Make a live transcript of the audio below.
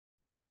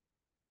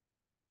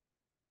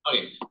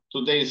Okay,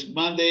 today is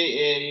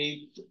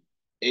Monday,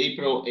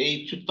 April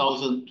 8,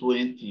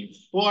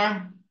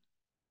 2024.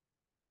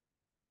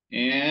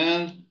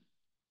 And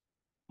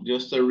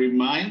just a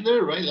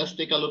reminder, right? Let's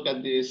take a look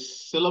at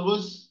this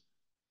syllabus.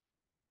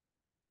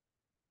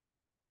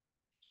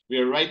 We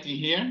are writing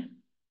here,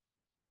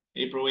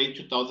 April 8,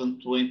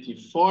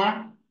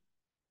 2024.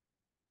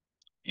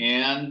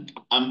 And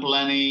I'm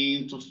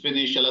planning to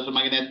finish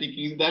electromagnetic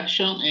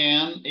induction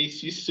and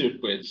AC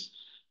circuits.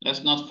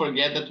 Let's not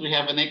forget that we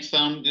have an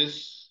exam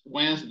this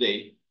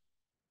Wednesday.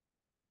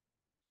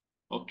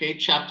 Okay,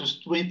 chapters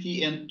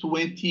 20 and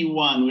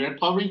 21. We are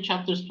covering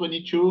chapters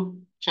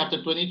 22,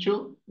 chapter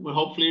 22. We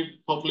hopefully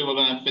we're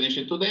gonna finish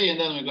it today, and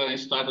then we're gonna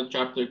start at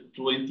chapter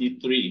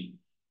 23.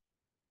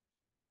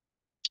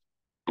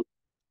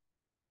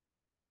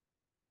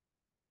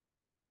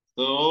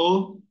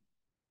 So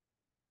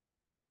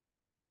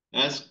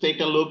let's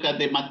take a look at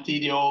the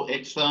material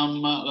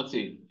exam. Let's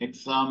see,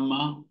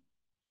 exam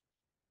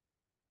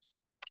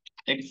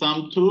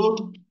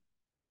 2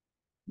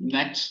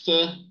 next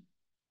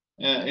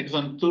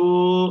exam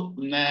 2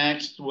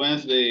 next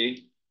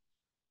Wednesday,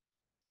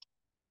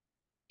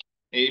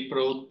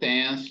 April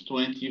 10th,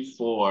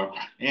 24.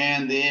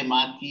 And the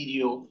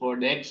material for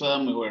the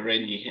exam we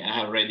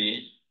have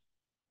already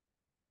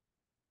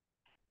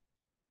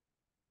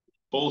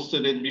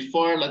posted it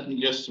before. Let me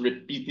just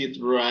repeat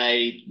it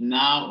right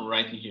now,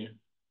 right here.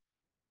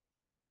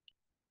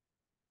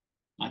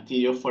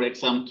 Material for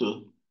exam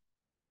 2.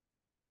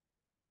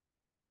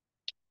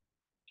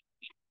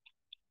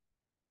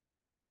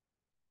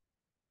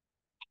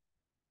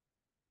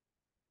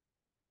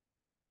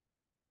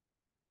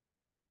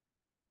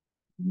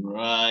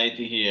 Right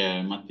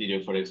here,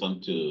 material for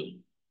exam 2.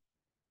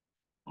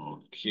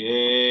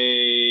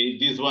 Okay,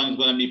 this one is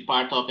going to be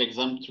part of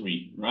exam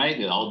 3,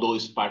 right? Although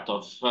it's part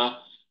of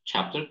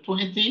chapter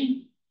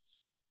 20.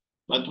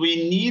 But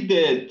we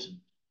needed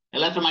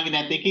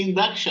electromagnetic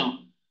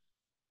induction.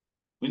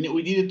 We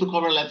needed to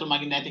cover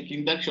electromagnetic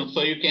induction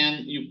so you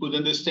could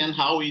understand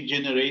how we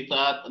generate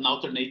an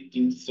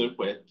alternating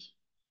circuit.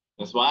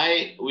 That's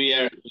why we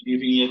are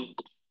leaving it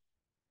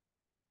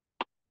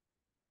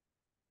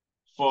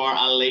for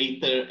a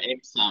later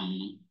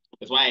exam.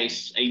 That's why I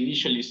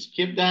initially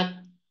skipped that,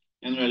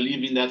 and we're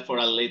leaving that for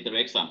a later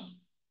exam.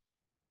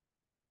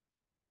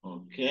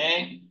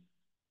 Okay.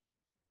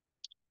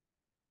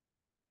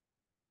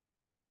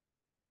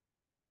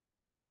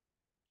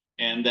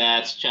 And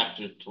that's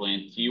chapter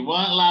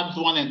 21, labs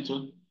 1 and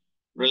 2,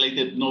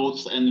 related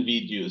notes and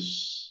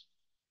videos.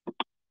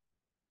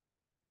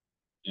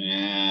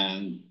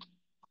 And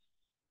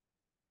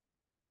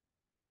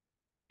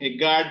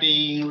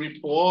regarding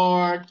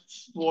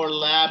reports for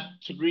lab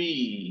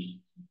 3,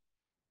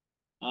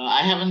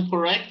 I haven't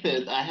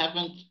corrected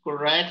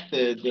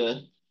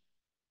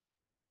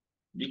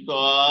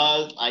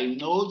because I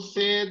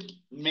noticed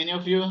many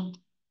of you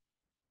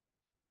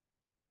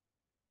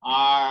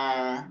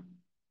are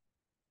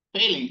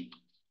failing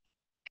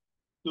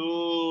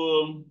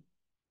to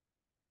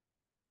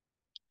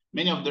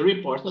many of the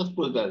reports. Let's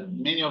put that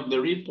many of the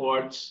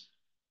reports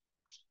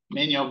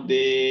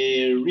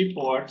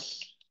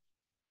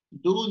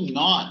do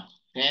not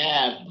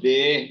have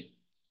the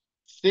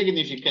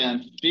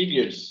significant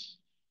figures,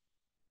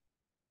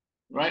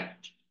 right?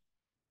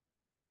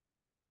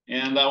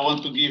 And I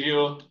want to give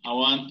you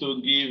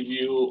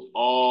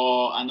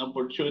all an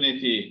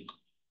opportunity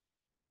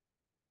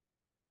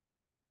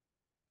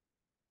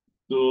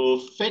to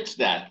fix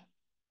that.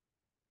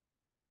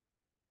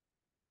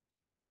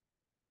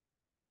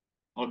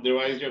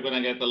 Otherwise, you're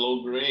gonna get a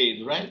low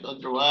grade, right?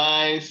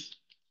 Otherwise,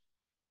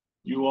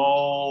 you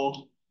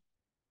will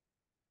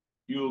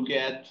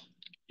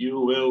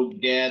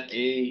get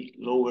a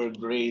lower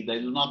grade. I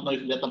do not know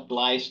if that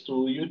applies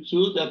to you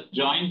two that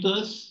joined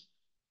us,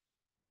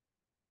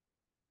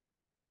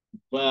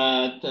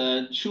 but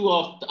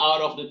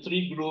out of the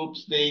 3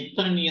 groups, they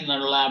turned in a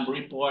lab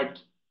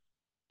report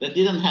that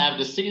didn't have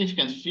the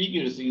significant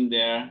figures in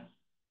there.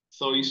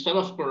 So instead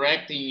of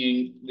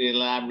correcting the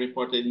lab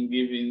report and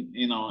giving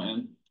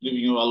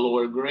you a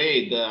lower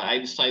grade, I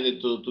decided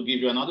to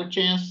give you another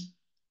chance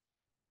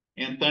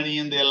and turn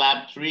in the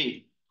lab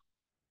 3.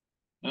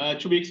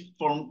 2 weeks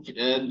from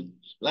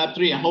lab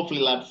 3 and hopefully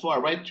lab 4,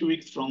 right? 2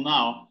 weeks from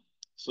now.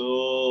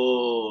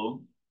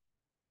 So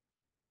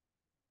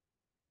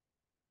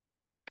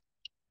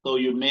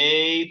you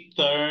may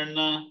turn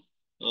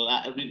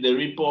the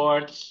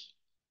reports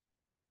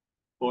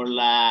for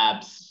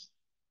labs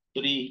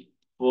 3,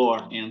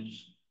 4, and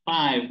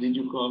 5. Did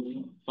you call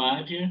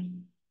 5 here?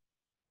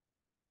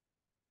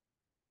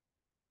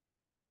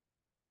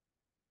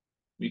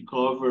 We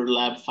covered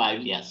lab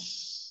 5,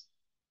 yes.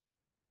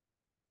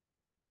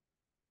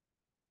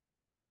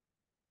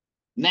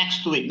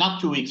 Next week, not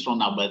 2 weeks from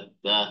now, but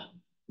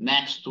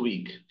next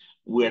week,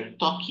 we're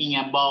talking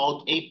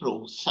about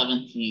April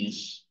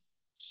 17th.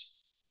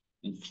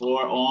 And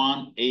 4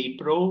 on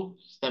April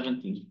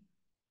 17th.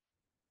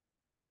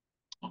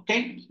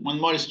 Okay,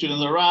 one more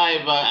student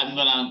arrive. I'm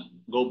gonna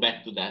go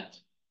back to that.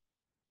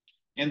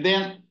 And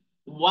then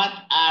what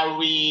are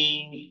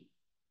we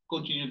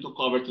continue to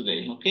cover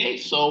today, okay?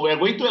 So we're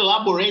going to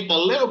elaborate a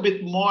little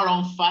bit more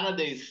on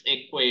Faraday's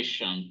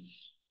equation.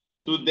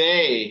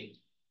 Today,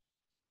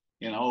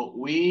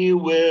 we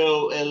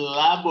will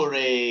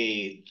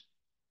elaborate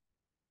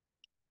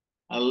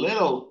a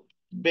little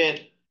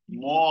bit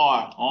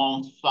more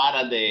on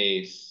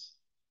Faraday's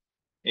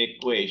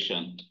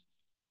equation.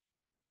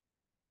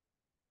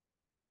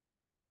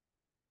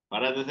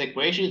 Faraday's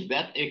equation is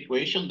that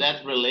equation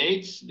that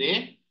relates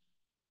the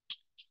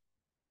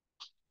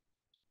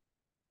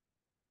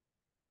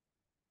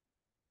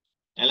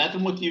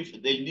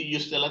electromotive, the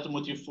induced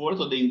electromotive force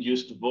or the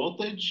induced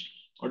voltage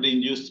or the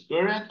induced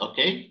current,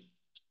 okay?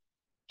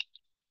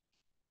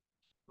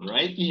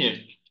 Right here.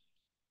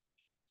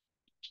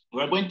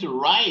 We're going to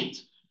write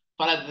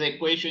Faraday's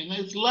equation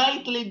in a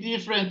slightly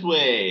different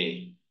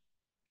way.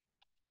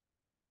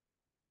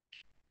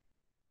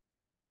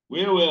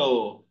 We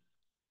will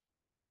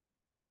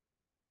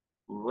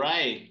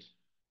write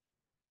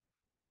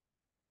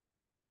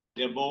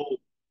the above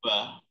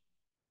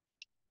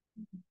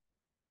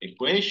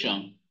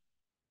equation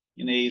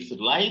in a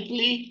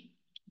slightly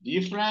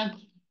different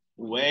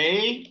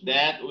way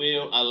that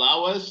will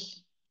allow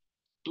us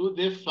to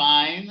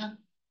define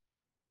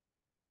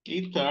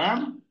a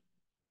term,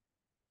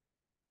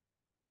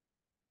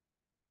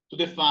 to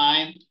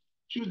define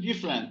two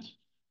different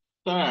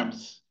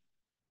terms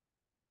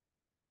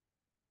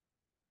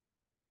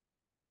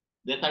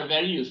that are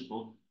very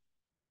useful.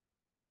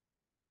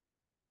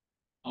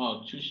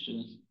 Oh, two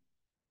students.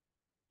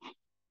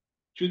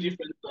 Two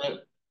different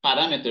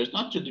parameters,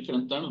 not two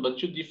different terms, but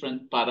two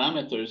different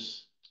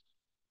parameters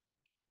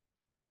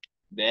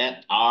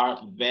that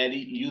are very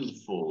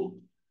useful.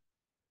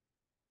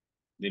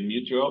 The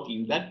mutual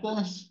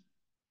inductance,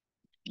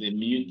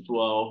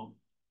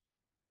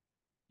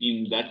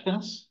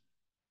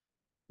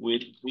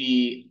 which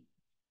we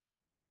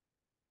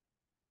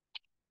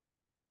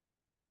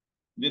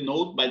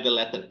denote by the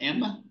letter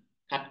M,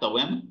 capital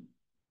M,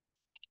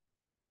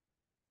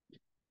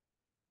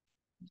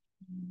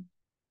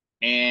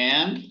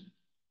 and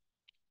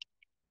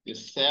the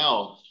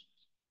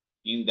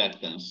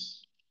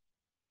self-inductance,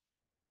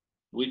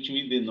 which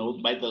we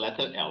denote by the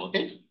letter L,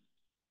 okay?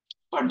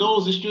 For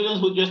those students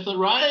who just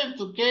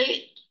arrived,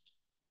 okay,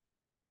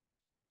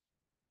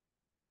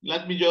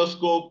 let me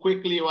just go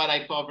quickly what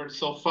I covered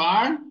so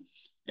far.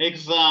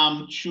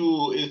 Exam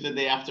 2 is the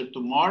day after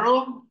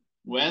tomorrow,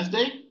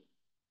 Wednesday.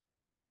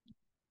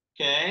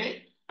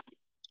 Okay.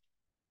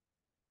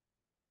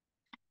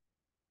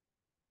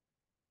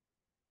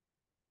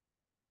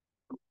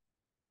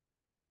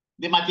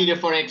 The material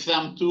for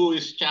exam 2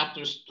 is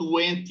chapters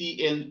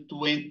 20 and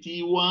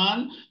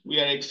 21. We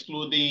are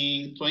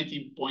excluding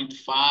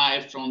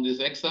 20.5 from this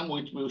exam,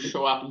 which will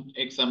show up in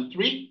exam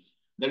 3.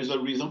 There is a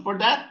reason for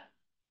that.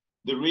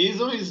 The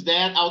reason is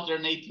that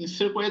alternating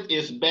circuit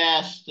is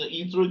best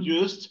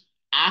introduced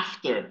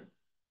after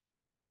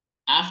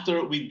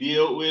we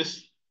deal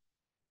with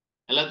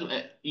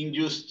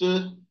induced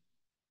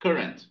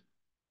current,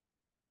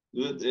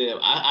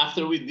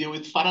 after we deal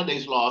with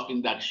Faraday's law of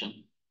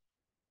induction.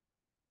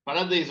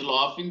 Faraday's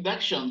law of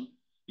induction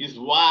is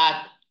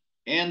what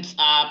ends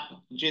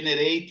up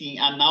generating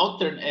an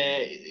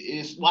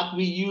is what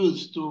we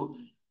use to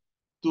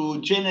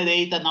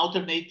generate an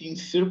alternating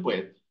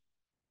circuit.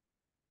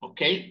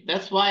 Okay,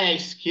 that's why I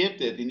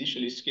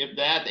initially skipped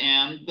that,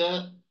 and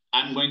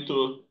I'm going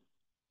to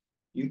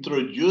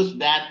introduce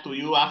that to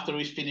you after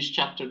we finish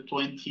chapter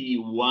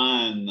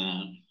 21.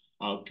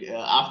 Okay,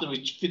 after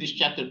we finish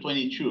chapter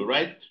 22,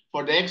 right?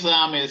 For the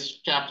exam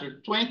is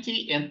chapter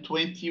 20 and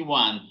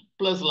 21,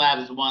 plus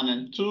labs 1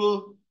 and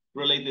 2,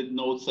 related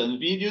notes and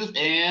videos,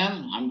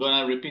 and I'm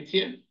gonna repeat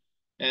here.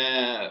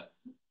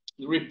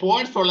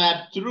 Report for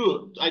lab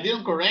 2. I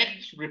didn't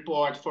correct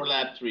report for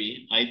lab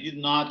 3. I did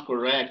not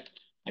correct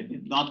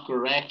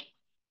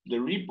the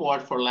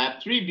report for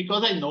lab 3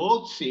 because I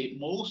know, see,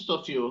 most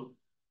of you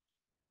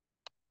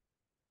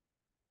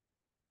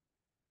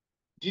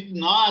did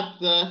not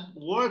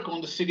work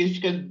on the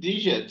significant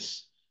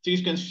digits,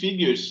 significant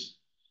figures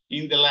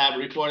in the lab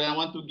report. And I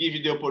want to give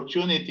you the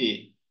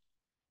opportunity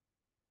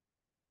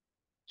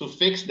to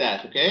fix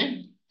that,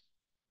 okay?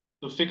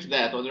 To fix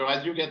that,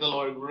 otherwise you get a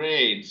lower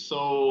grade.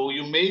 So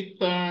you may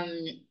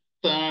turn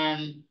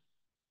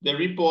the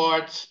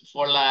reports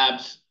for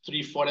labs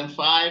 3, 4, and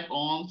 5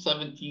 on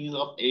 17th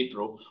of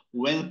April,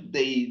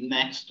 Wednesday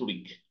next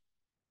week.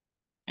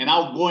 And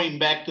now going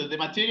back to the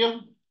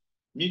material,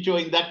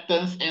 mutual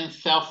inductance and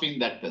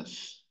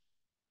self-inductance.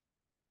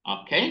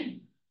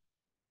 Okay.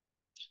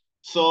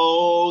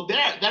 So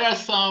there are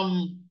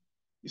some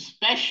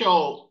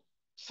special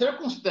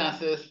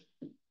circumstances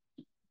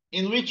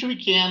in which we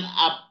can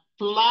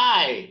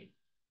apply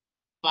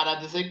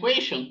Faraday's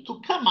equation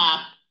to come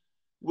up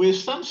with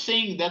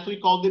something that we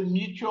call the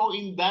mutual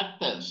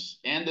inductance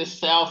and the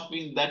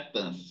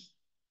self-inductance.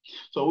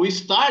 So we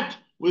start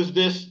with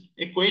this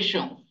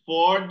equation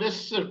for the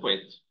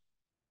circuit,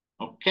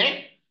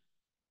 okay?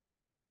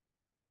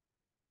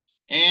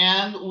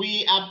 And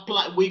we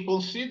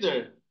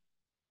consider,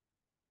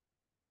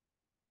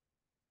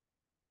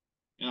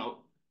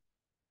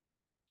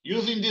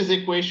 Using this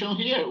equation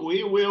here,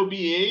 we will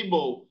be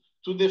able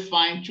to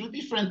define two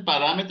different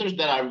parameters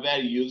that are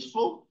very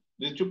useful.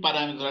 The two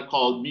parameters are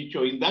called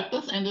mutual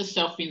inductance and the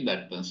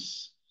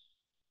self-inductance.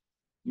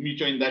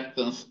 Mutual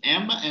inductance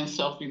M and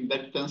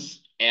self-inductance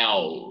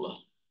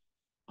L.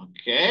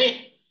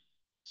 Okay?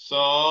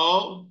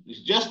 So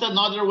it's just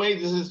another way.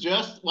 This is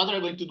just what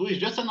we're going to do is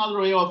just another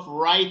way of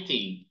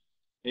writing.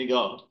 Here you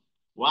go.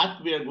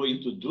 What we are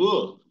going to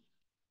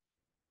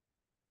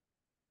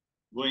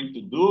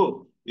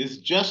do is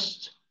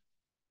just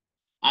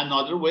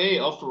another way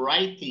of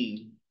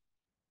writing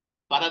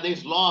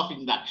Faraday's law of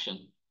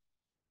induction,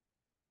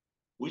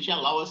 which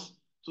allows us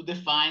to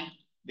define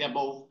the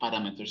above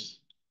parameters.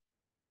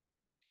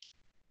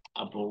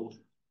 Above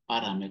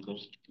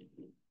parameters.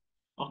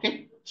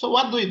 Okay, so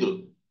what do we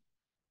do?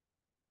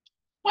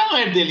 When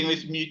we're dealing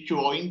with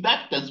mutual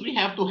inductance, we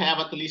have to have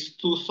at least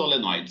two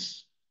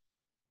solenoids.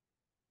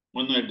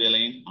 When we're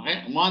dealing,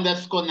 okay, one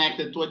that's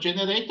connected to a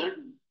generator,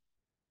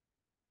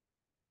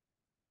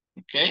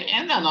 okay,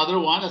 and another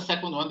one, a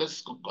second one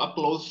that's a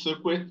closed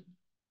circuit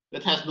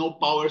that has no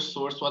power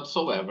source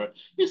whatsoever.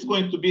 It's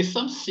going to be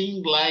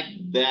something like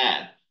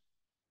that.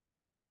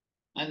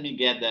 Let me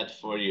get that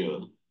for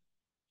you.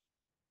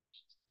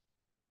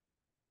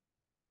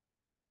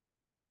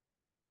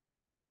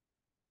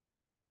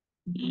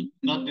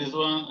 Not this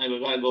one. I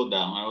gotta go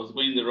down. I was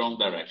going the wrong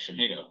direction.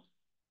 Here you go.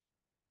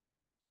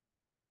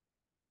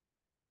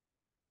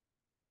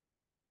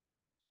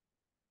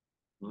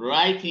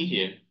 Right in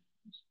here.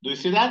 Do you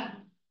see that?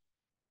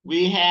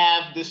 We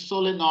have the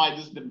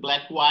solenoids, the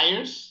black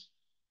wires,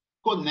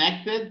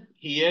 connected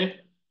here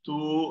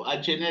to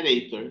a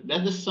generator.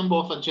 That's the symbol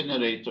of a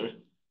generator.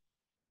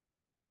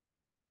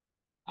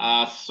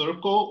 A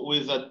circle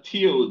with a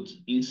tilde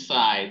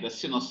inside, the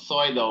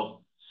sinusoidal.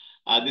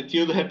 The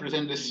tilde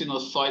represents the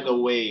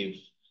sinusoidal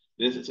wave.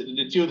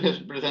 The tilde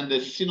represents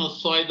the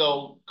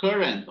sinusoidal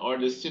current or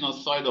the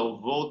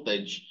sinusoidal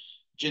voltage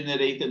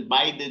generated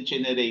by the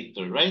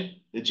generator, right?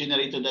 The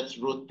generator that's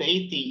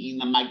rotating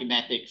in a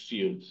magnetic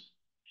field.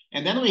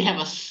 And then we have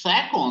a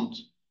second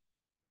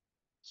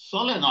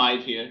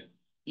solenoid here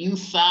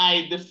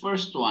inside the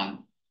first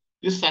one.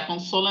 This second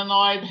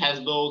solenoid has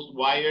those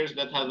wires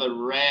that have a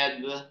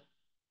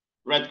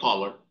red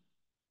color.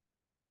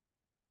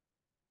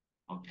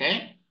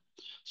 Okay?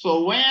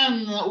 So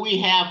when we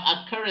have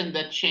a current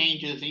that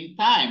changes in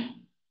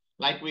time,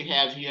 like we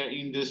have here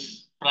in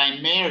this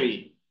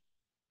primary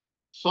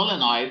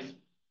solenoid,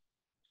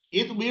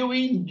 it will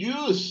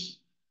induce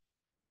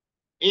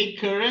a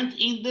current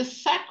in the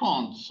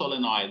second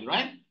solenoid,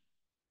 right?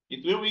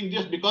 It will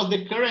induce, because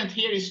the current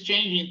here is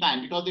changing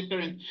time, because the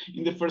current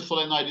in the first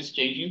solenoid is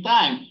changing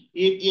time,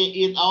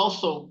 it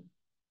also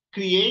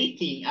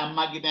creating a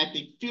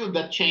magnetic field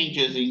that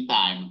changes in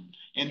time.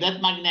 And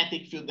that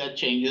magnetic field that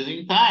changes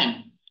in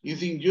time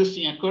is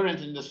inducing a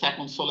current in the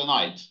second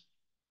solenoid.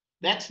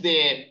 That's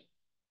the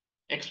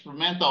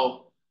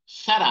experimental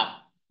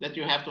setup that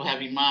you have to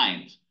have in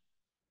mind.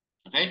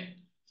 Okay,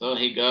 so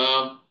here you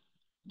go.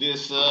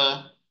 This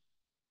a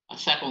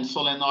second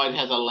solenoid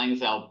has a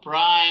length L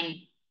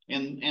prime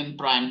and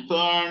prime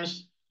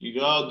turns. You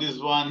go, this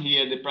one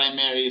here, the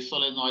primary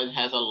solenoid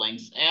has a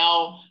length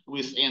L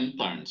with N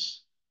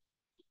turns.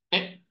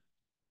 Okay,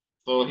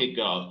 so here you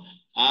go.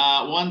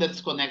 One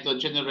that's connected to a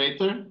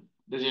generator,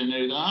 the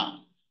generator.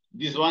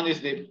 This one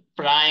is the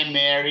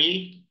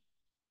primary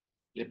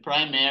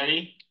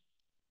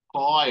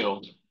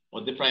coil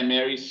or the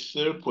primary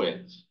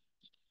circuit.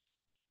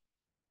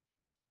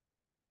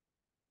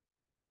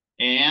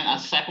 And a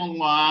second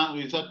one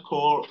with a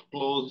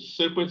closed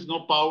circuit,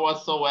 no power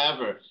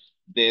whatsoever.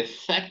 The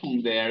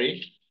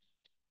secondary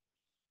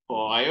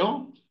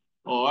coil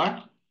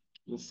or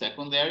the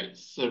secondary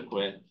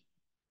circuit.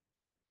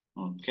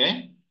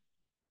 Okay.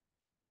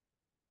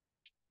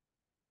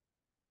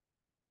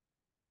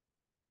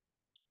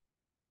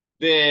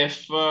 The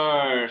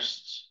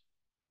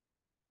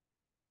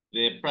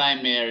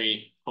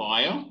primary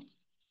coil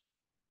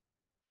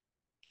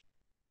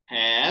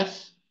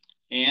has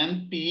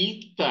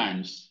NP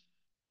turns,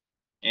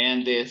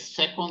 and the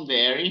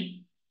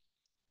secondary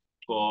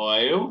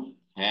coil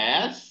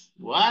has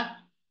what?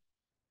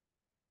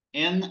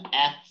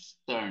 NS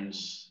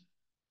turns.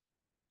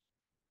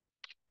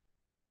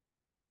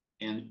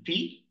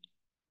 NP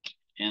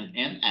and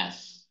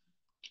NS.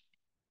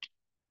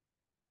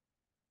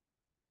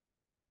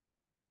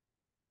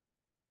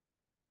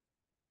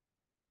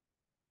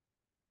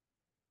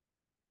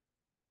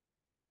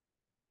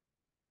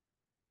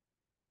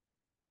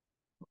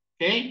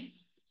 Okay,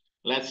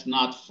 let's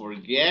not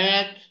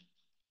forget.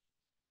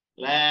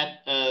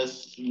 Let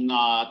us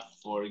not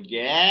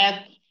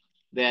forget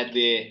that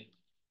the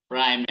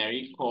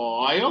primary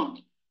coil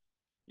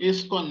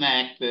is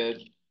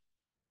connected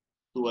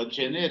to a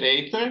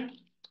generator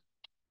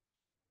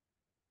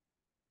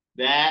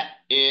that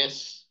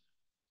is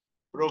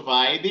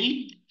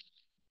providing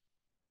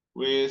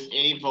with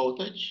a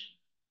voltage,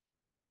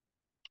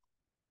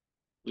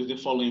 with the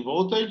following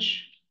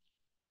voltage.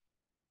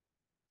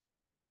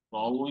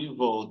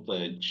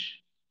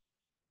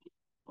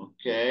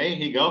 Okay,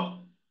 here you go.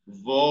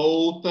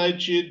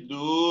 Voltage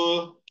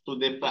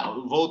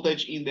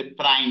voltage in the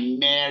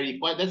primary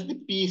coil. That's the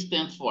P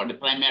stands for, the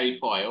primary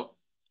coil.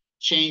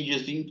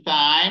 Changes in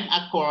time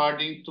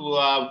according to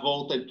a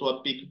voltage, to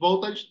a peak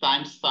voltage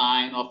times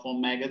sine of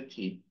omega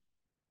t.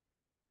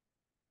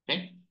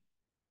 Okay.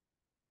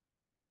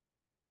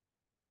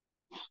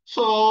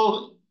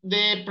 So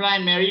the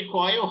primary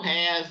coil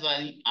has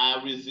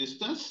a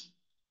resistance.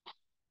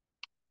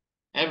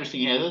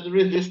 Everything has a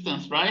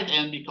resistance, right?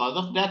 And because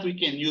of that, we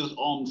can use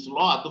Ohm's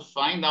law to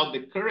find out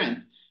the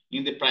current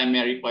in the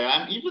primary coil.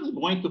 I'm even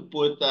going to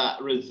put the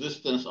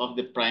resistance of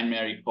the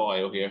primary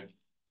coil here,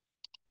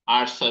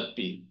 R sub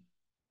P.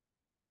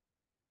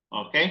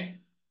 Okay?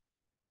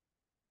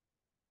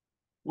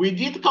 We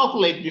did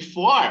calculate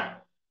before.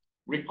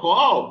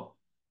 Recall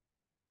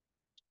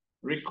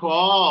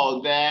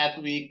that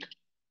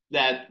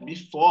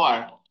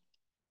before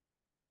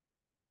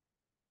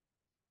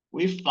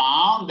we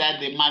found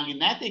that the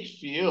magnetic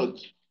field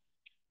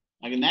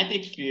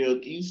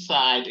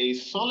inside a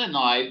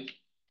solenoid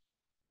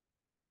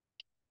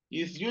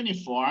is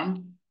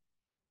uniform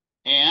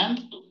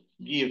and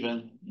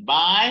given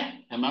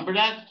by, remember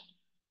that?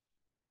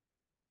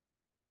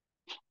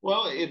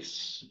 Well,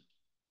 it's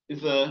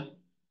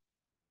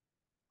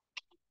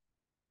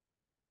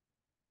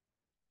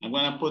I'm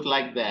gonna put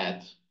like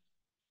that.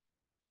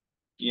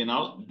 You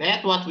know,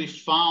 that's what we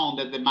found,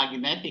 that the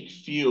magnetic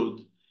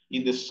field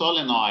in the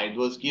solenoid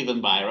was given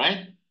by,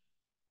 right?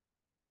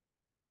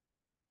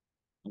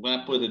 I'm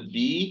gonna put it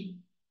B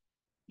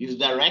is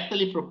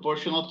directly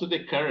proportional to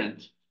the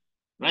current,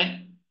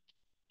 right?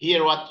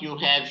 Here, what you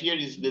have here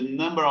is the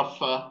number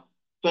of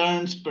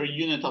turns per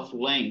unit of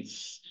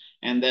length,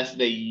 and that's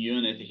the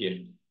unit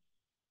here,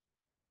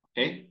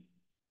 okay?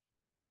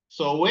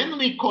 So when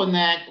we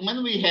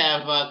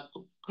have a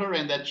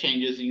current that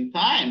changes in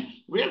time,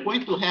 we are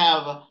going to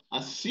have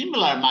a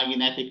similar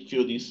magnetic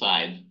field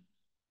inside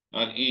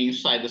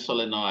the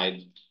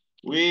solenoid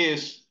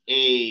with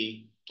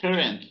a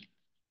current,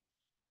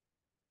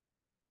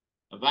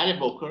 a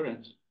variable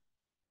current,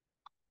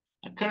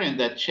 a current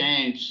that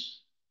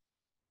changes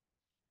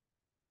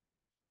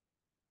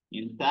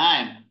in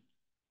time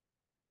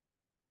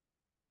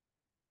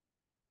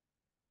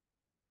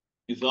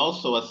is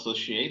also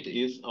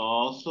associated,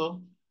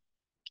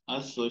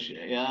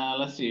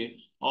 let's see,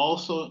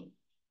 also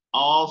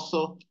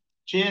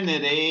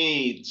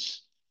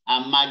generates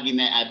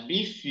a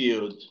B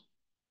field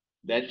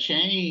that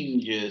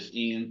changes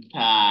in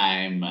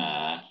time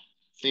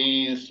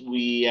since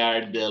we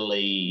are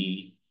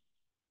dealing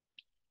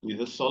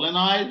with a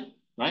solenoid,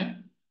 right?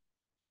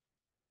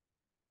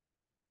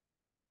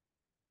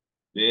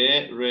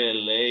 The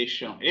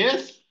relation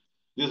is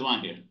this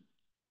one here.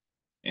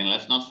 And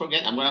let's not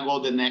forget, I'm gonna go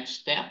the next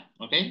step,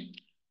 okay?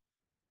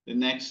 The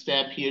next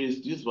step here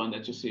is this one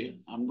that you see.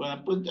 I'm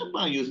gonna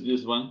use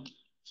this one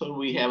so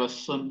we have a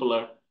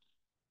simpler.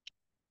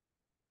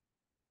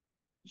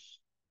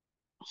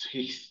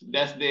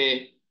 That's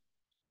the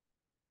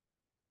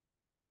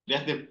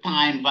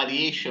time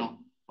variation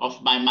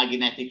of my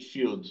magnetic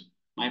field,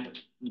 my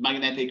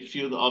magnetic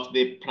field of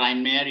the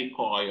primary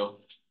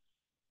coil,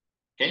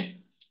 okay?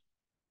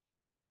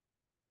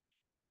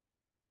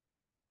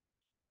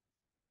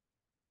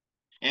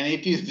 And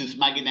it is this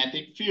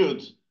magnetic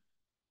field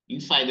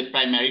inside the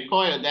primary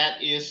coil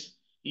that is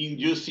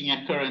inducing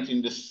a current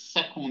in the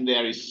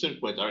secondary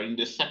circuit or in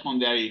the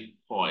secondary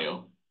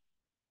coil,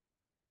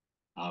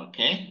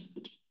 okay?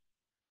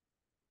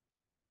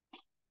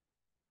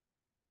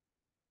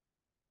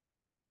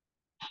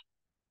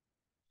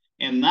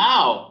 And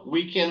now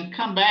we can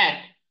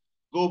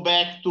go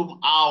back to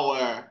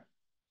our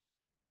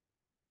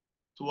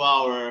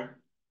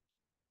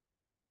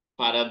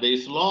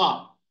Faraday's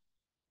law,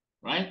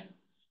 right?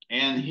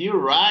 And here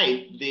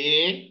write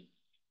the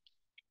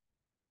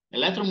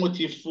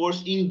electromotive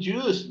force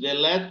induced, the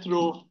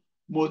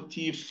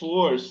electromotive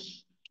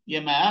force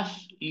EMF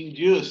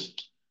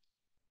induced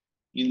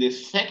in the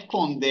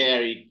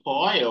secondary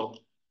coil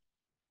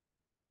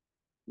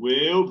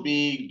will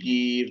be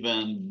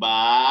given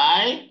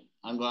by,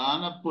 I'm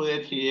gonna put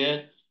it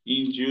here,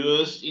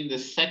 induced in the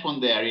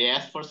secondary,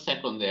 S for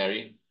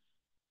secondary,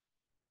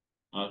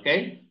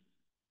 okay?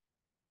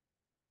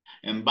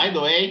 And by the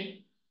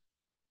way,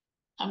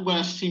 I'm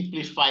gonna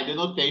simplify the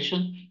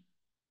notation.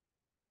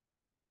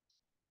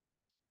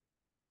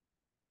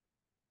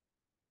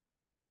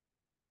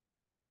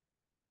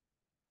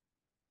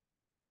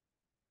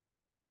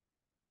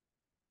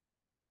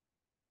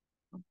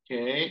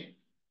 Okay,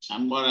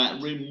 I'm gonna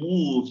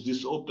remove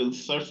this open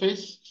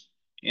surface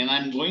and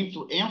I'm going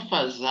to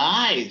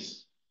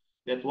emphasize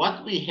that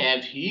what we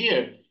have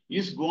here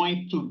is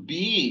going to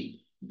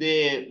be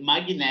the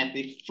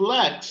magnetic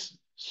flux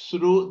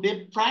through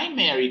the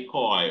primary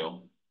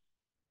coil.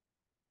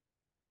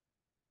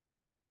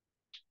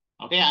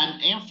 Okay, I'm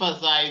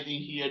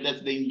emphasizing here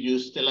that the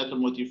induced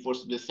electromotive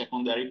force of the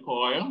secondary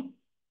coil.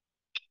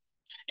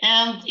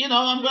 And, you know,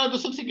 I'm gonna do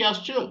something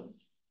else too.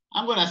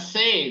 I'm gonna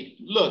say,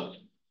 look,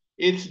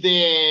 it's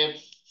the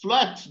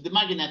flux, the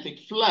magnetic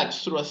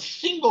flux through a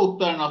single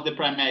turn of the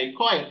primary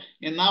coil.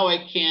 And now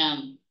I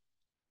can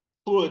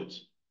put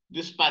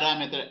this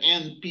parameter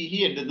NP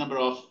here, the number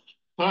of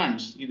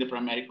turns in the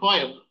primary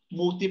coil,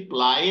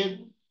 multiplied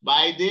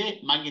by the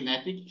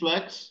magnetic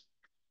flux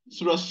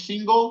through a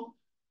single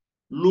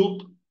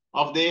loop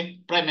of the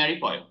primary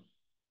coil.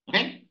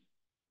 Okay?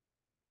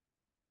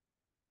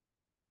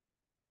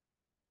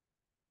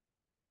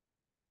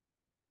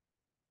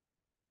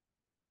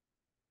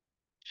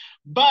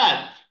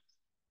 But,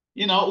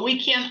 you know,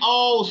 we can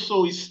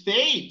also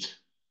state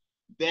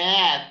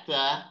that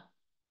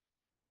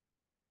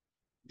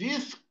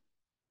this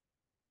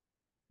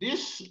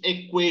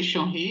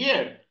equation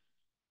here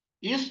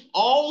is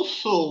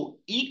also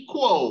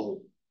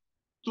equal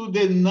to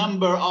the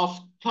number of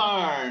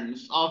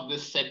turns of the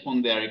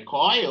secondary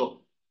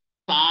coil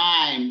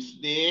times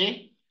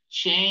the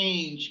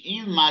change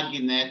in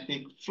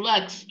magnetic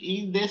flux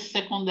in the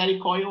secondary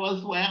coil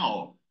as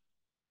well.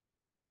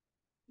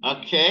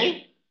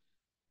 Okay?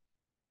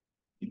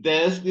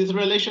 This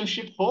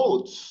relationship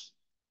holds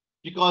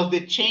because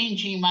the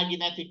change in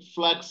magnetic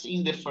flux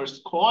in the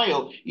first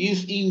coil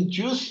is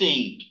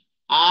inducing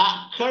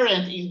a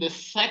current in the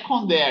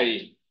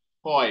secondary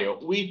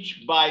coil,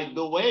 which, by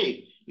the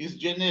way, is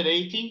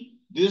generating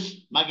this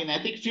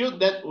magnetic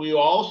field that we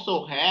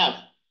also have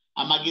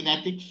a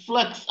magnetic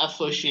flux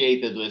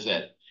associated with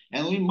it.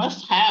 And we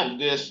must have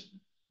this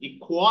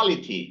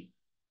equality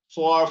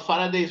for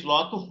Faraday's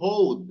law to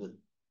hold.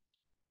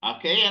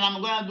 Okay, and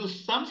I'm going to do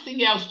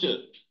something else too.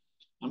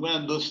 I'm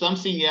going to do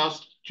something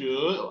else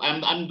too.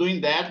 I'm doing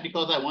that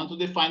because I want to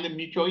define the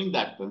mutual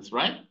inductance,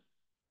 right?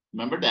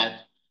 Remember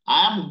that.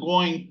 I'm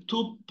going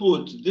to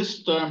put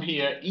this term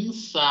here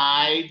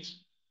inside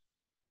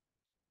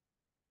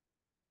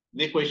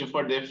the equation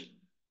for the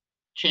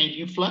change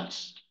in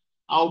flux.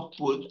 I'll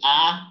put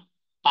a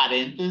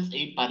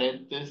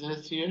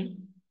parenthesis here,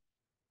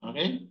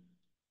 okay?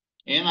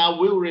 And I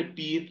will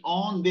repeat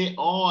on the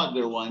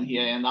other one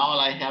here, and all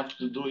I have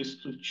to do is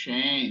to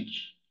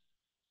change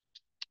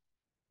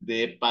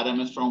the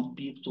parameter from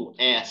P to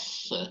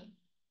S.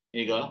 Here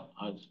you go.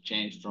 I'll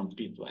change from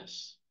P to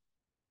S.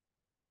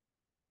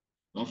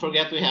 Don't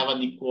forget we have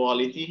an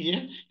equality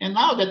here. And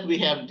now that we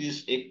have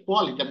this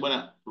equality, I'm going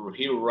to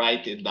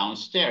rewrite it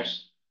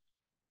downstairs.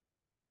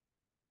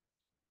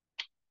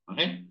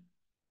 Okay?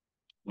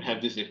 We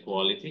have this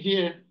equality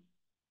here.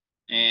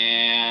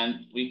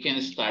 And we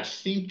can start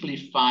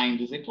simplifying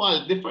this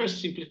equality. The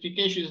first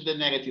simplification is the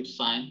negative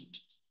sign.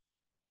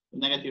 The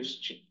negative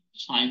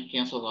sign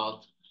cancels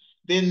out.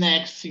 The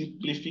next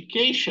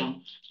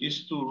simplification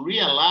is to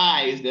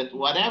realize that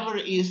whatever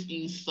is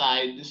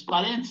inside this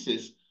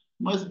parenthesis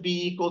must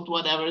be equal to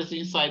whatever is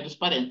inside this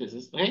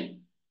parenthesis, okay?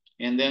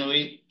 And then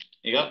we,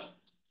 here you go,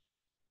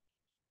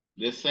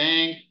 the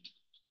thing,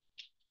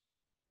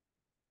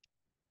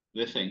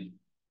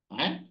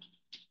 okay?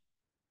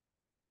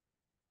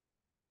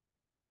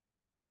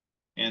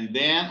 And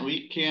then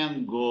we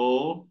can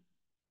go,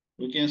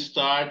 we can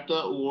start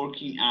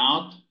working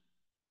out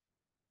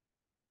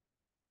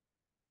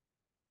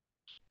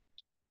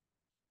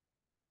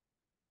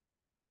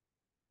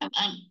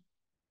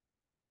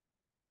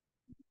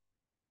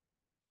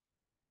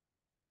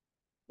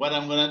what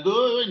I'm gonna do,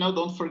 you know,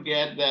 don't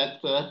forget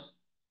that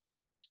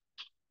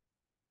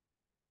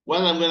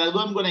what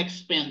I'm gonna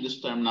expand this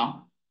term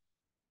now.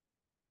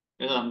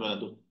 That's what I'm gonna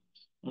do.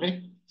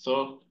 Okay,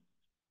 so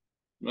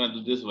I'm gonna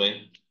do this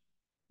way.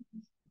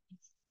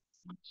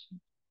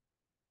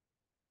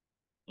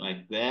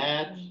 Like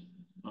that.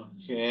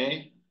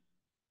 Okay.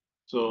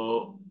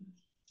 So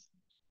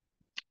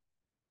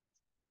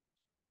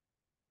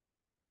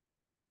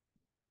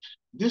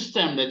this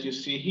term that you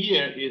see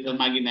here is a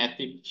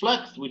magnetic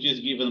flux, which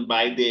is given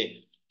by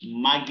the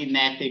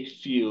magnetic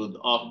field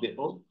of the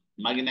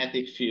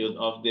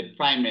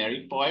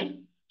primary coil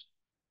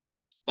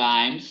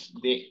times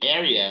the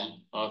area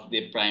of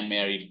the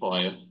primary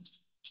coil,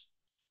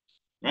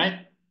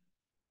 right?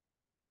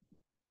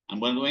 I'm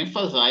going to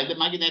emphasize the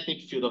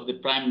magnetic field of the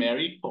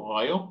primary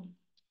coil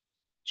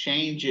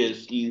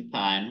changes in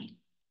time.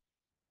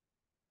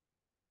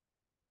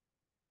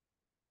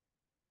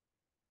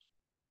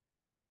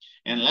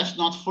 And let's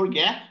not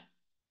forget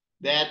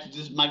that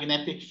this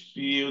magnetic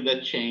field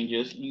that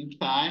changes in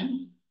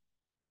time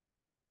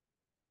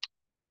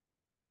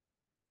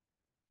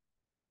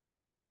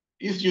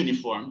is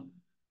uniform.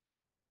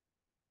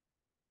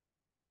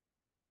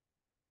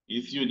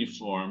 It's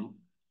uniform.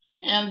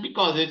 And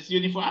because it's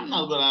uniform, I'm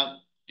not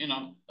gonna, you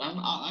know,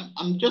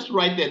 I'm just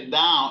write that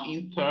down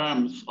in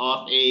terms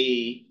of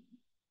a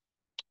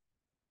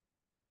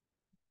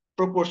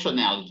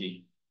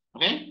proportionality,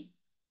 okay?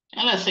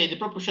 And let's say the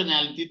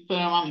proportionality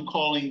term, I'm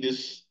calling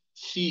this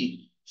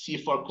C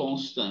for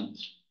constant.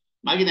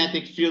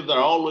 Magnetic fields are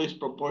always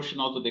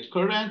proportional to the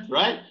current,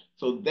 right?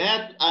 So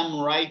that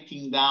I'm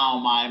writing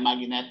down my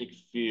magnetic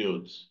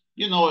fields.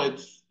 You know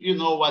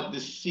what the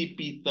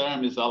CP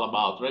term is all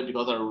about, right?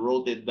 Because I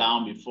wrote it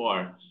down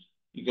before.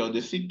 Because the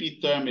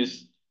CP term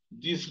is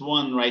this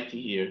one right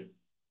here.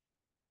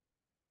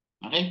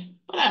 Okay,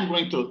 but I'm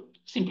going to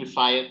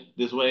simplify it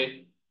this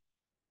way.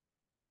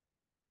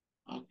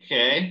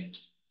 Okay.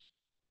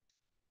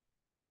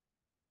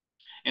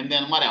 And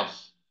then what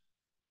else?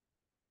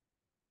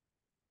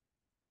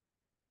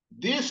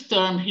 This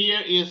term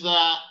here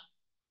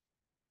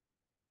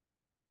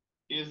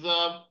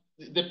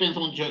depends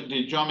on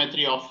the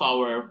geometry of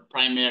our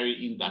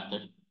primary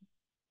inductor.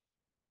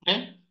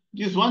 Okay,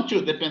 this one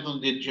too depends on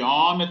the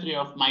geometry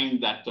of my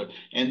inductor,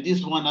 and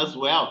this one as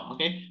well.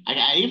 Okay, I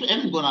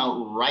am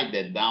gonna write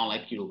that down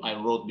like I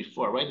wrote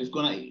before, right? It's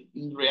gonna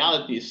in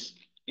reality is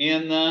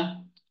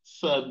n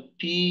sub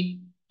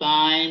p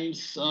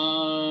times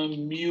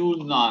mu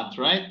naught,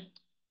 right?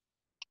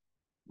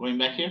 Going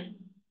back here,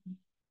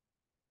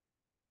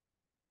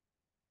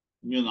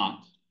 mu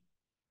naught.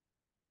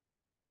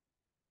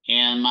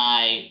 And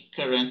my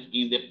current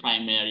in the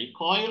primary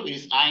coil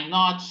is I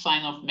naught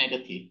sine of omega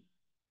t.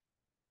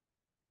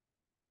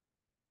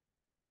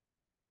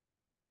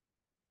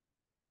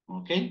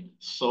 Okay,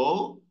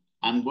 so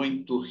I'm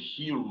going to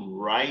here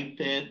write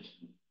it.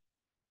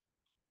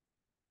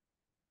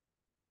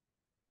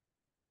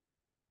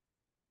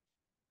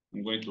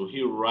 I'm going to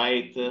here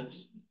write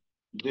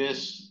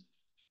this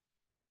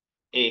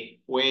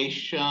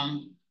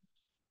equation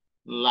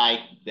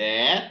like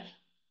that.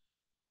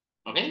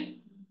 Okay,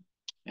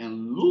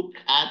 and look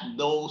at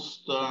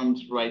those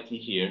terms right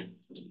here.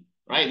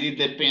 Right, it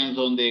depends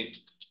on the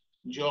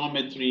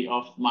geometry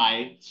of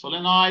my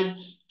solenoid,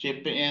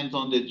 depends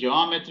on the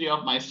geometry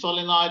of my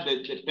solenoid,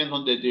 that depends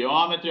on the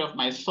geometry of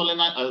my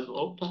solenoid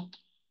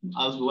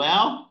as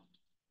well.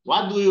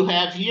 What do you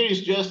have here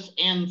is just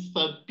n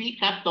sub p,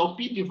 capital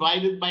P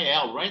divided by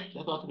L, right?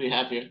 That's what we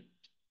have here.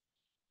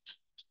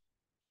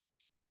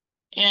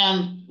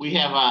 And we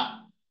have a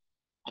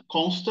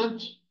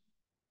constant,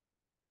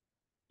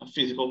 a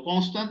physical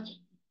constant,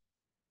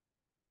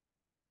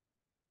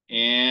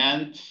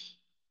 and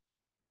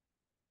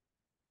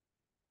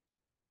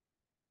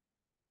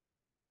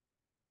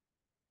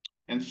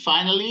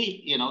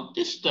finally,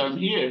 this term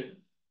here,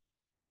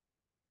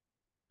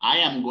 I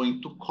am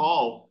going to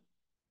call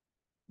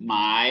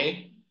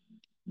my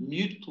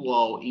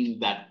mutual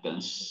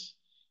inductance.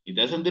 It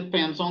doesn't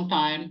depend on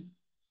time.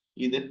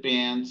 It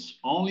depends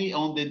only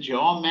on the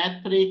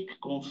geometric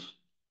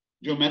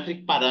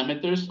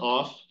parameters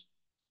of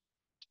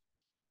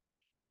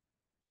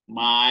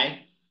my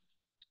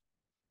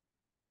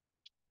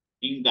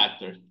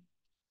inductor.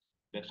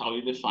 That's how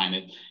you define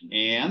it.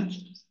 And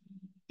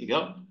you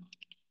go.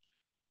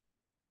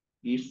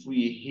 If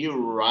we here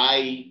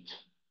write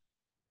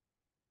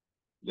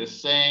the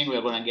same,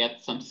 we're going to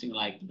get something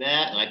like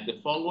that, like the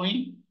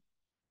following.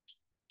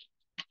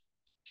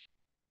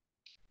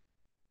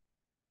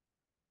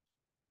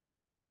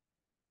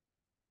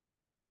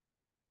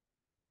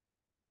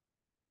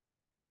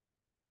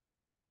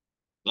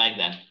 Like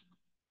that.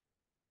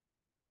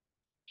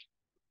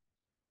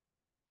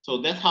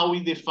 So that's how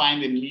we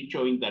define the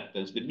mutual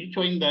inductance. The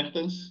mutual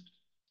inductance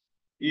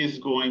is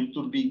going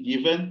to be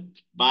given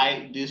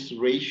by this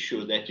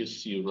ratio that you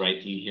see right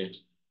in here.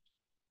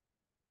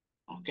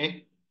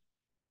 Okay?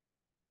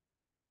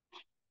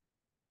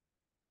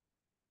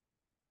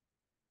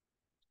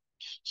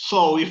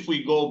 So if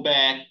we go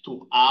back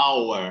to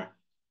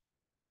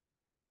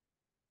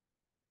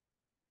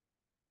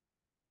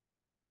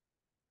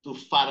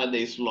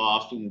Faraday's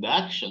law of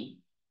induction,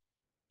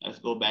 let's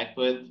go back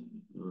to it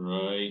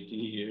right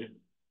here.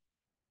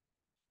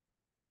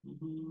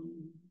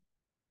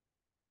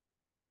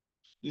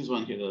 This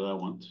one here that I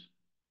want.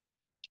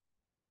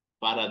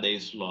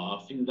 Faraday's law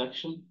of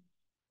induction.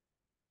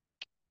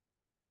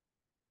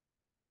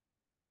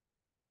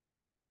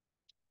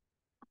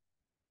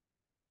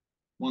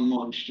 One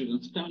more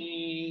student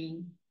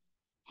coming.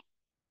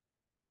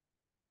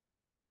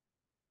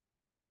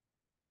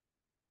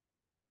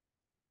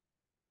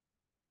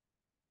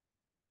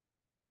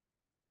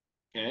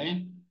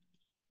 Okay.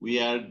 We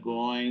are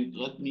going,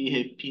 let me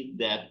repeat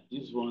that.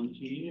 This one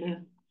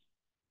here.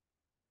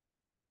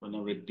 I'm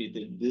gonna repeat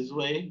it this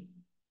way.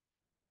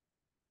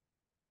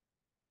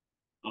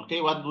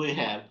 Okay, what do we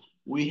have?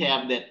 We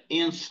have that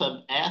n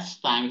sub s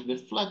times the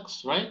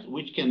flux, right?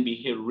 Which can be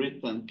here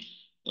written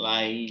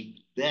like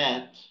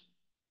that.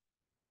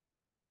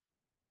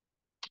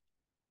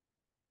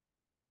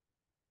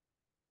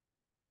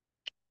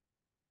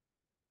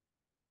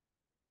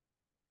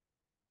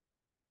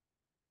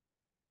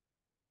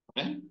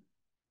 Okay?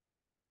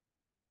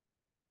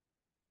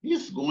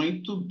 Is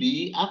going to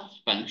be a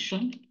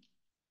function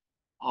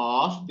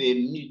of the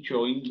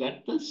mutual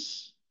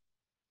inductance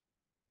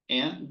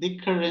and the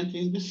current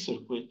in the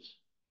circuit.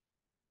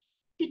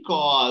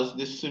 Because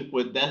the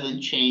circuit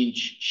doesn't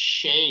change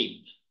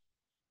shape,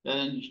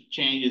 doesn't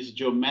change its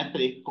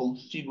geometric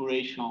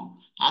configuration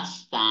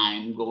as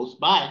time goes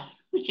by,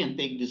 we can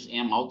take this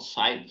m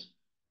outside,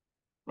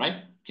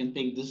 right? We can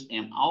take this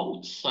m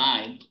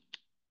outside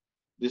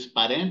this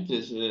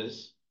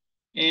parenthesis,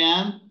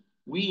 and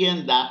we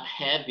end up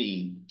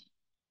having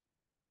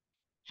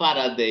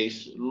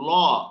Faraday's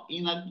law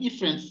in a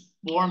different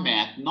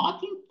format,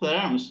 not in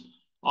terms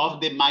of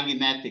the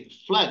magnetic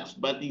flux,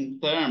 but in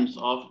terms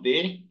of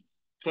the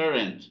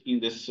current in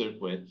the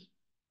circuit.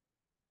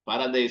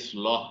 Faraday's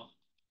law.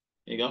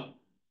 There you go.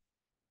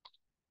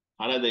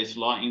 Faraday's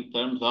law in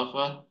terms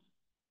of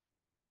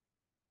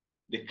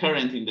the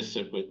current in the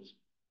circuit.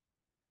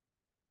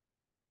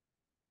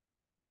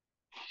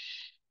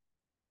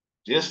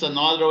 Just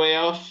another way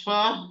of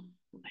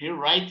here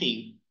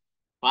writing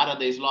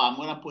Faraday's law. I'm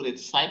going to put it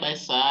side by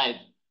side.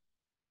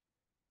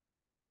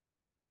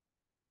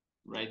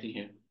 Writing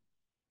here.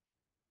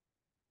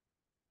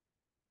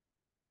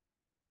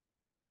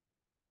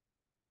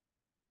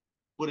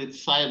 Put it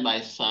side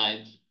by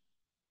side.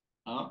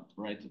 Oh,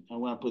 right. I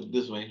want to put it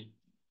this way.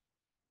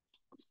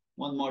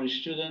 One more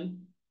student.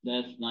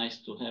 That's nice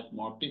to have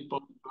more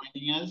people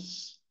joining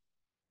us.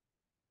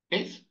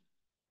 Okay.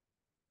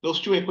 Those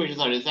two equations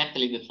are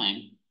exactly the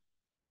same.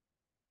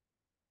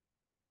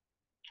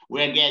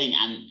 We're getting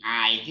an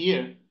I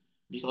here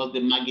because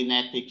the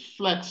magnetic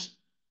flux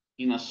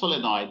in a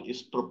solenoid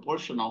is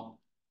proportional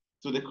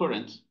to the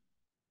current.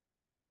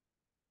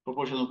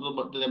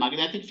 Proportional to the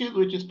magnetic field,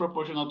 which is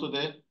proportional to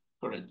the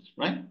current,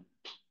 right?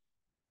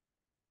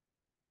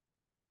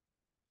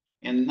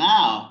 And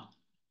now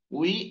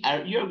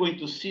you're going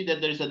to see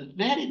that there's a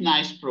very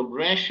nice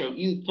progression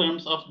in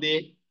terms of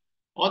the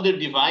other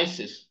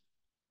devices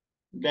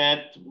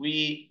that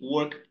we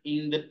worked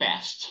in the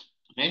past,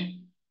 okay?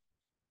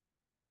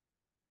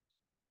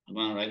 I'm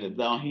gonna write it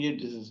down here.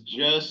 This is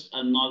just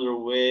another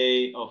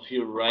way of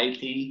you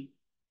writing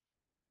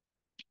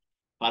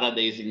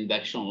Faraday's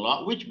induction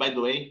law, which, by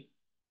the way,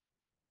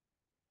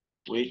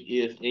 which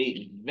is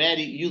a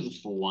very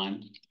useful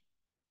one.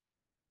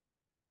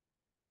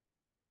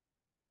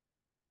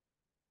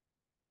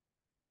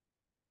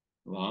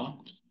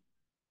 Law,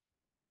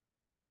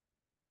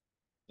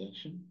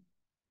 induction,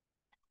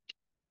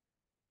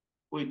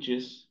 which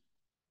is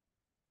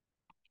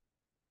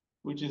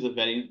a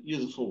very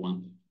useful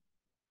one.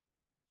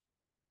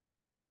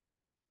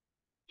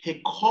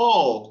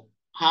 Recall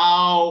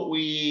how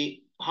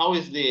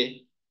is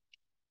the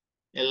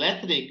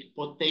electric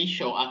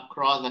potential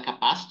across a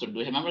capacitor. Do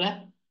you remember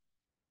that?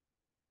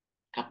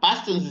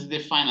 Capacitance is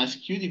defined as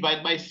Q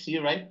divided by C,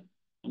 right?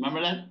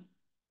 Remember that?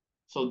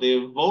 So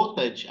the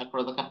voltage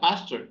across the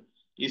capacitor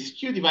is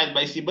Q divided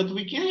by C, but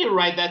we can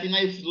write that in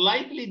a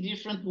slightly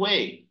different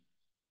way.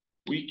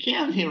 We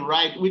can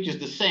write, which is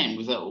the same,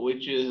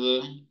 which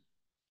is,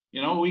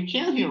 we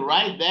can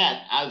write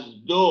that as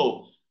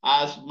though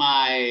as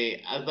I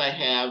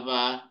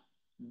have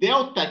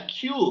delta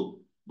Q,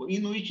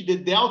 in which the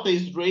delta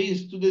is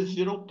raised to the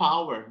 0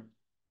 power,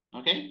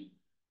 okay?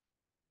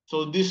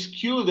 So this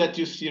Q that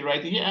you see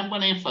right here, I'm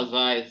going to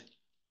emphasize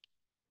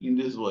in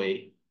this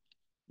way.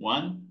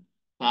 1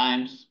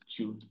 times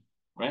Q,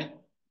 right?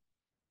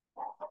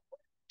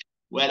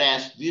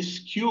 Whereas this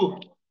Q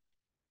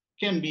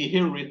can be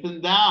here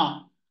written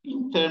down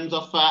in terms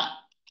of a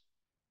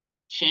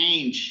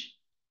change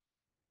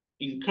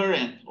in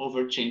current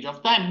over change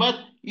of time, but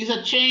it's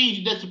a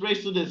change that's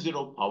raised to the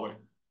 0 power,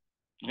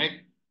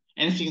 okay?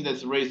 Anything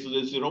that's raised to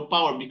the 0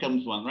 power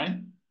becomes 1, right?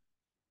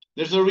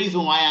 There's a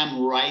reason why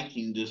I'm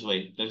writing this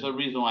way. There's a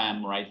reason why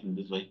I'm writing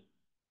this way.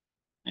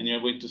 And you're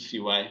going to see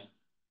why.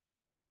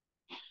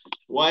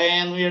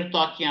 When we are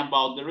talking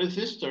about the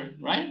resistor,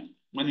 right?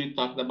 When we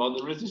talked about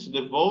the resistor,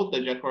 the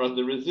voltage across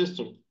the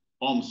resistor,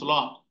 Ohm's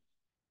law,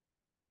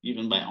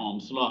 even by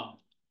Ohm's law,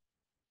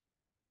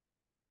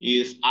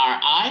 is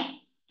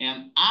Ri,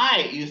 and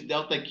I is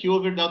delta Q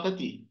over delta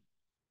T.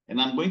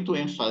 And I'm going to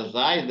emphasize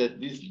that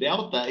this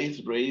delta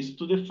is raised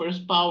to the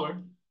first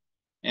power,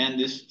 and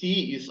this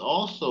T is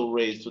also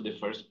raised to the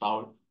first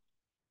power,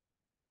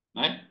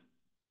 right?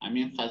 I'm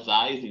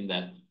emphasizing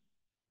that.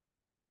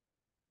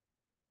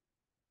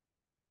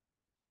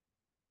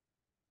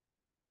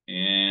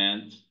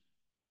 And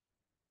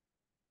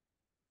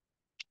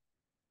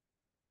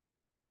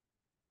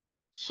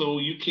so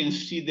you can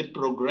see the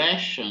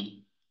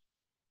progression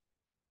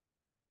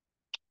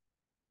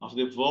of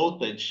the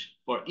voltage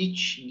for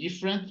each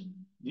different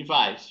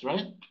device,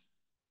 right?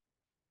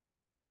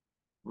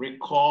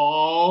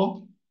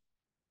 Recall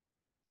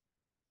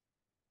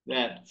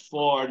that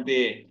for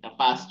the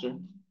capacitor,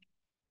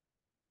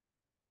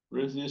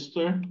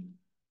 resistor,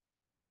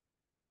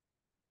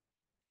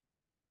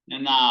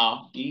 and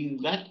now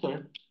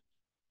inductor,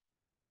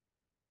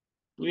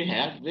 we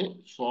have the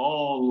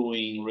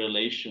following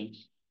relation,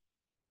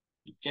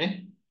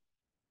 okay?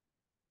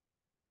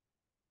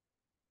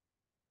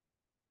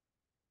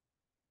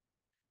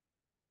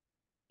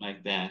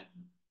 Like that.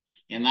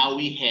 And now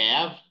we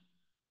have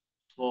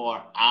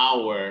for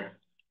our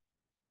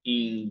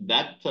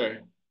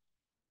inductor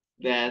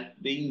that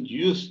the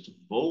induced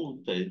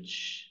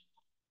voltage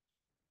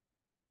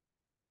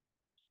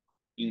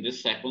in the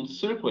second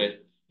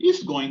circuit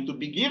is going to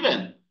be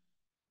given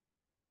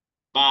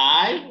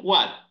by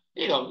what?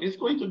 Here you go. It's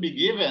going to be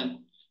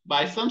given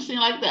by something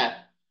like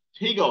that.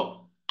 Here you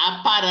go.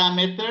 A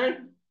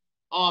parameter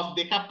of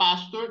the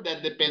capacitor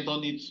that depends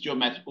on its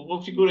geometrical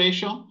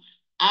configuration,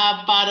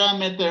 a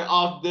parameter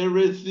of the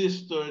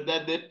resistor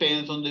that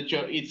depends on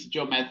its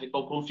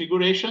geometrical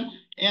configuration,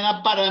 and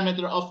a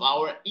parameter of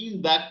our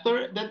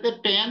inductor that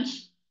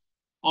depends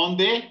on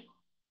the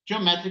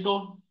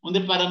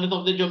parameter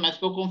of the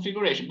geometrical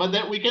configuration. But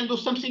then we can do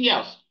something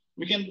else.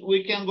 We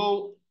can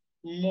go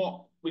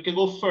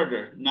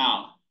further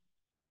now.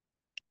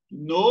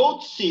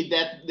 Note, see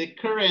that the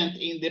current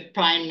in the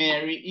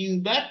primary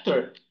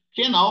inductor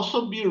can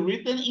also be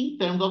written in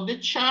terms of the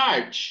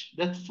charge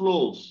that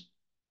flows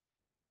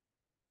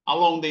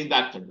along the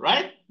inductor,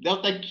 right?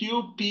 Delta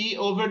QP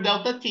over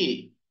delta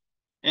T.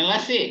 And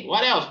let's see,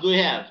 what else do we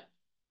have?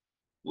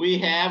 We're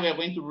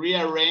going to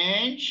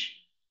rearrange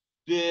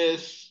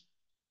this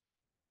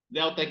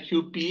delta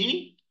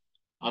QP,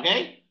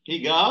 okay? Here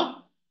you go.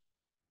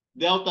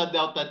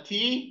 Delta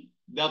T,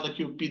 delta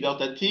QP,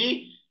 delta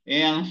T.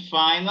 And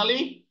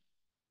finally,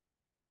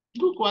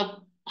 look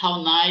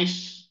how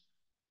nice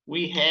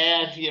we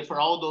have here for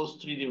all those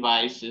three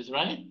devices,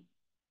 right?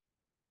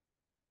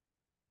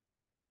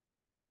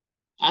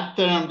 A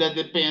term that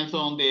depends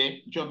on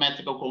the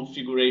geometrical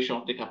configuration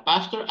of the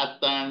capacitor, a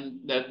term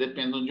that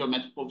depends on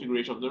geometrical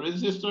configuration of the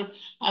resistor,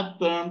 a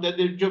term that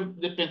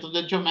depends on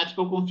the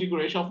geometrical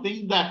configuration of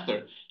the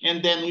inductor.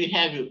 And then we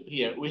have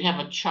here, we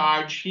have a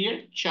charge here,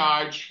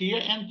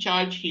 and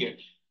charge here.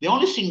 The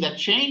only thing that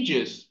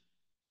changes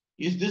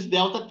is this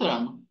delta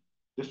term.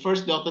 The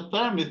first delta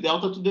term is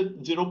delta to the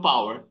zero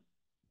power,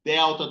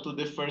 delta to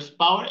the first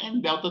power,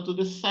 and delta to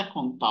the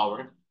second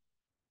power.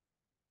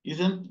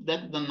 Isn't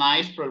that the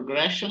nice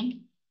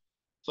progression?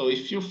 So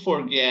if you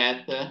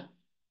forget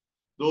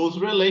those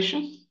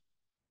relations,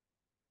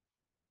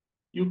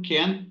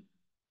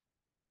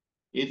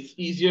 it's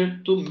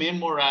easier to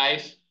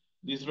memorize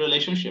this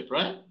relationship,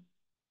 right?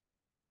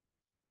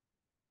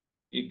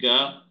 You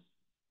go.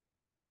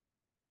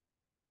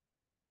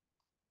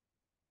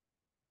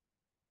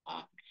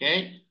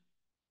 Okay.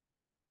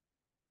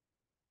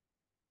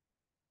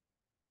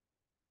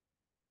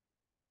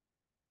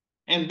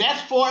 And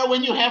that's for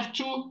when you have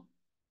two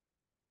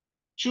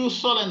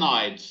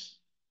solenoids.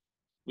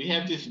 We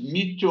have this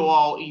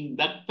mutual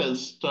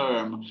inductance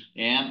term,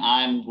 and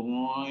I'm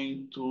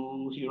going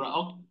to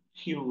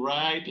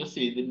write, let's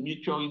see, the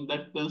mutual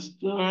inductance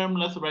term.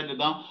 Let's write it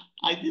down.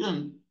 I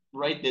didn't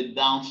write it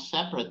down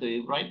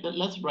separately, right?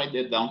 Let's write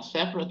it down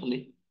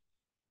separately.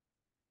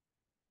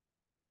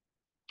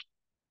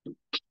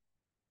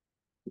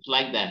 It's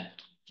like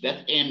that.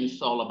 That M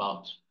is all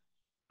about.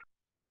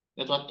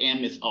 That's what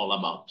M is all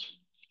about.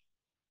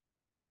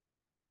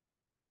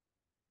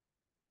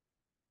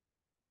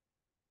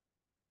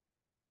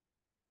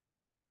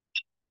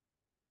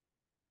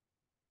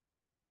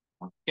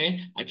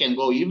 Okay, I can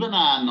go even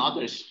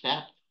another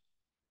step.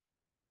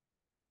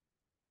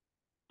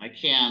 I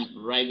can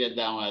write it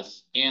down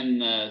as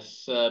N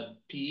sub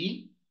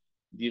P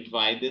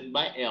divided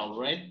by L,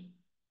 right?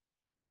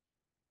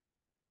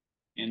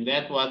 And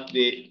that's what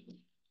the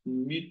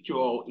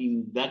mutual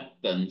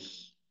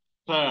inductance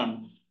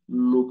term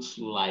looks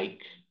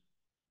like.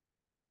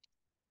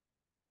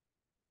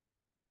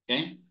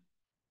 Okay.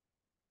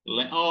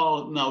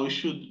 Oh, no, we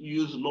should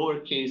use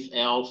lowercase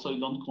l so you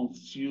don't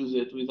confuse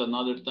it with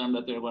another term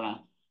that's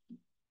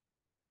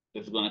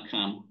gonna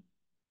come.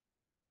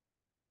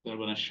 They're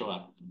gonna show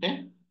up.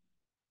 Okay.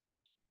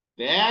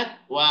 That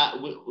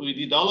we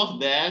did all of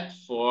that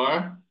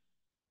for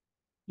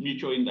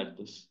mutual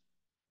inductance.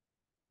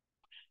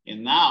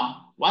 And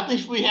now, what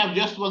if we have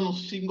just one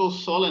single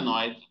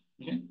solenoid?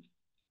 Okay.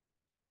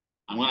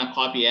 I'm gonna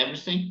copy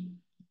everything.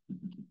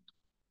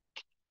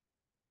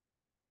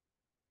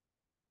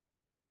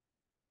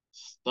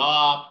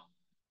 Stop,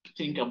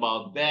 think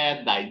about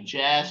that,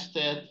 digest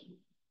it.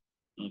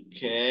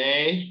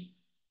 Okay.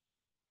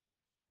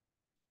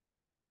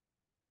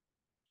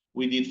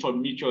 We did for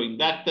mutual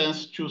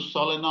inductance, two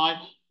solenoid.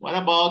 What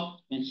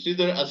about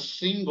consider a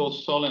single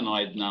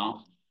solenoid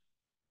now?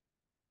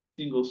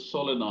 Single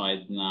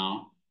solenoid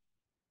now.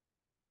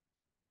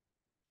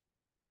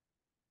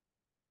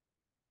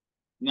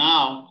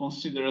 Now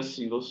consider a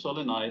single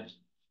solenoid.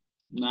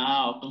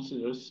 Now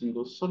consider a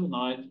single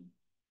solenoid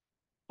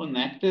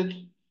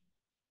connected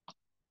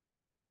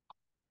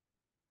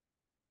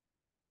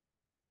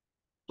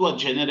to a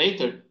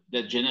generator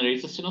that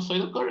generates a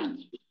sinusoidal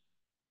current.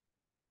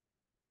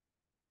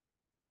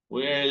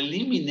 We're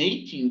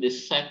eliminating the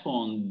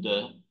second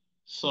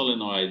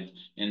solenoid,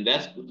 and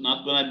that's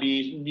not going to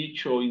be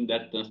mutual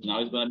inductance.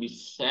 Now it's going to be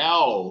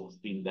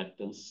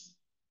self-inductance.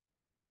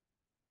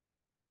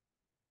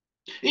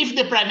 If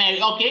the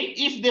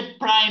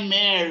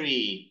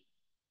primary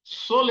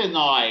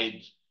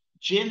solenoid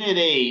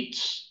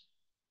generates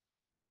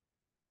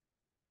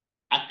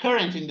a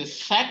current in the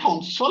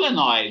second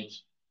solenoid,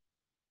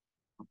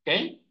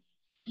 okay?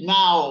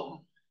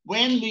 Now,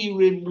 when we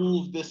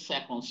remove the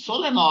second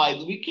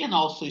solenoid, we can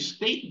also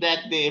state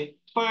that the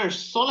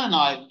first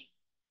solenoid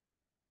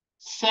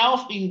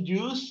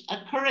self-induce a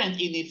current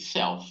in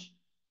itself,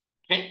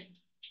 okay?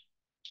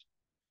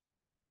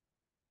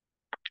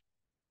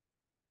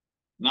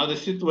 Now the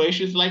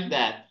situation is like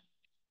that.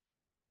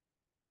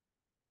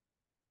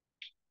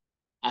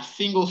 A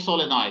single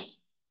solenoid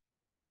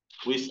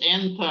with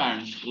N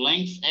turns,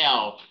 length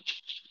L,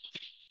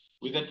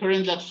 with a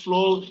current that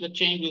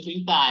changes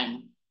in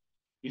time.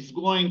 is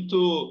going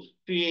to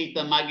create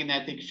a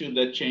magnetic field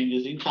that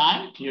changes in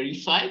time here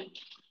inside.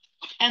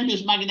 And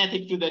this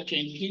magnetic field that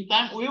changes in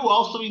time will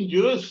also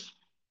induce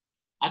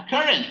a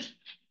current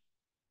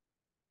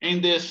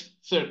in this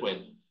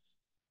circuit.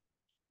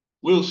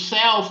 Will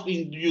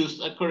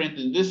self-induce a current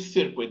in this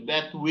circuit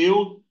that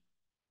will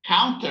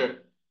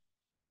counter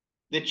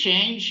the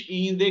change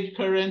in the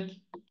current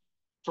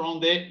from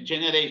the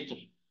generator.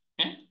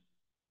 Okay?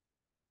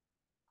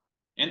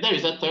 And there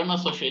is a term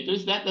associated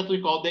with that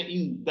we call the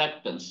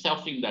inductance,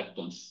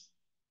 self-inductance.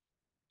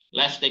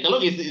 Let's take a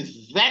look. It's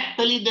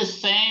exactly the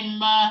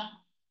same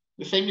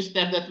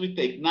step that we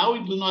take. Now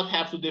we do not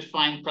have to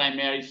define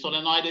primary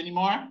solenoid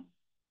anymore,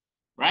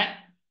 right?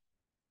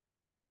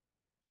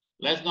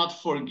 Let's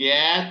not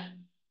forget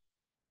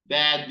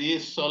that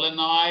this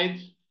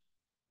solenoid,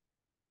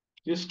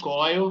 this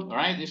coil,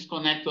 right, is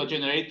connected to a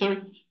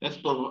generator that's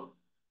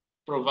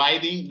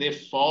providing the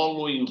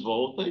following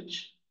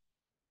voltage.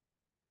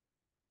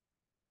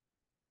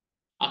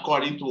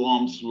 According to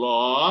Ohm's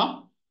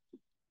law,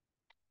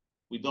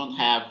 we don't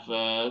have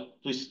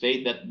to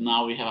state that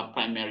now we have a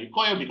primary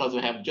coil because we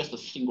have just a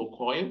single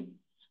coil.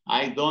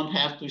 I don't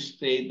have to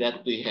state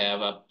that we have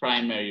a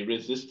primary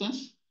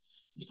resistance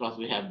because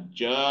we have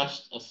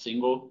just a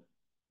single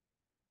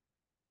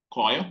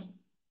coil.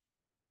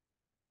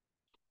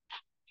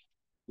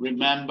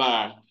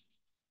 Remember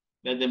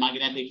that the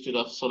magnetic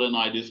field of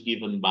solenoid is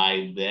given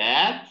by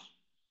that,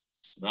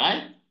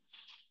 right?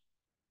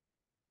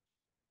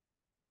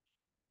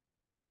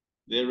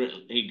 There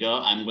you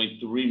go. I'm going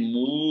to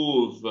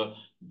remove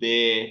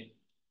the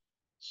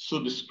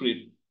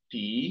subscript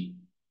P.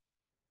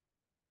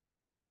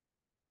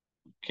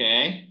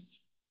 Okay.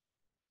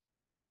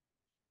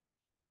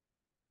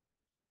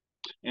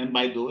 And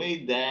by the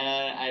way,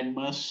 there I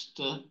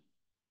must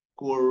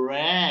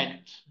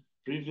correct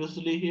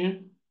previously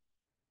here.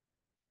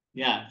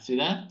 Yeah, see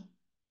that?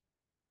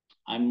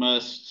 I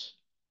must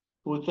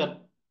put a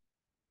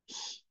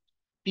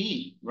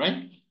P,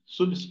 right?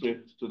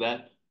 Subscript to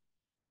that.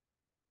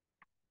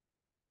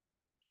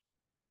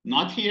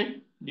 Not here,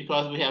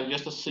 because we have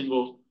just a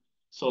single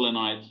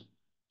solenoid.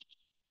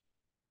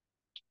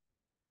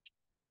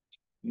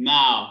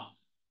 Now,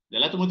 the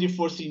electromotive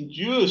force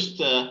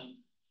induced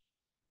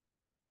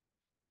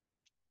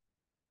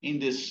in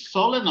this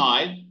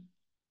solenoid,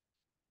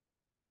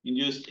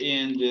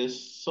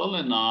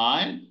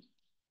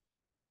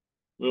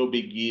 will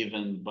be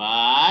given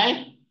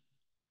by,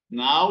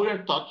 now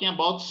we're talking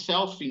about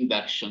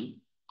self-induction.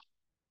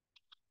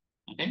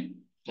 Okay,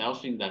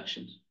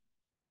 self-induction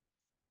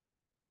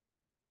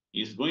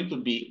is going to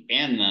be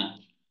N.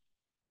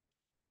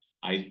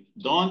 I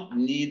don't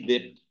need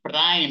the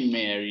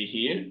primary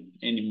here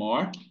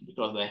anymore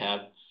because I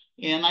have,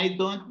 and I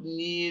don't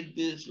need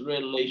this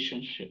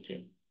relationship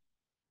here.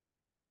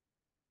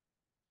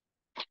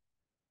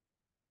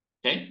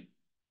 Okay.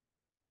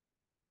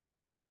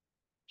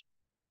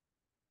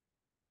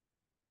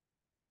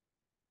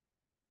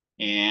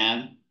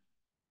 And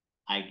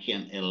I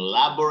can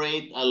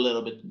elaborate a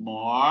little bit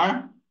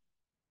more.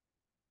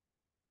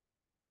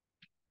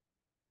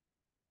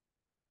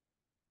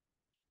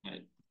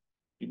 Right.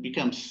 It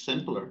becomes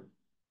simpler.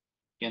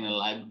 Can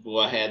I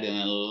go ahead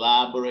and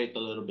elaborate a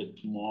little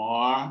bit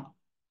more?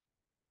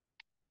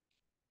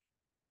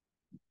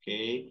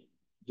 Okay,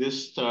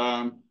 this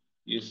term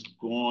is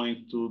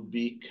going to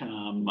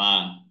become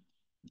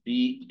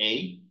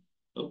BA.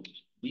 Oh,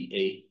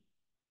 BA.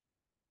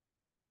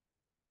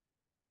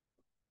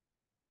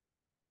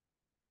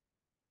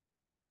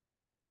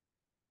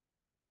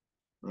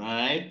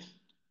 Right?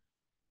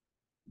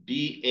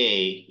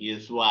 BA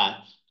is what?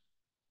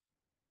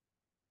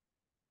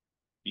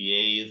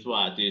 BA is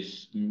what?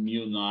 Is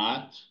mu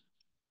naught.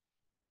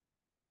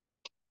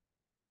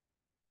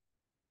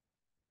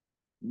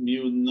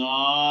 Mu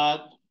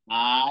naught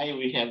I,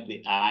 we have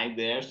the I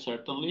there,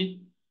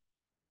 certainly.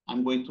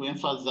 I'm going to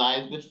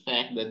emphasize the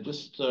fact that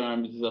this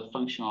term is a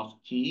function of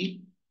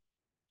t,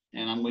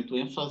 and I'm going to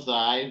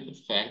emphasize the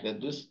fact that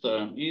this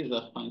term is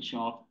a function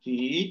of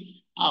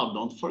t. Oh,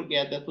 don't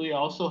forget that we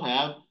also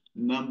have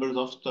numbers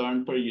of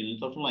turns per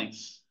unit of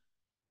length.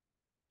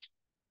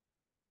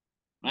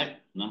 Right?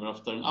 Number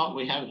of turns. Oh,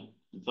 we have it.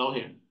 It's all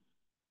here.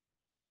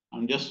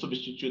 I'm just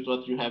substitute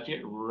what you have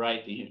here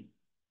right in here.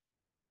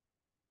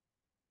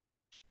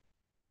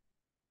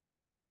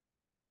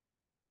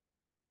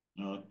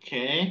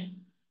 Okay.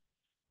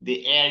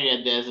 The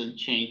area doesn't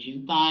change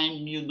in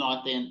time. Mu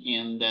naught and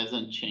n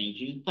doesn't change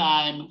in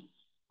time.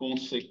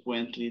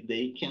 Consequently,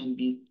 they can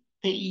be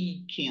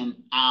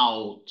taken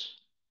out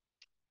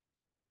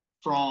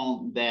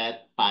from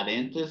that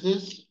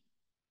parenthesis.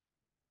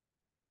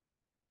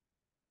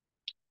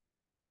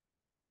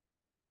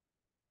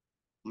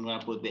 I'm going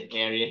to put the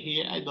area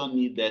here. I don't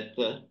need that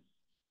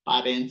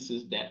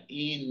parenthesis there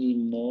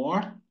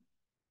anymore.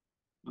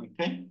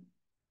 Okay.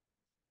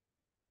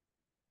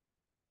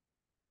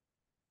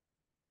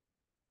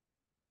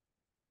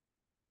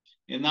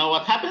 And now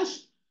what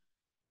happens?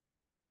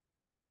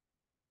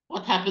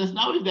 What happens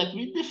now is that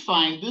we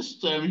define this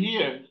term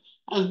here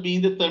as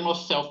being the term of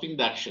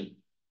self-induction.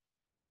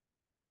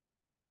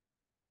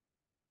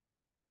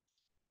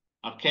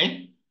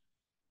 Okay,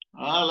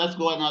 let's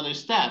go another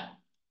step.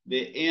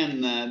 The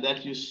N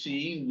that you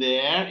see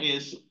there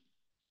is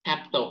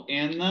capital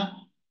N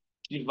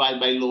divided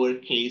by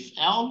lowercase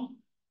l.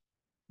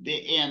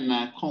 The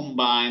N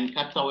combined,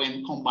 capital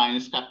N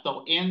combines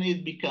capital N,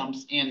 it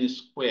becomes N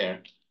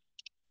squared.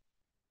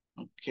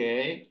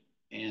 Okay,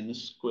 N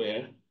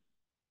squared.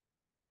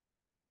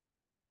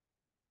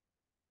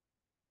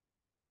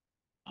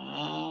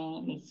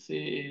 Let's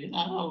see,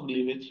 I'll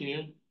leave it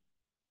here.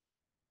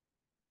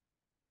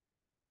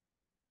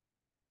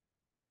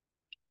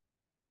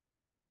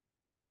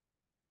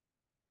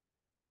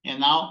 And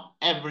now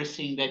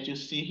everything that you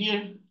see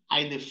here,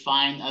 I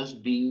define as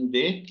being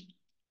the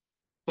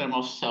term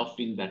of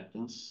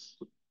self-inductance.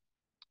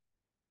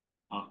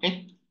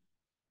 Okay,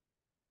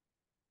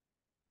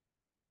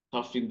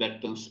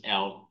 self-inductance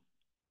L.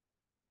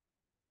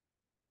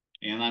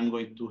 And I'm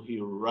going to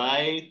here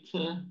write,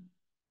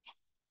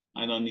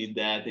 I don't need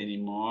that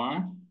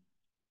anymore.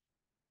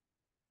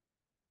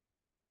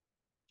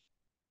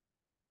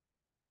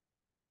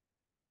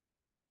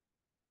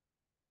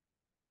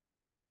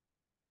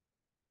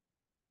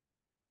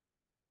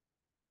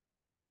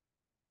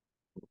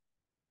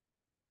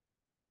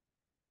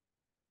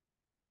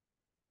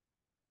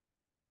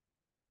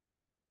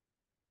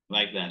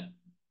 Like that.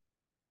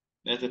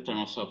 That's the term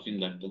of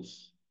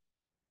self-inductance.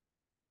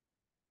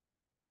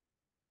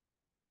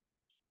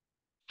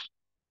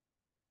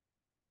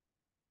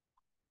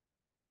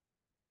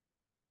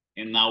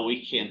 And now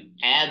we can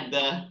add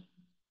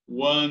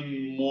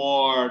one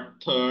more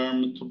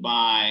term to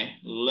my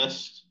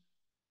list,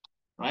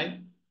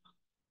 right?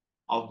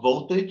 Of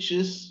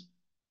voltages,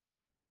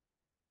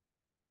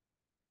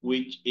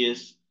 which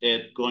is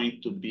it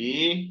going to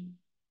be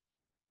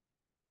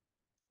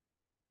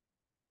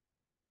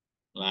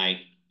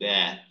like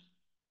that.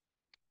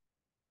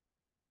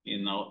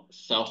 You know,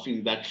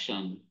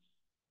 self-induction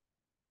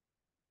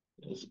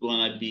is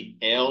gonna be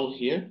L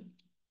here.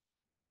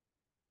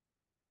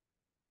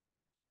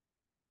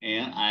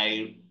 And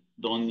I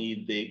don't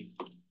need the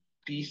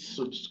P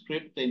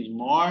subscript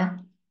anymore.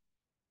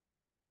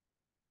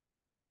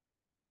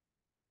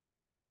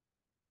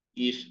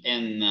 If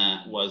N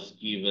was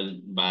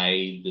given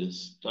by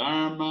this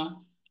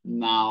term,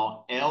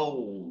 now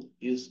L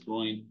is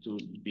going to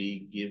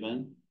be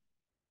given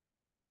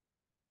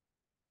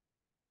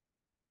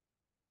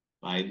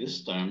by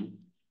this term.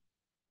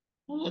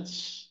 Well,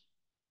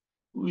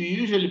 we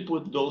usually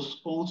put those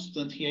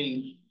constant here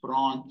in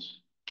front.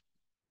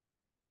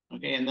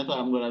 Okay, and that's what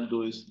I'm gonna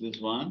do is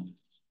this one.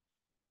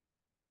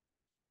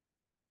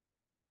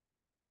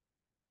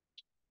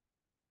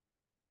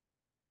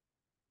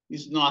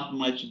 It's not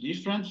much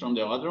different from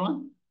the other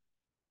one.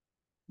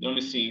 The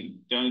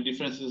only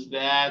difference is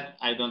that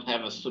I don't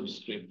have a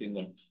subscript in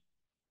there.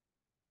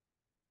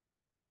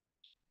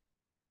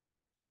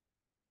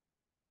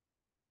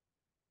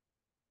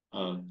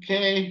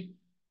 Okay.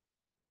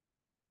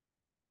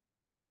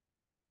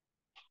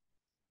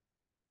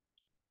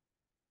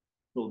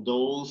 So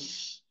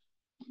those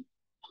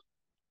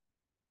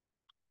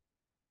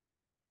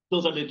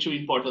are the two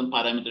important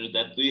parameters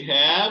that we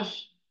have.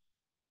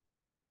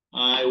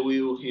 I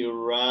will here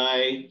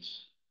write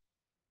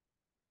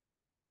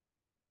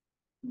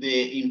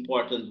the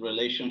important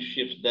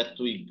relationships that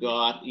we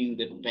got in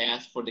the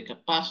past for the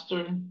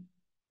capacitor,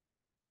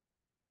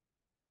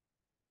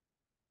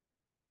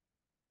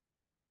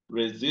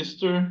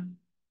 resistor,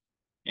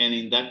 and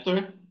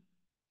inductor.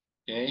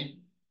 Okay.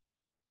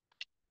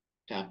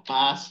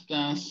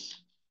 Capacitance,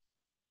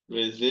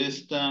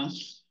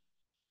 resistance,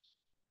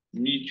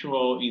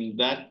 mutual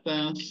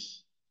inductance,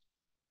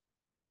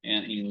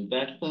 and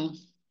inductance.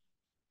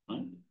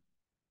 Right?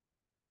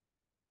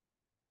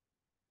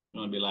 It's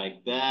gonna be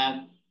like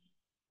that.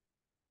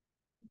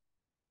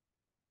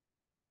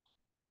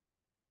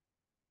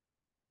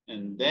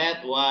 And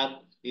that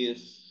what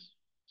is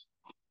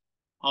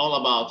all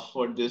about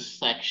for this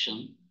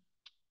section,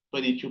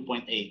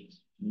 22.8,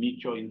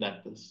 mutual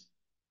inductance.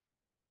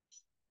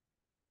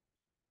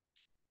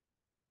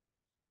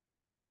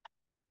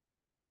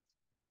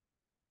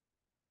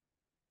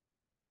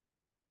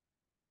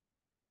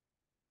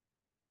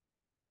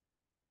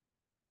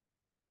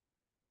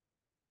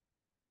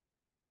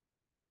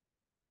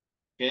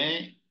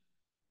 Okay.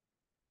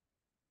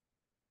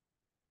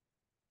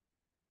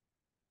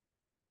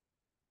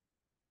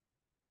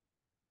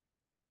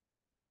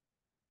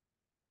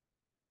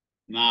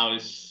 Now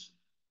it's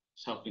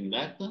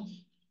self-inductance.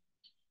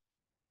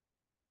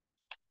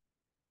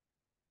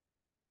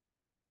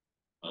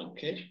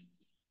 Okay.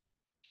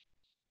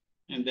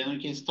 And then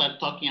we can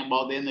start talking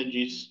about the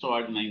energy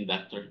stored in an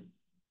inductor.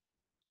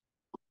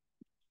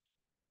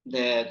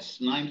 That's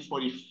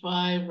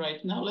 9:45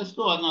 right now. Let's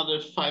go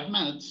another 5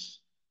 minutes.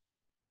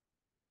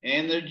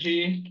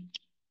 Energy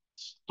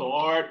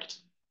stored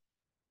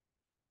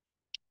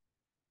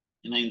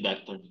in an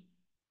inductor.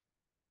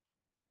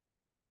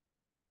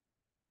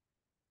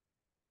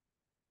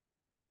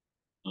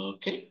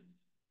 Okay.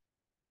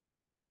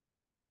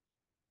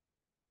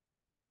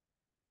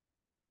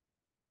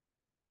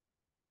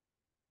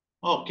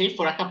 Okay,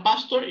 for a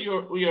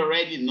capacitor, we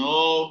already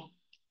know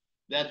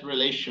that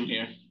relation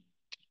here.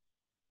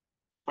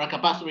 For a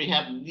capacitor, we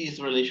have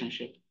this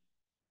relationship.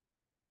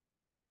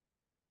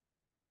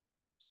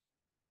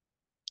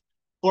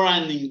 For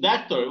an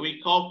inductor,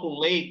 we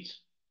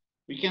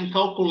can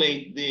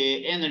calculate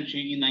the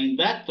energy in an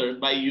inductor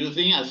by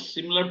using a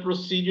similar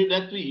procedure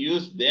that we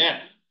used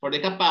there for the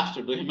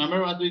capacitor. Do you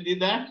remember what we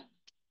did there?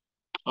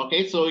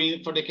 Okay, so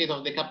for the case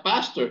of the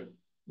capacitor,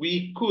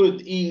 we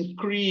could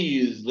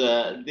increase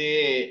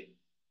the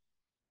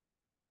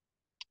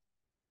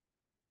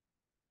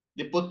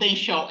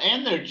potential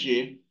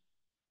energy.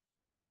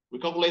 We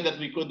calculate that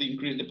we could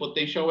increase the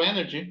potential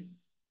energy,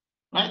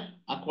 right?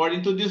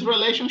 According to this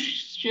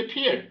relationship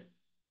here.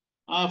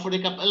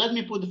 Let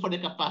me put for the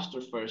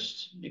capacitor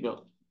first. Here you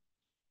go.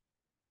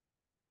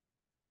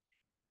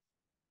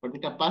 For the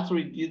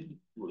capacitor,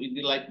 we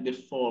did like the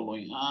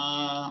following.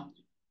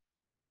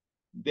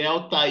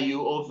 Delta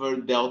U over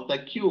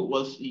delta Q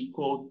was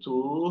equal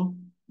to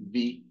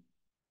V.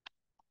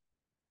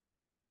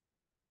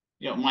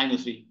 Yeah,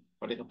 minus V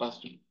for the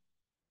capacitor.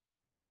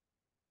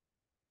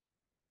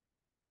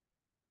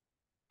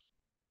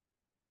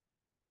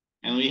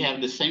 And we have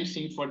the same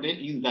thing for the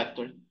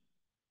inductor.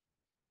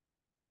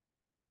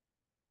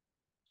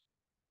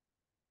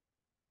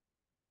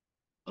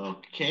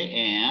 Okay,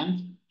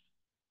 and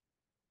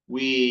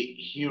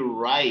we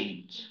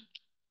write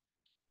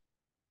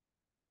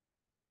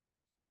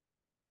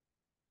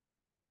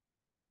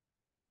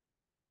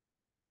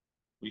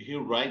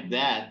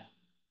that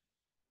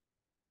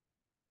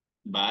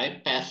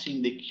by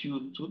passing the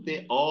Q to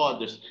the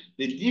others.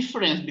 The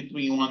difference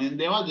between one and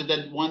the other,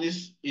 that one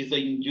is an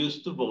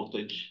induced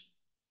voltage.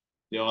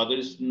 The other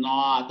is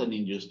not an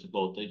induced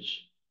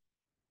voltage.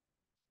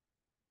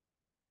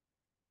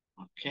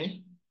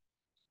 Okay.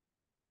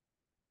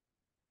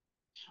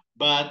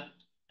 But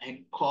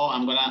I'm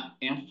gonna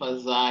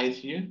emphasize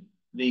here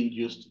the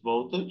induced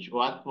voltage.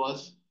 What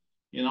was,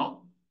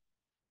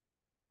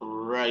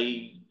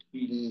 right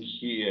in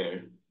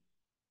here.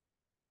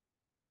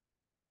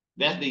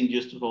 That's the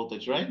induced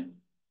voltage, right?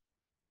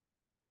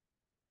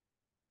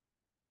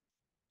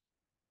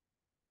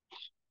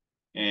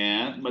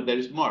 But there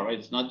is more, right?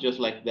 It's not just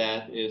like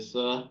that. It's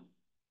let's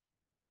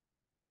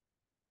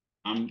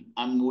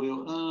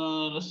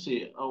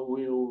see. I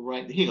will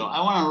write here. You go.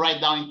 I want to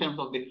write down in terms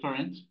of the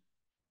current.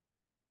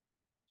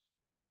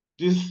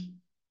 This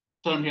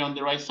term here on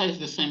the right side is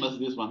the same as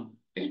this one.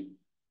 Okay.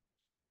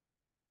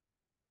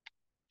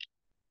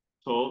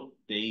 So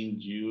the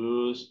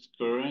induced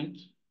current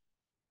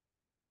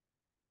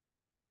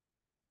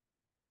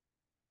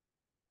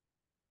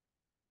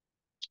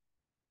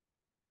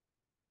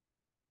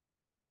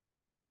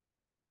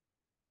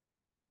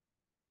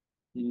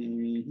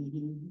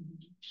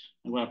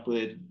I'm going to put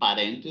it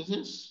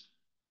parentheses.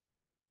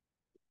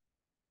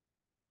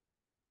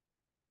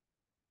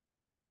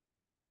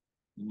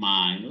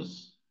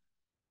 Minus,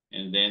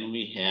 and then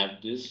we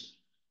have this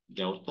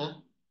delta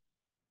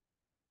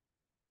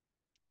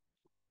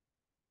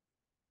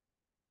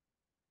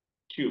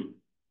Q,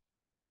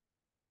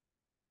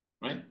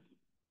 right?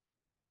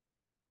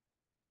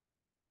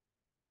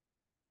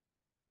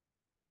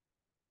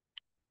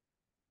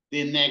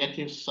 The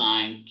negative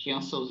sign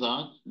cancels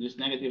out. This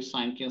negative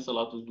sign cancels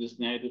out with this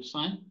negative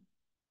sign.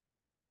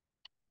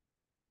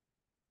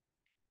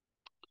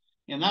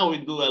 And now we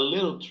do a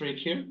little trick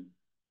here.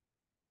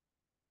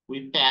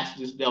 We pass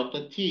this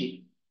delta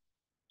T.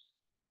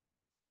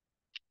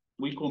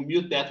 We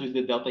commute that with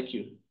the delta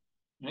Q,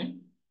 right?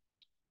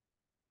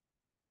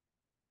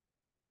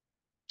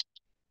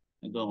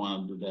 I don't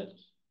want to do that.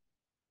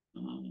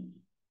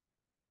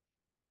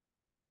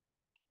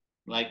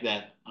 Like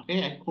that,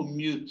 okay? I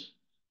commute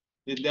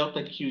the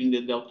delta Q in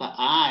the delta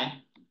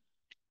I.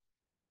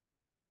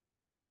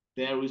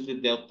 There is the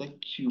delta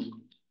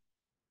Q.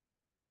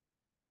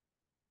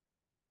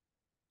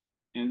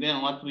 And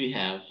then what we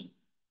have?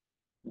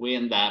 We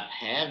end up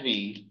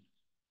having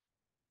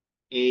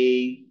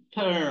a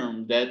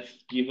term that's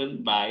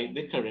given by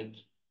the current.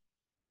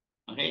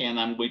 Okay, and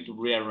I'm going to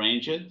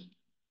rearrange it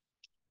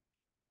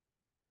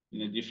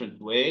in a different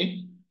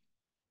way.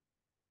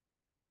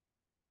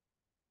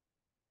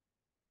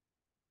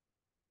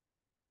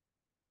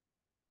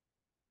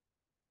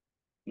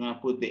 I'm gonna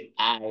put the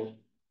I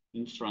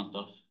in front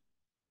of.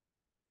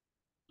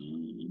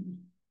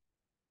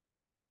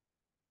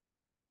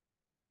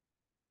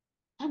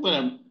 I'm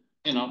gonna,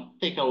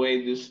 take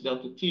away this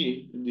delta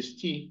T, this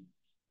T,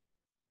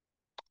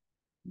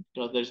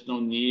 because there's no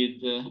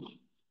need.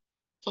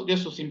 So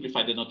just to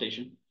simplify the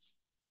notation.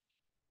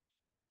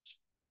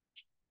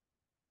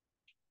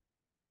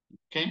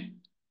 Okay.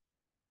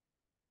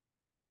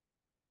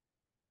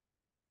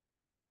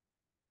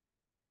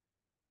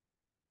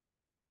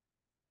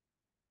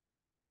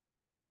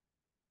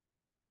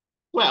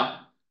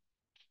 Well,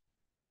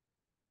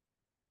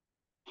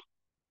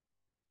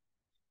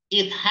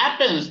 it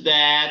happens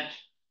that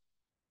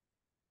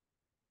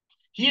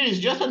here is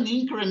just an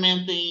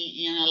increment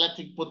in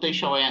electric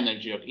potential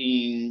energy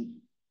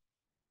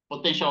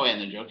potential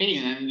energy, okay?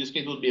 And in this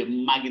case, it would be a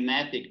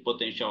magnetic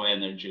potential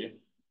energy.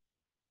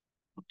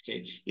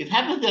 Okay. It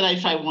happens that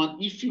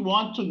if you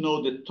want to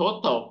know the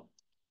total,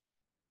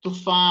 to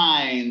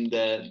find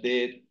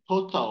the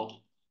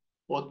total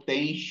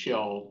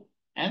potential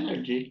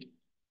energy,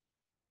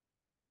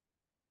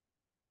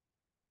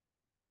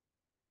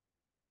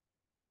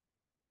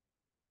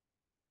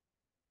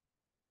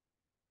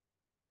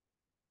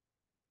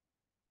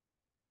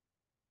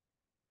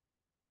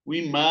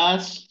 we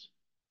must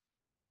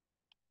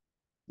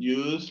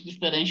use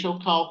differential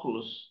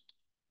calculus.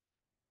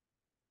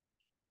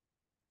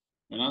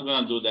 We're not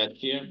going to do that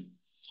here,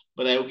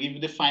 but I will give you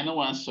the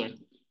final answer.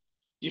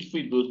 If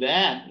we do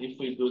that,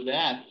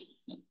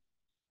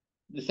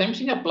 the same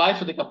thing applies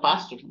for the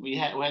capacitor. We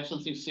have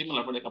something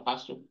similar for the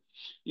capacitor.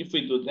 If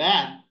we do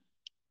that,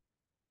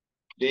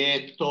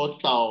 the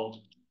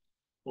total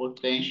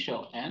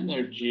potential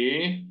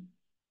energy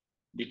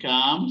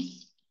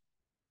becomes,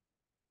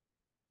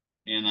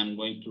 and I'm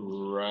going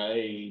to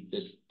write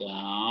it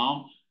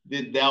down,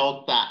 the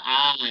delta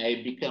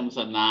I becomes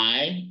an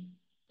I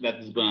that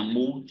is going to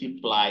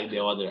multiply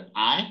the other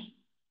I,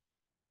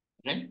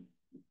 okay?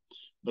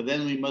 But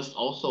then we must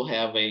also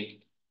have a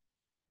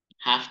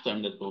half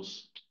term that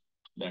goes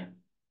there,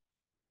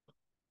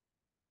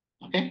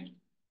 okay?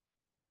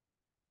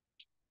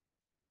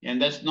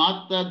 And that's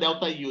not the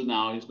delta U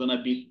now, it's going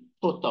to be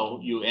total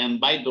U. And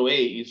by the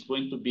way, it's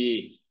going to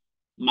be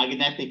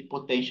magnetic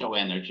potential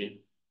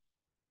energy,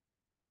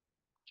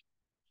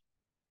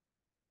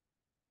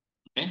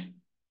 okay?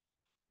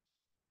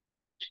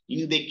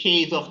 In the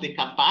case of the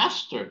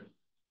capacitor,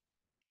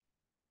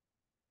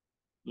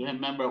 you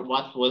remember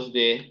what was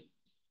the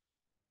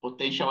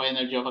potential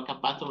energy of a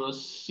capacitor?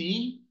 Was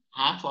C,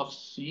 half of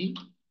C,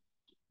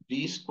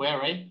 V square,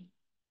 right?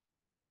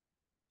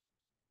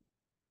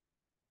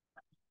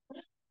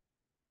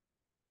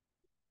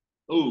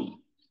 Oh,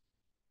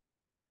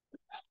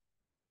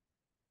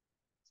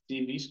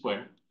 CV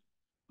square.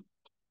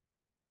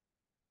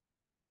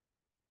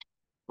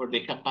 For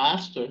the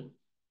capacitor,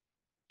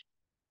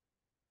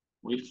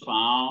 we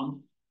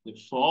found the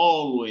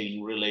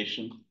following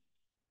relation.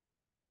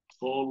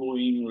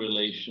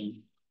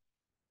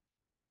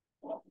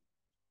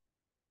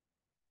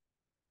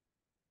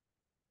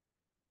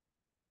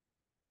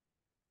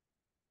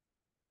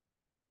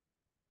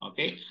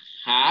 Okay,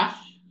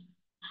 half,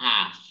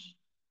 half.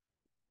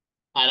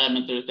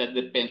 Parameters that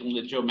depend on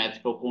the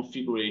geometrical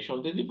configuration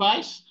of the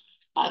device.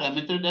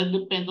 Parameters that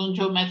depend on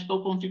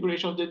geometrical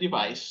configuration of the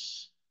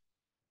device.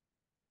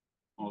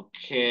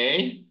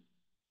 Okay,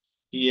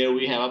 here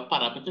we have a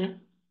parameter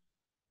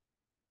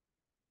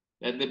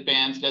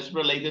that's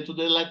related to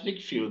the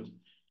electric field.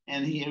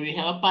 And here we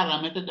have a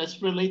parameter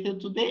that's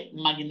related to the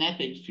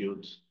magnetic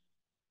field.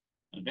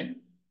 Okay.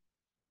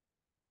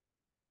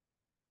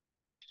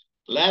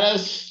 Let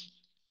us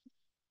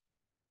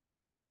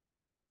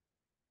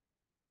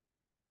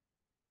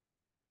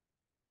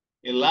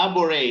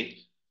elaborate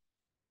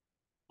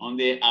on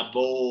the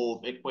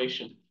above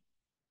equation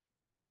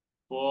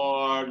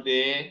for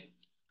the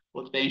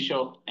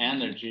potential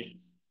energy.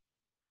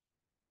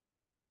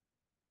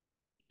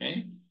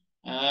 Okay.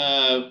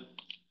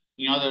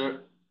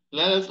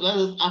 Let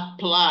us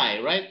apply,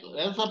 right?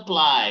 Let's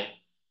apply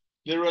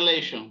the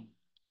relation,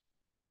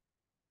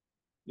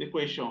 the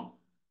equation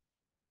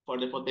for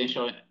the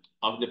potential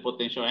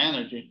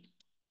energy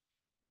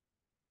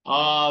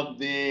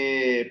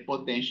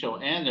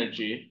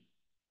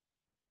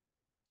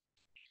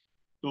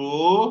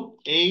to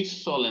a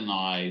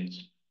solenoid.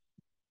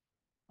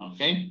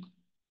 Okay.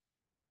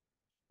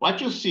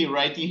 What you see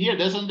right in here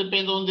doesn't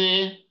depend on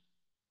the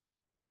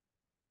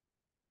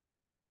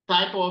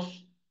type of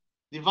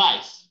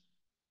device.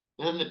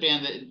 Doesn't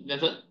depend.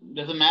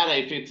 Doesn't matter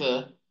if it's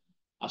a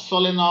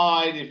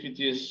solenoid, if it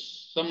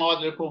is some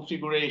other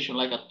configuration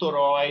like a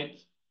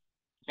toroid.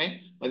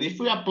 Okay, but if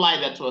we apply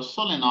that to a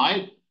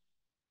solenoid,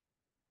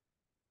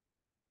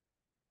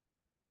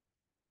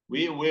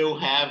 we will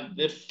have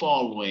the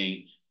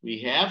following.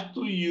 We have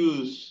to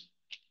use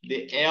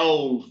the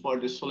L for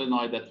the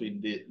solenoid that we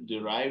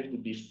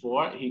derived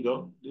before. Here you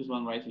go, this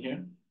one right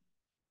here.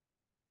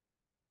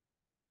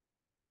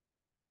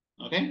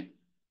 Okay,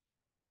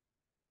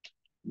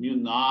 mu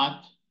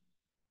naught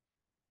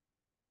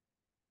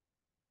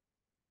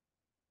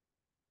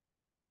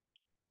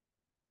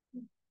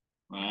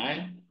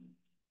right?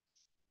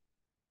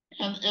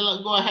 And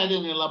go ahead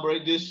and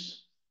elaborate this.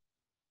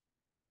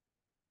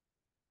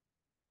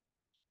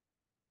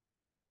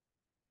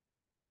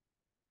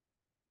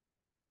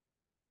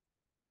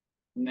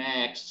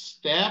 Next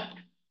step.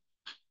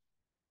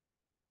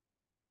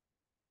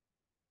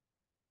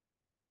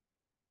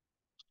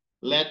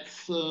 Let's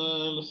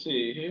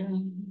see here.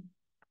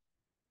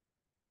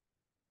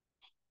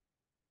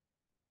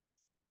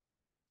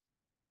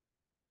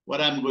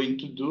 What I'm going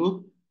to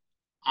do,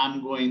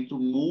 I'm going to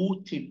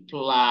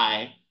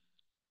multiply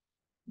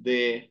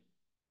the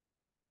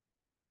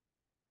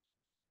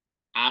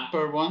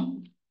upper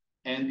one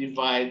and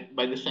divide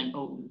by the same.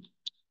 Oh,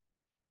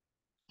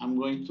 I'm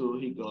going to,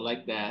 here go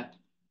like that.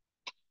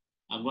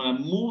 I'm gonna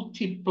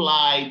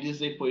multiply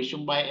this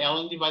equation by L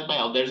and divide by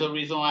L. There's a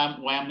reason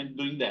why I'm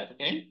doing that,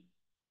 okay?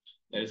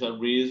 There's a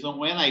reason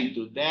when I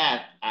do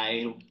that,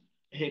 I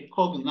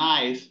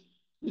recognize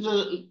this is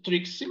a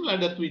trick similar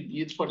that we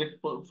did for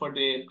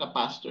the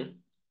capacitor,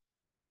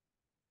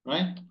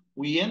 right?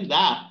 We end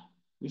up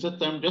with a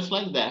term just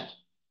like that.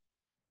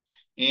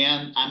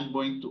 And I'm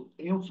going to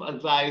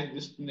emphasize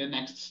this in the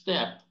next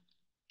step.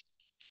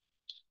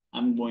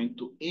 I'm going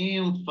to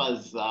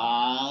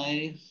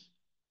emphasize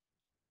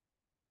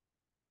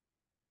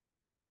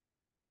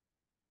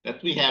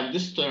that we have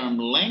this term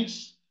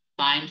length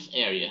times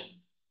area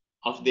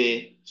of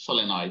the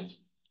solenoid.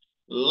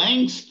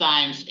 Length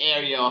times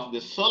area of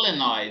the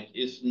solenoid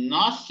is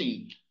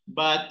nothing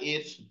but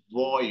its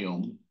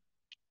volume.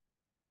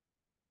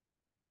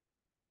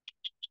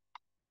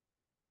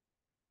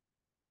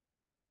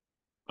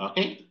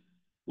 Okay?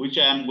 Which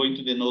I am going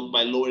to denote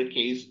by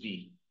lowercase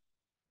v.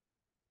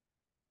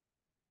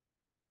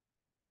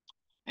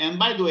 And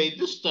by the way,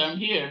 this term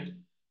here,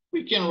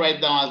 we can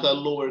write down as a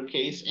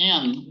lowercase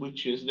n,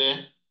 which is the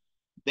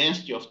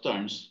density of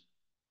turns,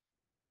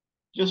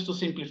 just to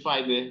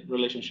simplify the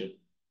relationship.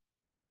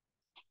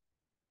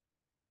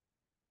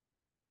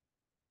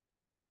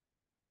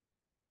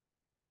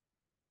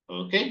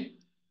 Okay?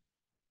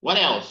 What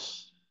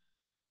else?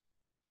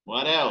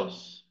 What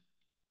else?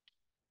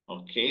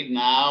 Okay,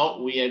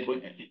 now we are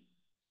going,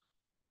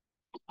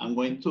 I'm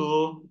going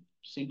to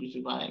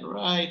simplify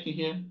right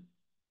here,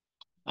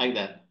 like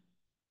that.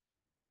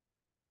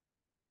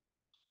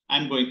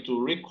 I'm going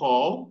to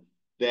recall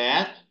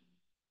that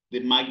the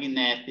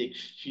magnetic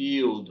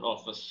field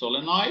of a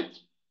solenoid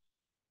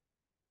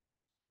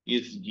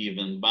is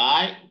given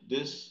by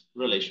this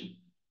relation.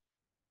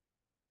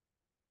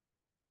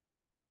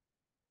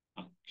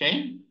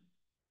 Okay?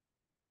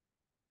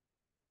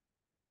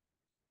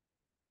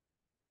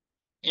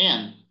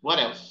 And what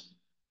else?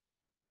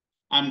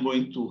 I'm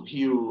going to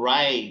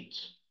rewrite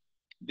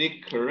the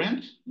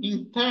current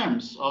in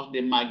terms of the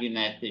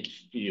magnetic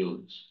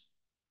field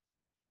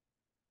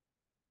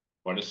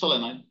for the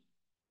solenoid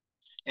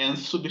and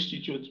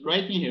substitute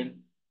right in here.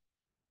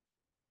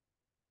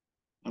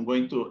 I'm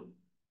going to,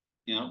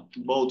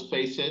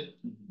 bold-face it,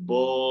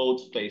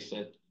 bold-face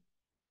it.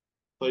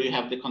 So you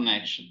have the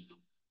connection,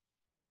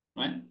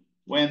 right?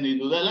 When we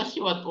do that, let's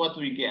see what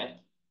we get.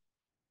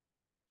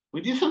 We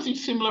did something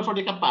similar for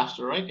the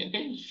capacitor, right?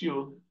 Okay,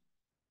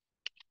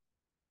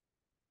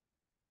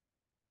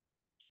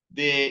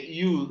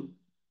 the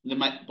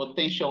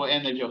potential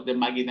energy of the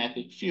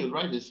magnetic field,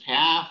 right, is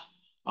half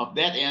of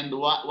that. And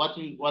what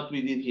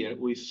we did here,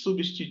 we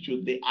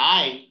substitute the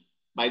I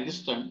by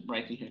this term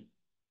right here.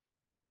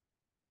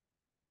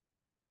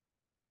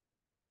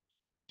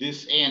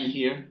 This N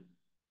here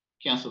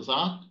cancels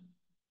out.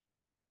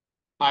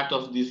 Part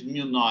of this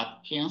mu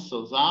naught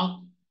cancels out.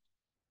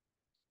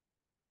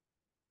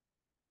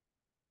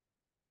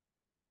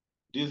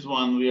 This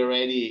one we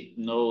already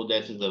know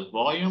that is a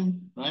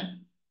volume, right?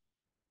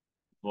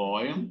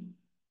 Volume.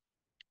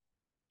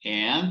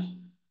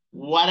 And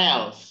what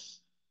else?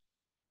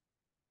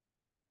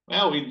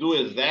 Well, we do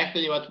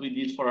exactly what we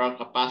did for our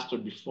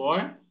capacitor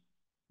before.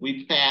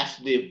 We pass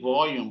the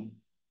volume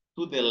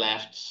to the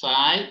left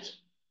side.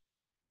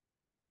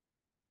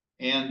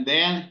 And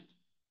then,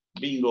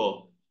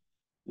 bingo,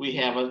 we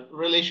have a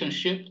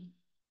relationship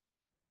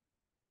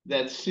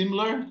that's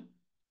similar to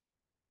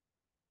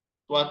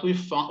what we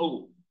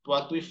found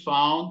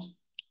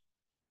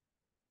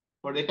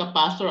for the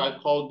capacitor. I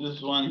call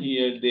this one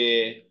here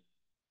the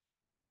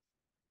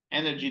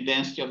energy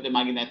density of the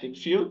magnetic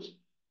field.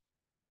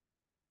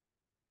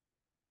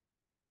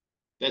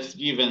 That's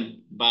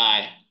given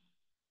by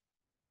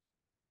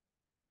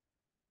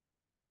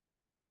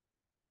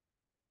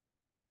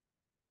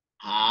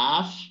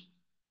half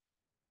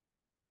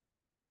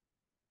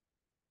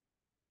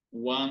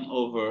 1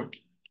 over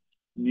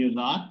mu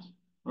naught,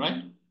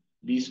 right?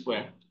 B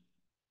squared.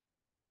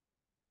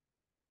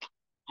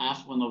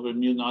 Half 1 over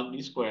mu naught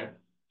B squared.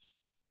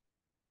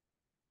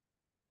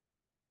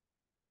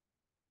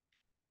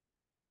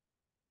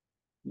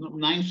 No,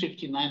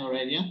 959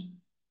 already. Yeah?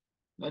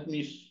 Let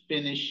me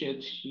finish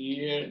it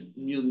here.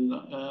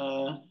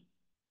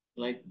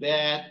 Like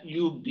that.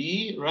 UB,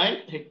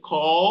 right?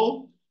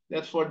 Recall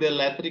that for the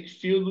electric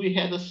field, we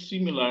had a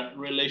similar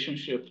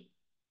relationship.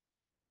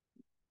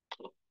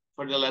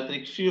 For the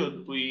electric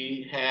field,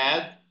 we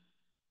had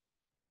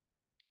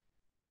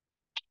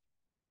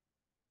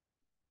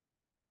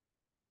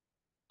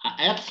an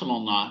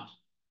epsilon naught.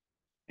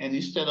 And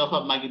instead of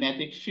a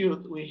magnetic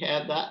field, we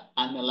had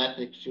an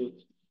electric field.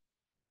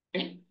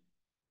 Okay?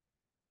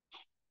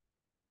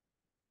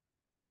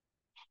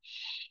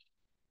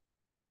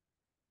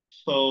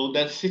 So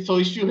that's it. So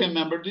if you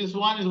remember this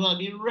one, it's going to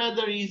be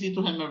rather easy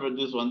to remember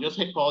this one. Just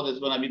recall that's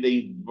going to be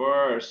the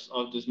inverse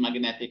of this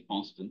magnetic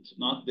constant,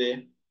 not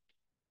the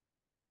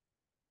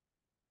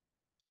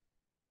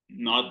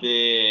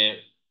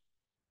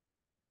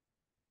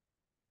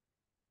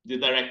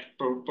direct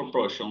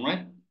proportion,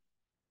 right?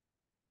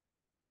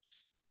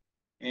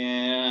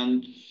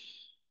 And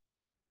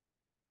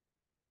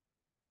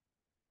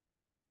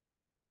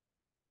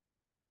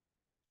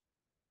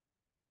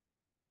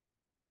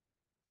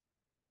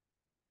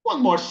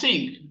One more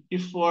thing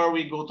before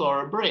we go to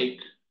our break.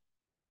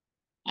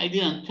 I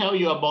didn't tell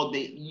you about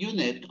the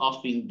unit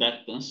of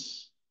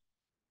inductance.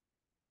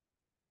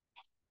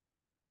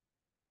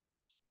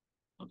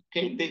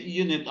 Okay, the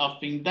unit of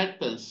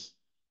inductance.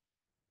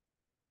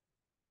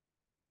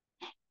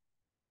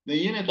 The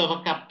unit of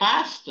a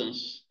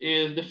capacitance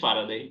is the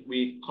Faraday.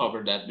 We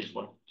covered that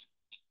before.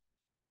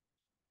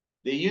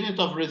 The unit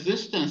of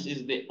resistance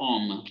is the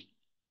ohm.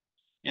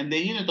 And the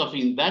unit of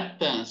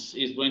inductance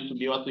is going to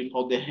be what we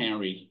call the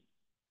Henry.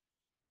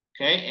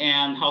 Okay,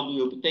 and how do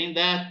you obtain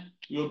that?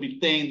 You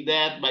obtain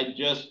that by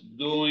just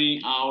doing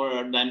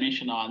our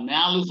dimensional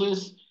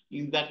analysis.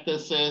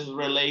 Inductance is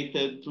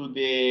related to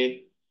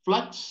the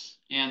flux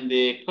and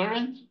the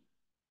current.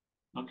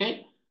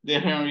 Okay, the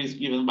Henry is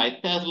given by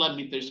Tesla,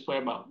 meter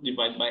square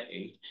divided by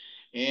 8.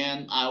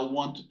 And I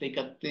want to take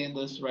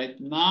attendance right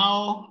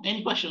now.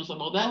 Any questions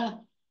about that?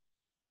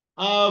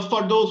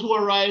 For those who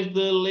arrived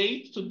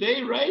late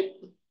today, right?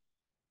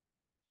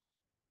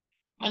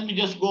 Let me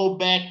just go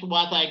back to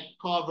what I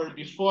covered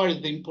before.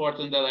 It's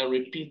important that I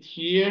repeat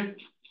here.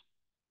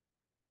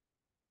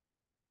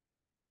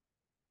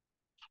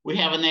 We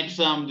have an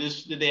exam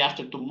the day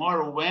after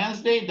tomorrow,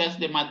 Wednesday. That's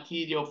the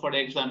material for the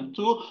exam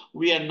 2.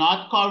 We are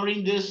not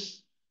covering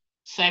this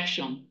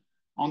section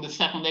on the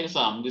second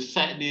exam. This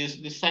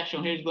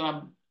section here is going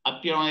to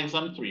appear on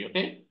exam 3,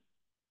 okay?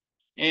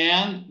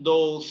 And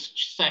those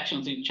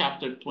sections in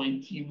chapter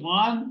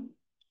 21,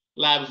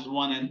 labs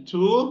 1 and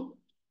 2,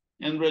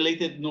 and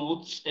related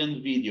notes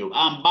and video.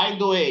 By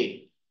the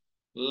way,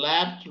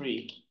 lab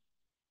 3,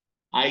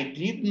 I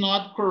did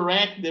not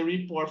correct the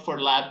report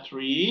for lab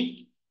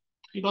 3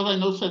 because I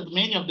know that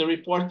many of the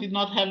reports did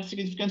not have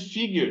significant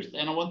figures,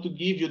 and I want to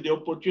give you the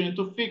opportunity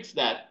to fix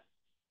that.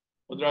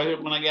 Otherwise, you're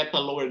going to get a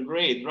lower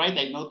grade, right?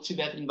 I noticed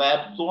that in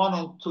lab 1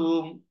 and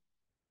 2,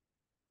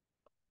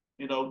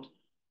 you know,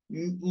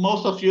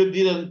 most of you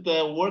didn't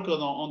work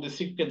on the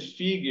significant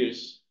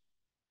figures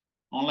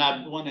on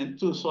lab 1 and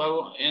 2.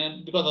 So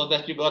and because of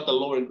that, you got a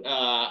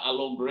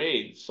low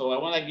grade. So I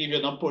want to give you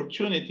an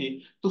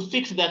opportunity to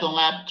fix that on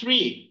lab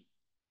 3.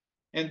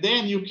 And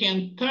then you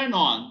can turn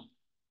on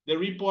the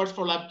reports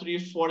for lab 3,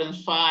 4, and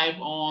 5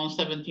 on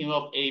 17th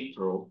of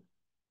April.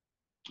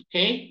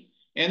 Okay?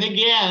 And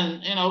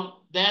again,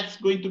 that's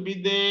going to be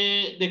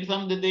the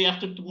exam the day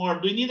after tomorrow.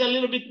 Do you need a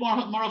little bit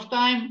more of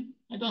time?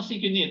 I don't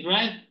think you need,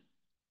 right?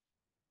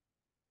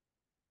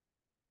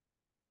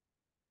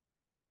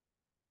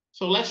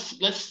 So let's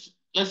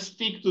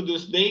stick to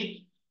this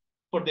date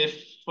for the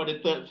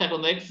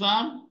second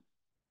exam.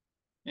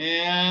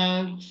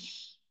 And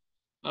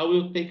I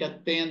will take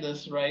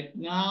attendance right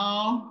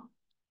now.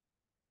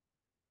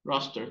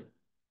 Roster.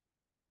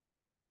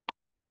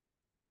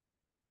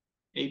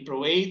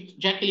 April 8th.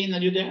 Jacqueline,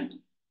 are you there?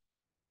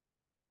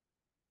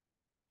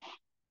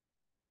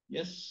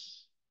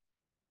 Yes.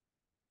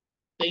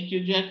 Thank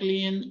you,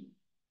 Jacqueline.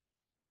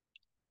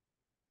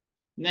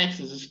 Next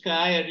is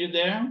Sky. Are you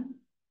there?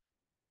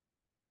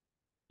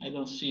 I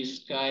don't see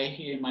Sky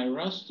here in my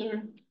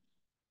roster.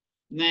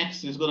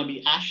 Next is going to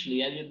be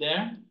Ashley. Are you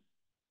there?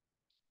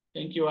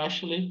 Thank you,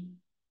 Ashley.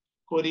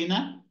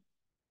 Corina.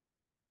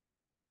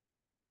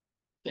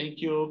 Thank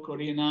you,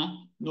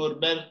 Corina.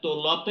 Norberto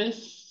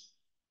Lopez.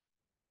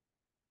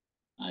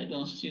 I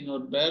don't see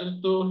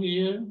Norberto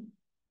here.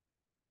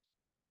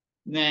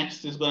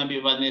 Next is going to be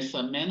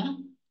Vanessa Mena.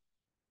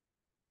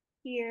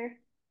 Here.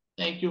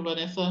 Thank you,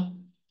 Vanessa.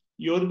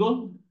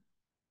 Yorgo.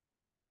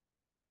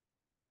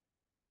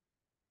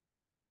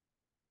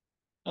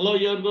 Hello,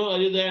 Yorgo. Are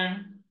you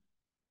there?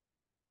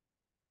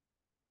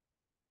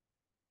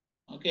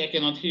 Okay, I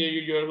cannot hear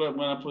you, Yorgo. I'm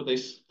going to put a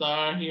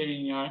star here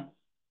in your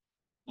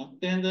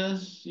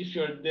attendance. If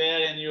you're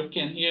there and you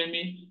can hear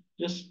me,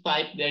 just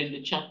type there in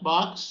the chat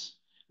box.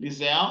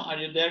 Lizelle, are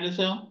you there,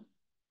 Lizelle?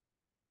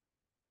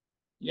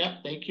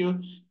 Yep, thank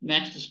you.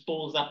 Next is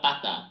Paul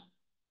Zapata.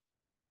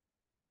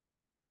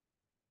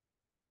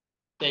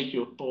 Thank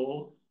you,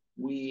 Paul.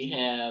 We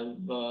have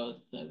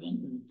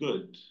 7.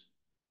 Good.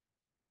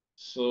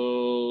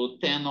 So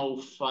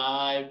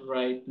 10:05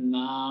 right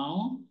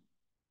now.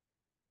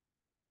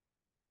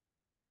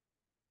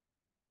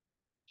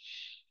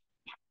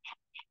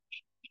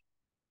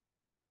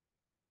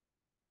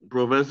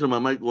 Professor, my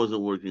mic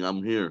wasn't working.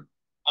 I'm here.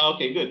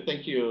 Okay, good.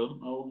 Thank you.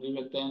 I will give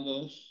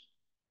attendance.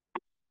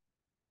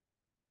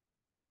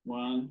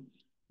 1.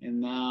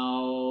 And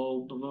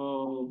now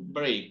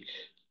break.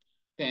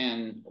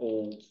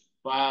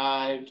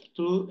 10:05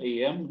 to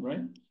a.m.,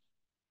 right?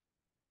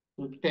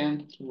 To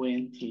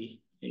 10:20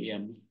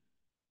 a.m.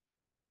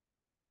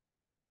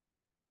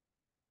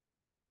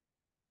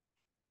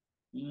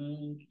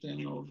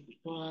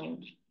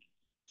 10:05.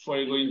 Before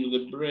I go into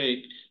the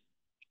break,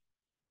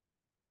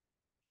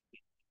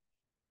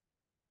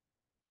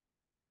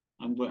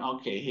 I'm going,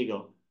 okay, here you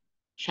go.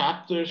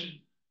 Chapter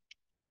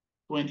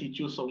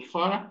 22 so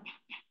far.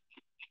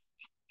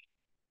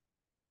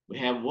 We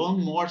have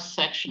one more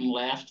section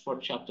left for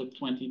chapter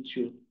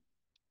 22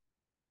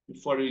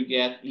 before we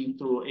get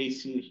into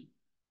AC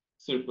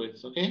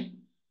circuits, okay?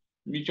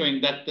 Mutual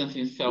inductance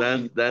in self.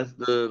 That's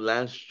the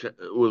last.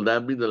 Will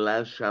that be the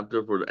last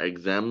chapter for the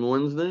exam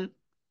Wednesday?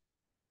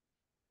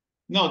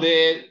 No,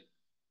 the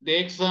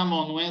exam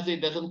on Wednesday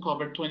doesn't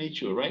cover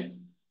 22, right?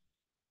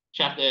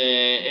 Chapter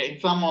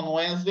exam on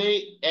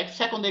Wednesday.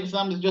 Second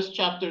exam is just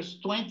chapters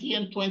 20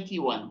 and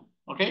 21.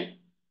 Okay.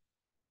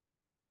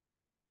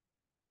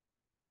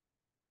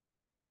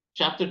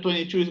 Chapter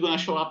 22 is going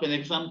to show up in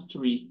exam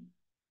 3.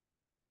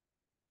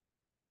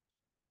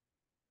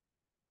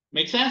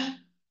 Make sense?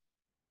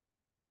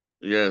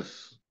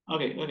 Yes.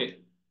 Okay, okay.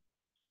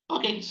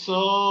 Okay,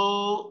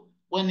 so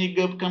when we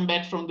come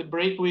back from the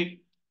break,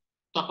 we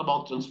talk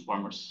about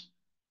transformers.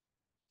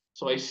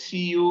 So I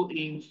see you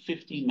in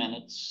 15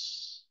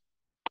 minutes.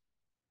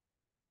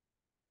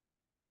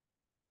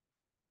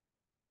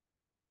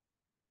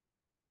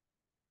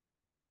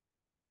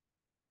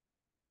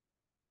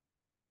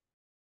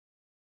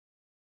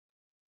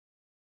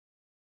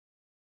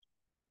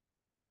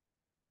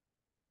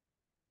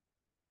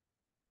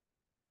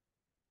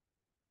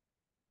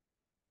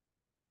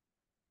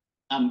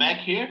 I'm back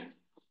here.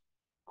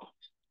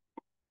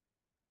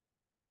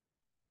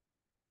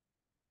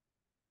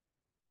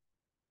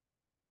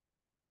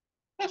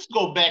 Let's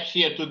go back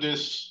here to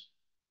this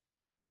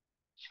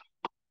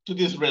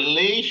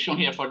relation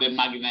here for the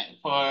magnet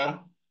for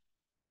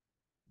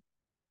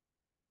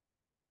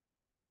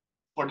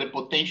the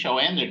potential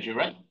energy,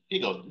 right?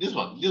 Here you go. This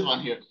one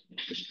here.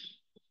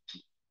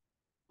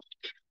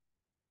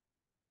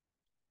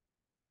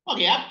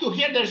 Okay, up to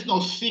here, there's no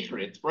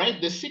secret, right?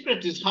 The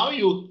secret is how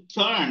you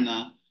turn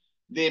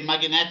the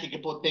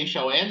magnetic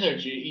potential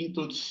energy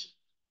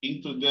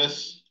into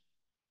this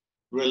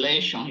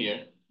relation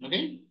here,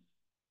 okay?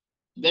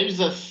 There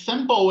is a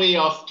simple way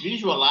of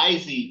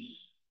visualizing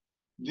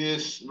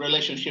this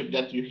relationship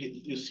that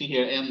you see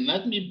here. And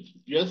let me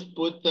just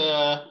put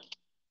delta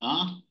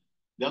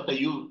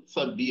U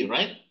sub B,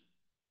 right?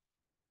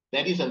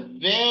 That is a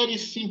very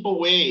simple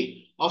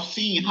way of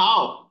seeing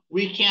how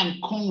we can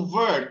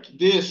convert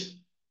this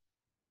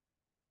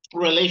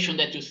relation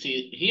that you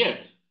see here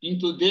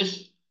into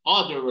this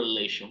other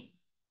relation.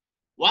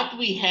 What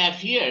we have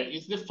here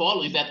is the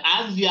following, that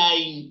as I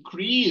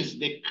increase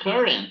the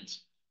current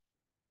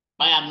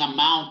by an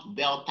amount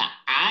delta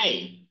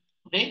I,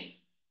 okay,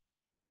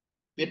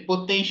 the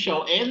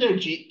potential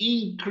energy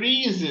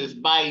increases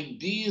by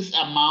this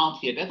amount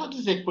here. That's what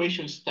this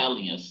equation is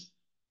telling us.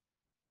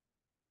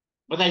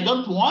 But I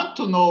don't want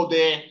to know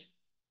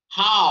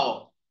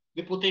how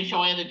the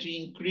potential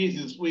energy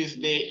increases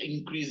with the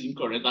increasing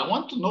current. I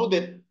want to know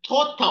the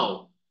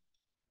total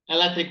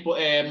magnetic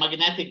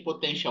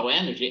potential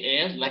energy.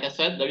 And like I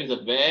said, there is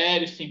a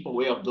very simple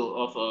way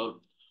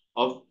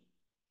of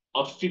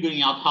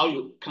figuring out how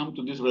you come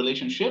to this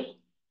relationship.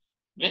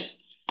 Okay?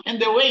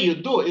 And the way you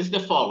do is the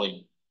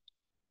following.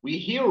 We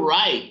here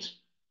write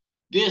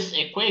this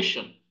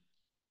equation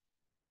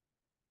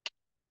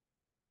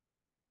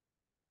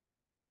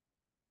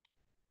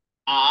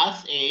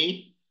as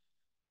a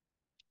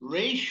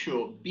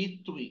ratio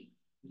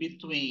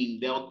between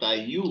delta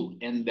U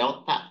and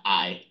delta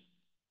I,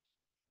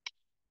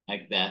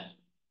 like that.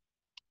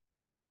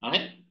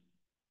 Okay?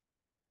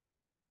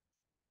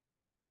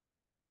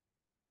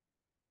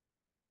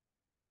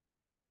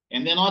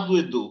 And then what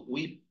do?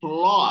 We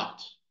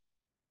plot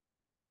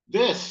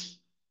this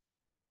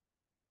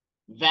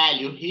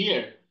value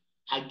here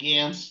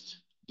against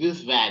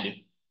this value.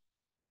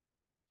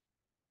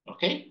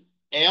 Okay?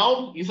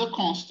 L is a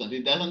constant.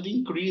 It doesn't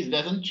increase,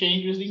 doesn't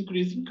change with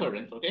increasing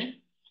current. Okay?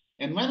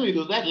 And when we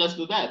do that, let's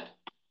do that.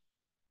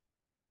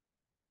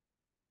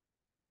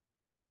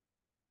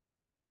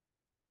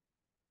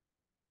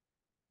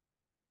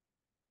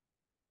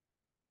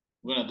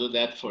 I'm gonna do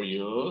that for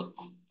you.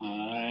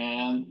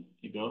 And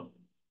here you go.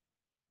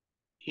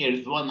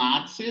 Here's one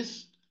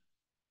axis.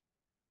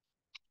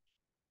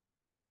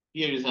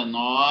 Here is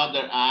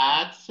another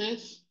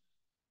axis.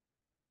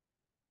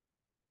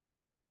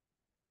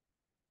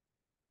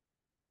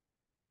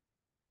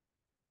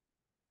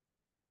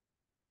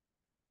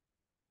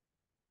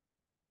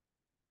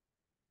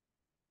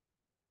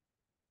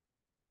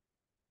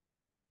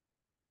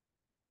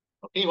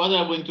 Okay, what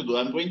am I going to do?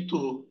 I'm going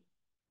to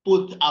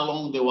put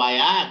along the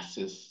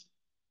y-axis,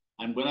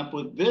 I'm going to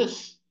put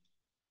this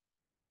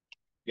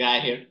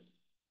guy here.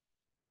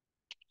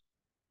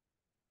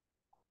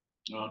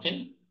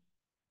 Okay.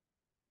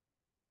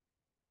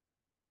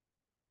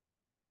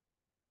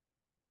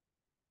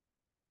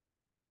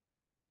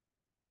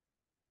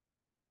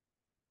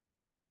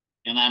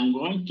 And I'm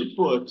going to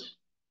put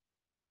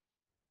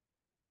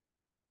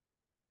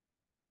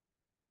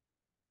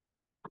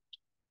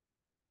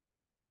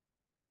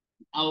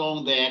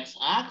along the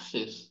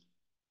x-axis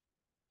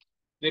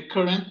the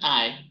current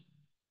I.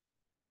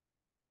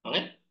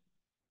 Okay.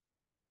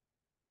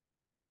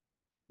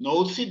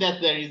 Notice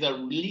that there is a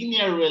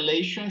linear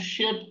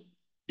relationship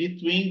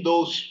between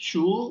those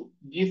two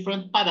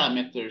different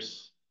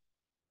parameters.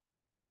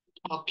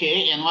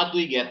 Okay, and what do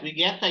we get? We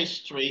get a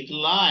straight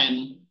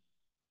line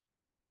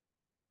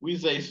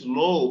with a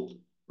slope,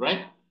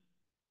 right?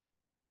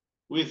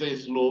 With a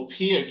slope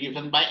here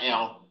given by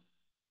L.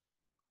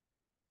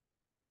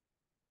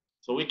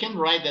 So we can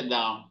write that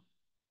down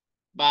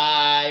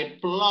by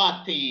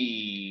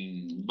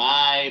plotting,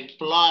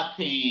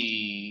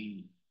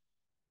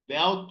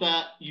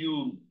 delta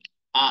U,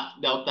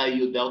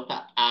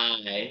 delta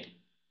I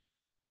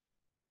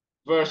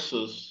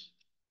versus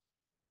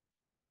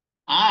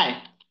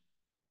I,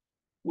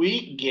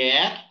 we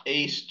get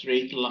a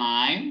straight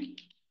line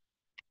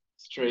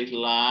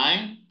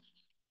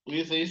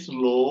with a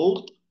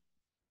slope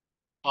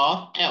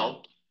of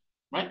L,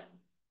 right?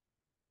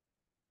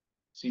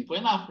 Simple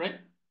enough, right?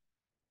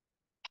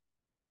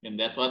 And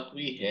that's what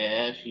we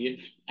have here.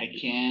 I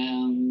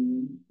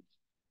can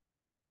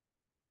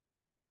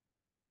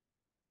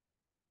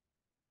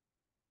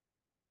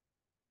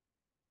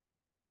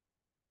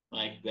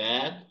like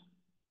that.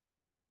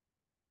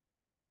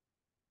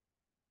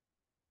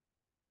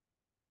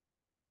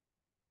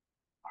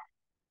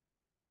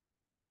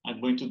 I'm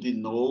going to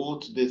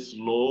denote the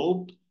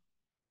slope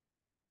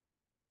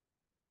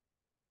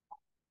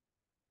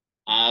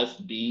as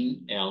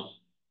being L.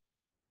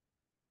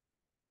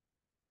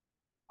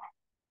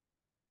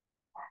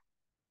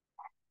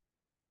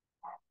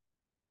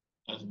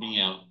 As being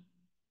L.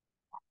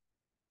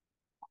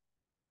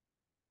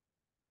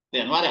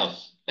 Then what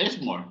else? There's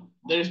more.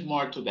 There's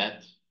more to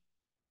that.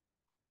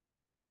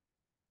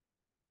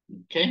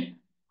 Okay?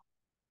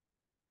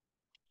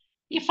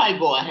 If I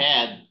go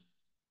ahead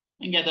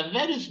and get a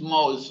very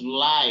small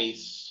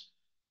slice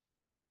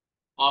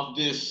of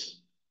this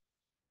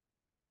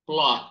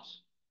plot,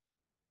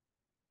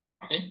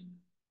 okay?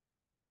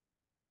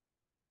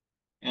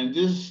 And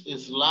this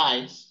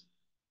slice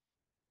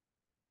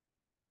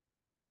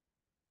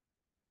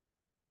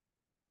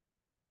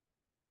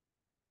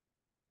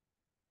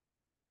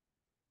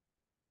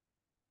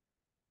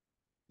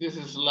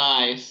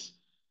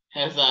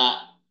has a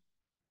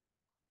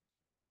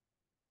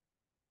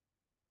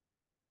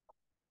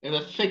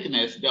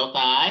thickness delta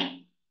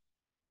I.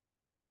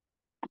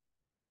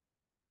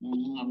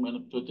 I'm going to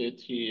put it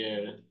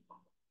here.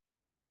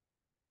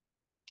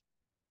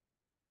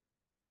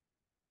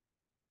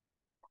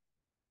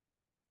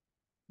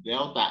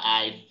 Delta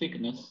I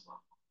thickness.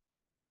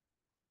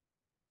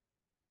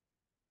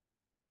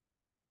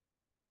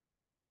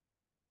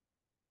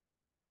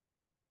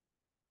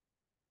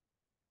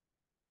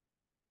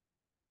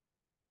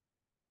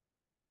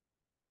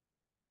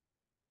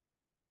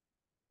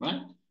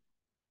 Right?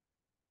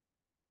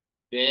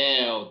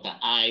 Delta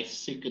I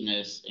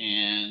thickness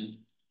and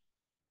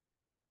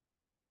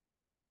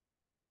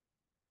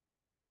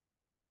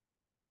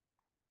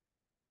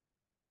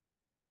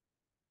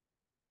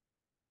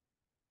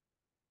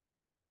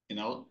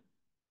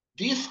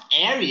this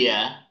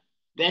area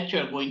that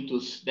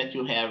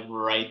you have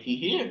right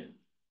here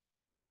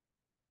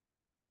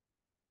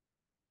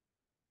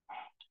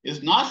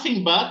is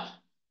nothing but,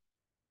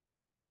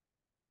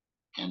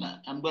 and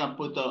I'm gonna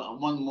put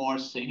one more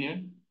thing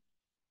here.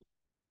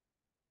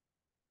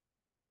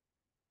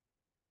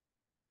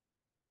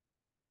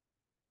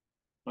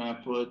 I'm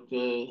gonna put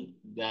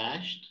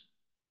dashed.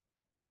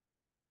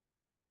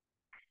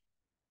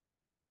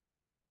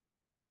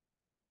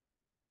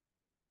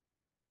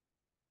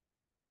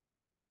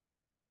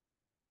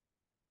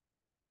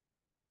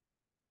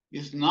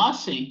 Is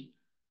nothing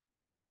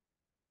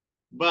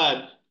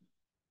but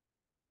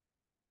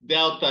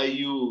delta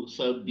U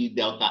sub B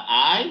delta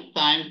I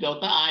times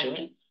delta I,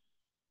 right?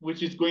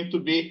 Which is going to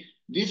be,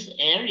 this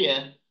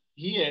area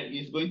here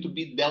is going to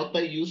be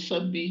delta U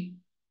sub B,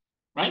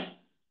 right?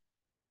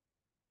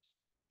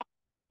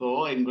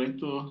 So I'm going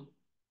to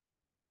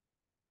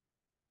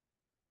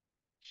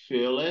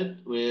fill it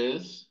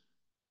with,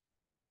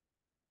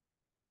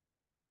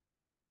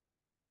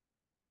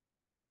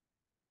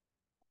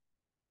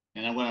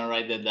 and I'm gonna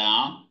write that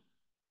down.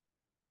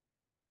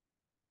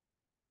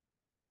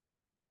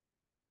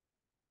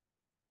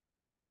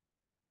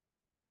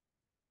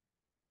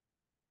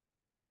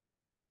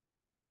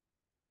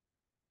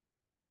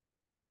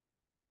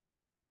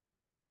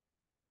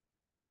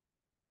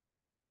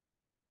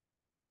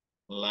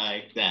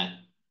 Like that.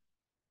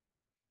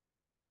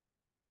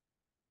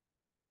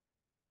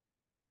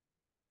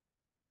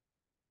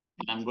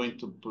 And I'm going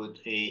to put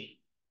a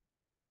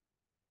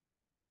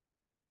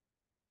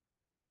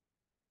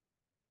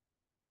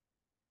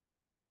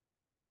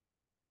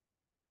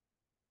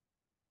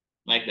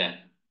like that.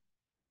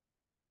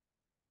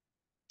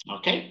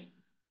 Okay?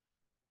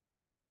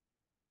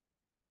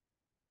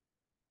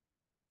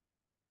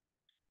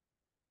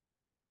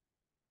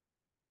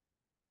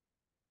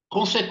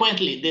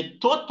 Consequently, the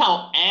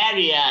total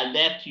area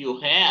that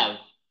you have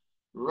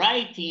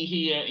right in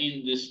here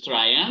in this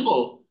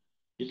triangle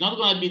is not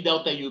going to be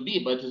delta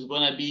UB, but it's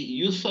going to be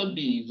U sub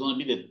B. It's going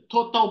to be the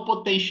total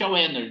potential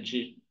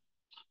energy.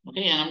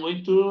 Okay, and I'm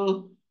going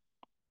to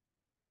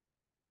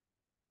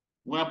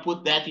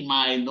put that in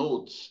my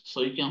notes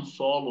so you can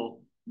follow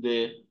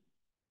the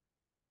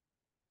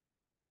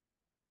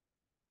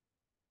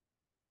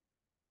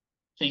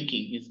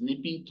thinking. It's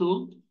snipping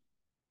tool.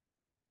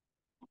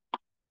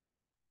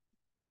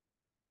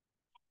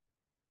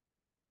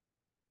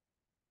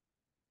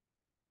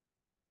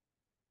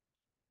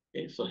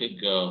 Okay, so here we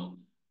go.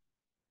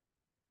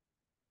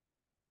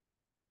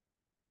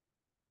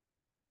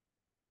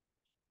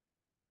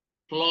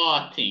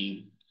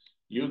 plotting,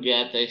 you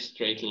get a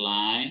straight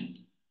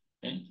line,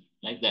 okay,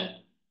 like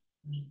that,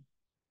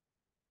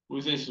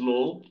 with a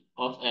slope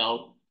of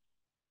L,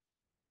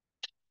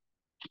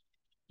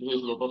 with a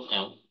slope of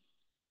L.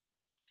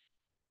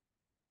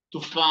 To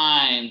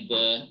find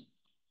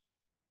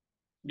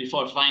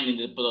before finding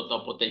the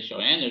total potential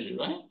energy,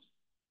 right?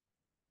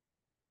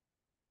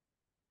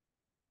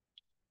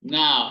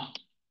 Now,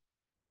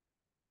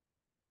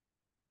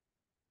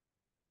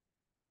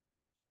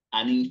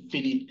 an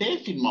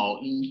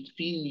infinitesimal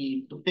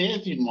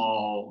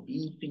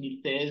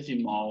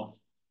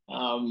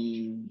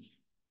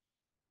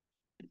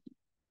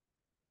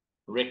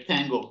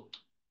rectangle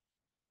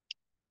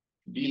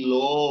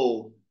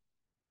below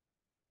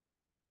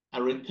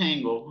a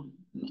rectangle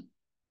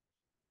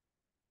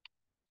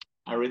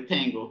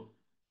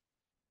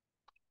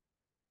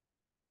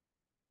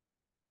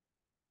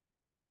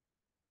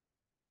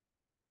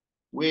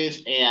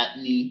with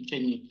an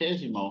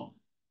infinitesimal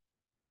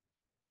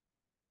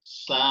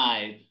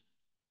side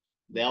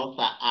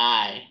delta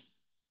I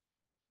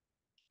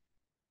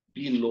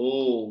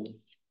below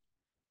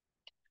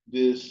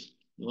this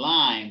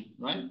line,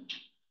 right?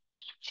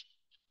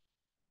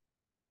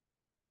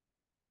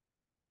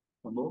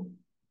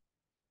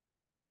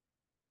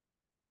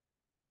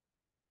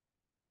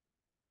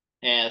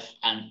 Has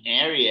an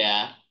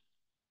area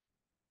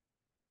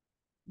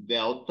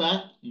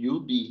delta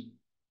UB.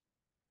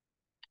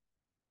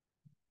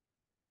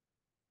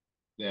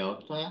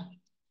 Delta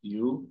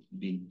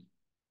UB.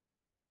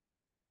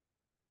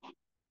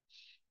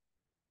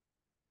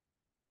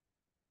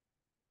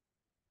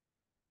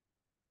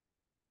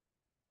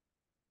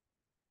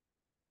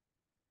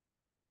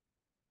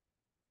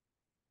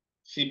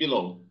 See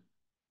below.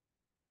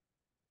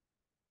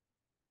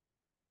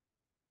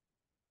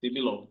 See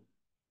below.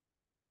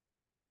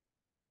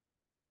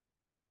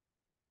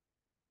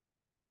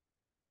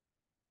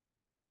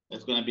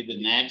 That's going to be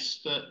the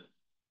next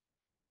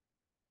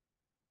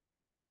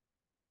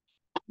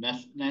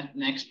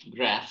next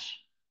graph,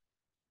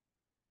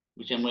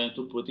 which I'm going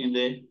to put in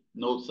the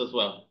notes as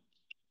well.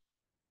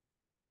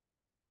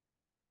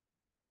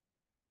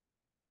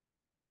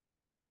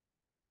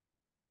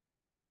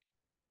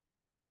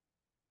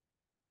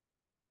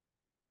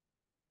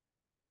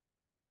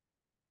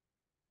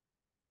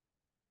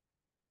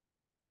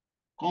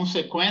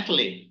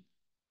 Consequently,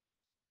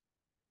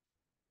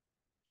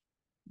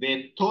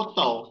 the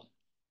total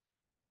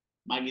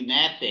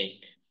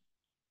magnetic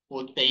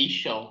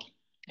potential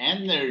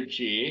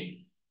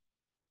energy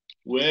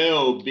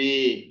will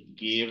be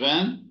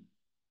given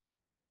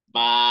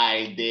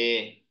by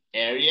the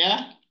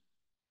area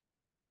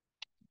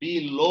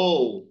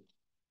below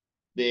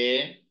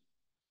the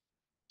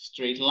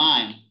straight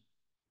line.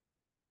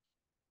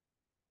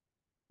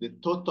 The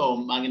total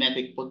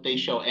magnetic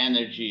potential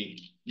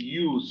energy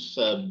U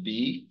sub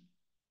B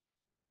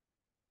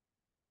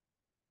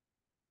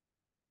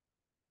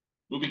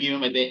will be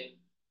given by the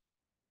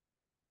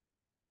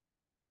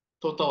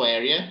total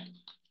area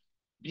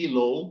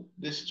below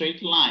the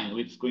straight line,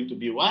 which is going to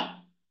be what?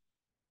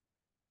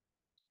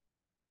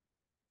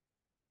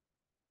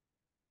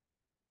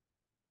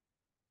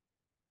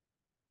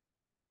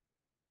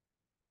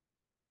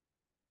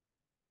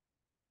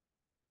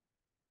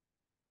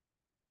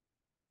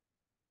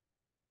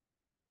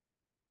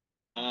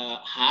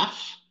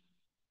 Half.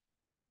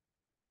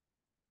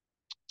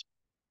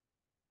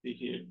 See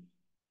here.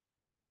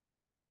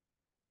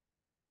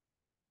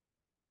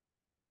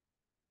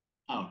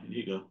 Oh, here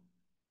you go.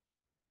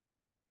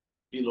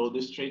 Below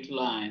the straight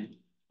line,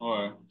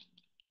 or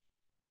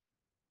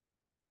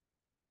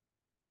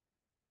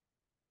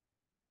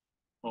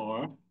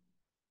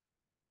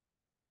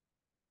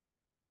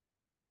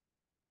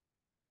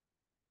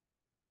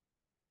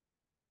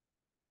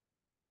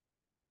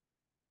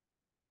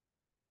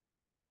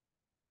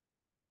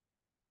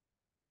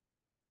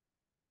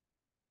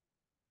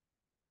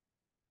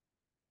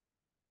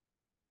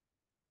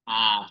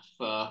half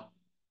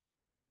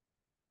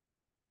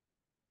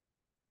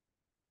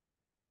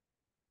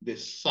the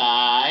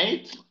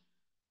side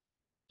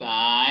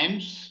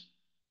times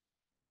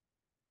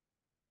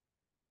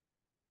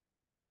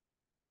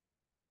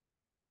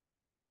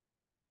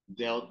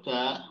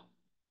delta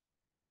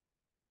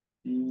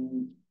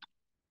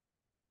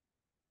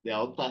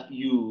delta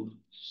U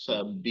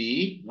sub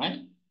B, right?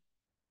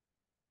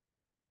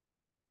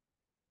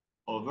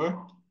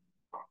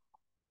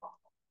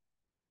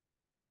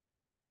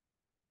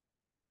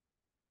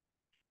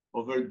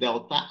 Over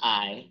delta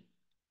I.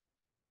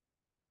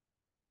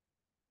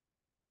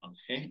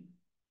 Okay.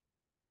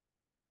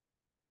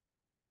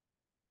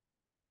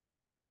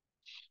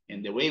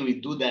 And the way we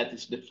do that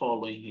is the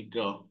following. Here you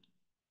go.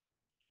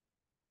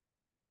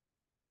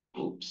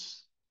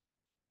 Oops.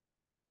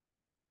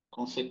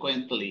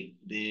 Consequently,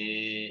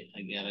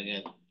 I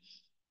get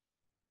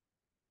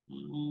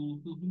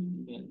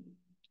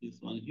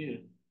this one here.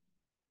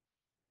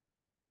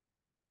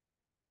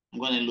 I'm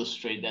going to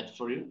illustrate that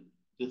for you.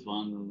 This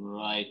one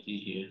right in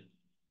here.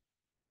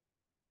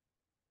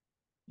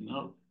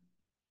 No.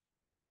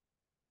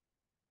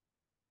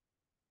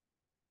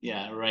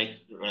 Yeah, right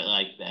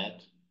like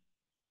that.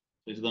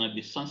 So it's gonna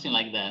be something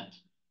like that.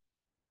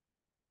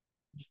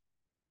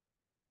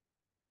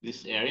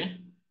 This area.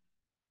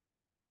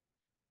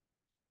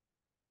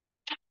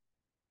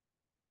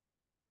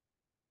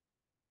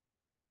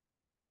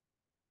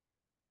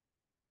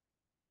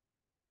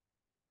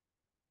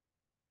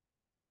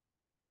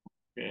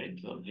 Okay,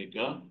 so there you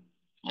go.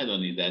 I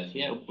don't need that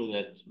here. I'll put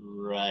that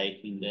right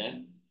in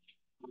there.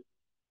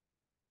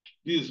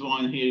 This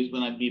one here is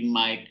gonna be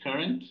my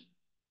current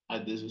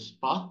at this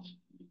spot.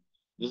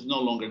 There's no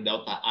longer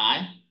delta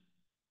I,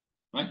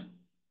 right?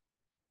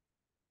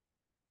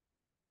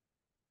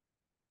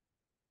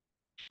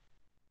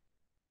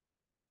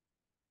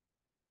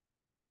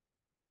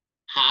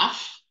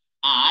 Half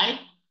I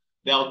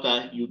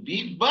delta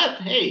UB,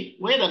 but hey,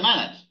 wait a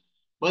minute.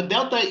 But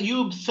delta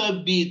U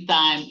sub B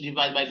time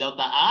divided by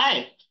delta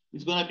I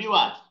is gonna be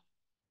what?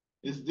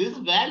 Is this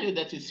value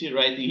that you see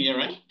right in here,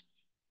 right?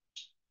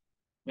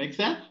 Make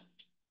sense?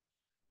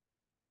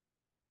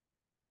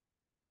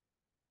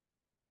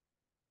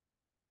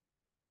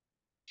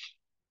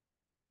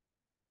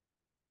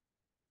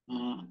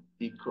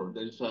 Equal,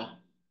 there's a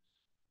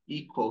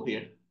equal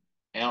here,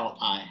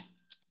 Li.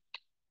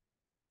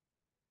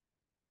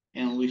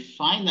 And we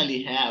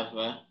finally have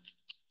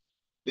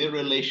the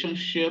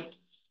relationship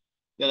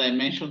that I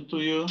mentioned to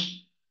you.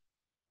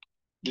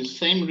 The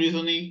same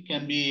reasoning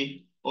can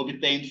be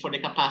obtained for the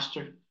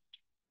capacitor.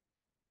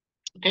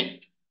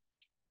 Okay?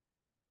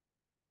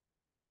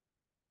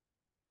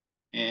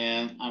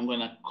 And I'm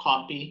gonna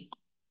copy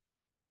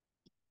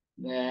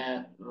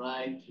that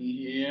right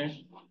here.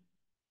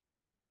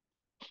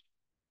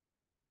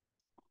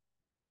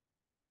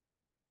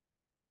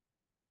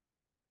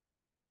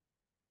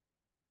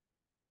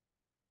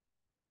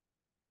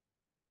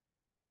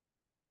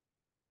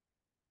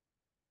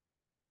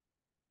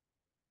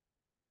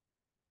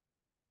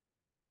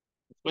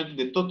 But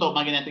the total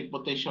magnetic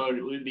potential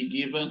will be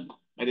given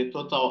by the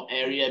total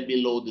area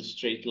below the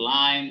straight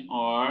line,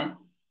 or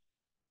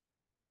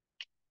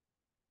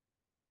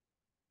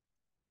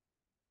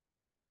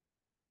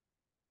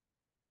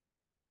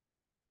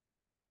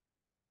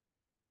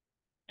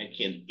I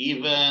can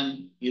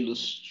even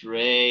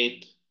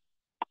illustrate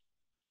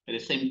by the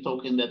same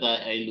token that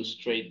I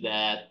illustrate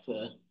that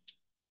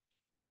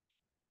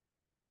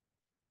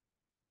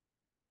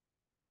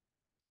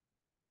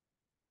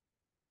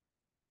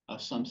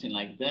something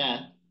like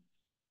that.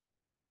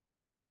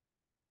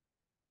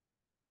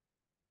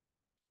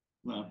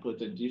 I'm gonna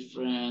put a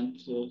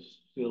different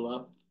fill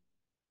up.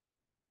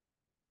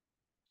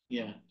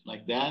 Yeah,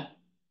 like that.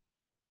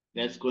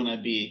 That's gonna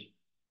be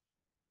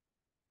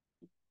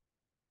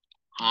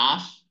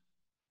half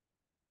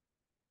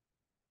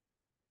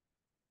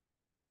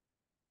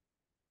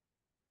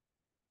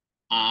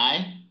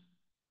I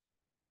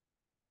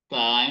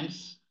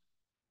times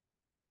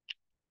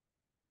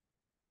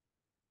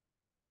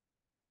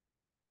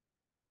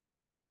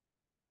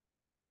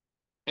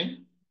okay,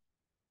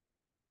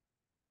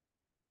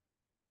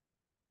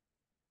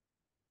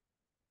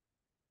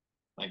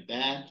 like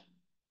that.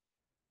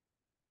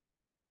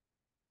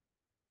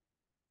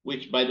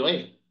 Which, by the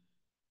way,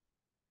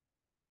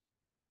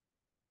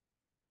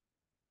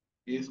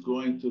 is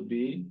going to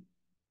be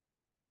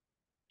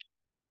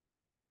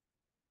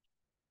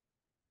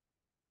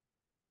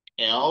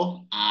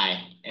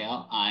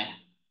Li.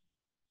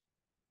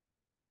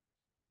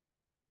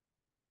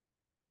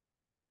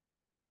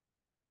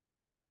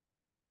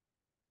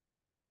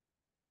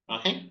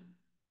 Okay?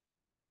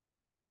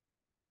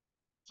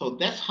 So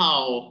that's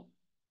how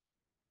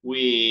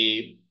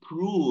we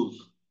prove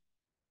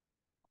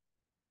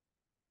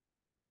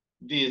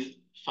this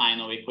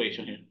final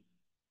equation here.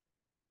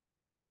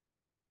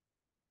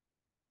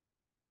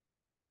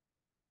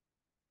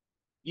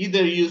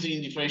 Either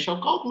using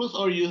differential calculus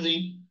or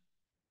using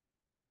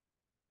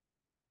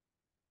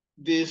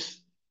this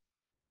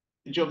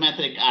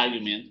geometric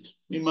argument.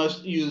 We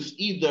must use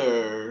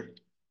either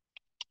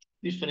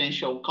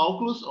differential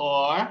calculus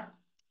or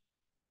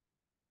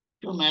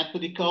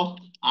geometrical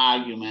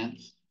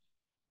arguments.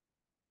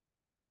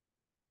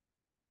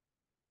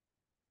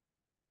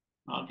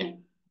 Okay?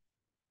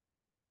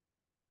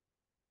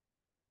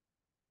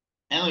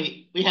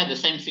 And we had the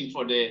same thing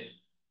for the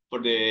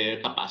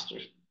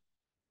capacitor.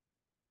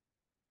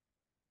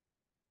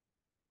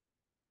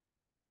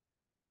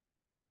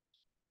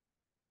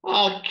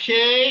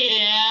 Okay,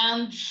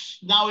 and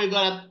now we're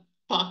gonna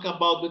talk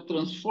about the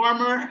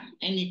transformer.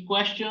 Any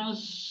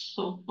questions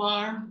so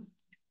far?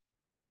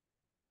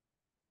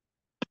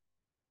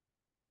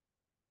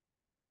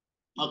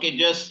 Okay,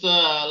 just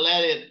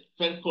let it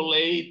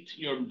percolate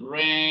your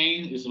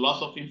brain. It's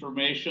lots of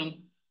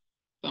information.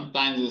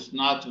 Sometimes it's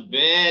not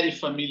very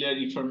familiar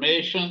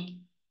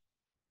information,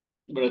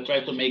 but I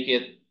try to make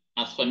it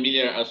as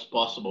familiar as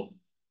possible.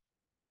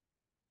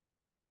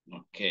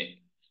 Okay.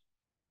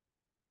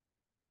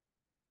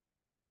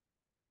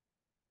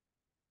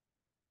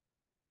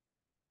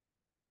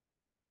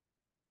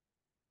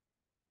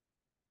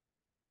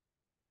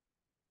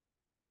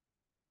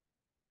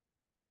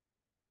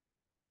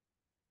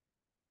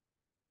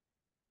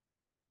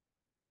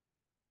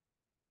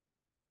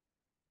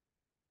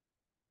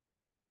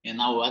 And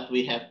now what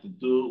we have to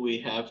do, we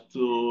have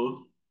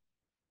to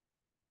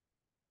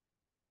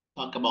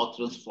talk about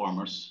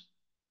transformers.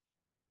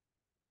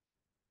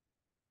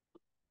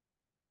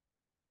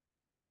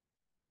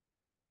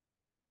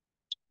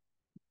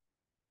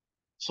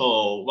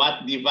 So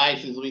what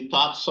devices we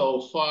talked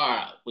so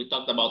far? We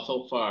talked about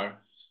so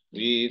far.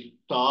 We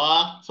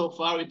talked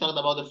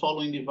about the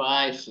following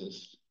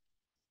devices.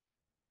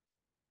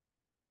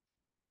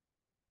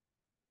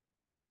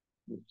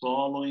 The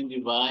following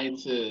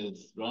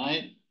devices,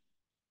 right?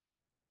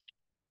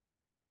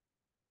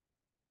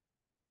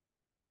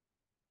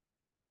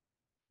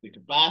 The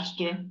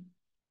capacitor,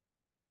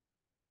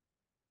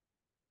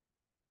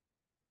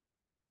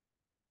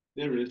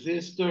 the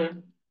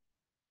resistor,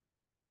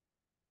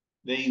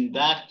 the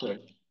inductor.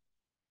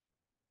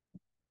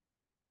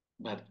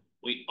 But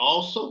we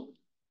also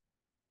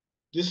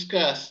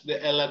discussed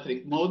the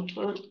electric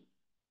motor,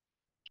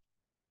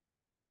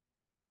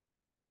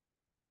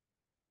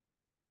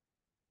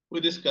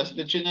 we discussed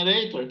the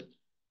generator.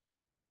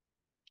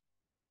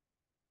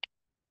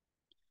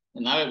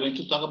 And now we're going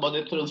to talk about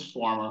the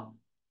transformer.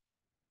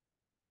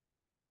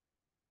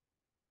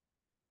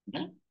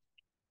 Okay?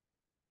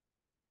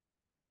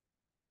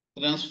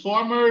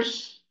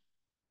 Transformers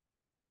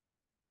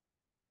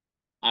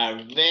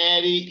are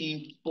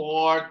very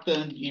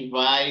important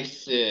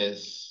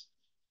devices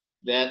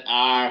that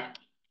are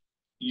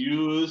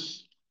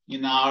used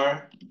in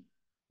our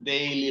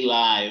daily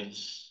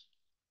lives.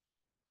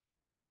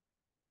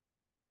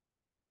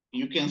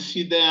 You can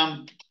see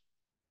them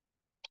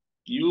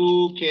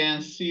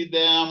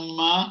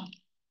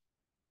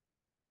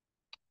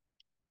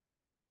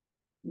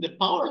the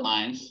power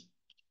lines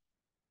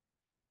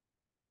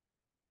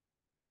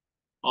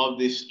of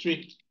the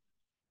street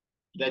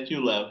that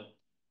you live.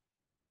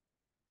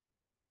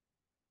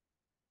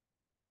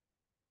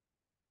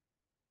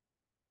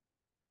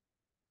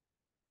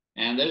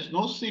 And there's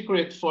no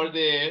secret for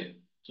the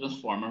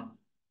transformer.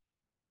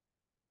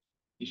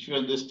 If you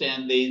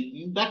understand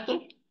the inductor,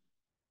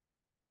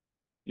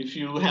 if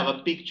you have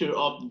a picture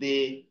of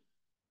the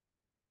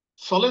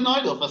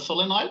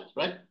solenoid,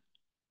 right?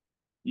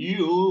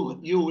 You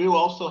will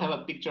also have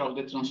a picture of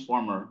the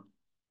transformer.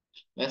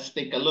 Let's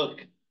take a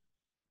look.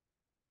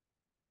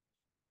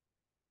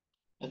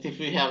 Let's see if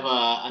we have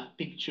a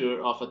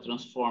picture of a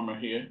transformer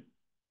here.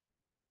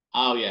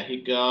 Oh yeah, here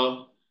you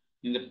go.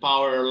 In the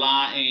power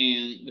line,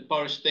 in the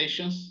power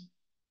stations,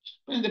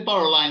 and the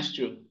power lines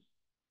too.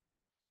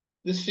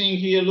 This thing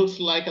here looks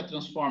like a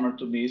transformer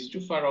to me. It's too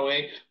far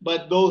away,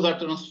 but those are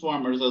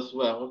transformers as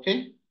well,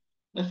 okay?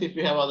 Let's see if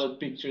we have other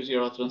pictures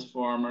here of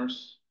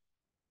transformers.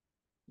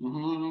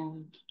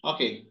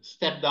 Okay,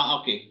 step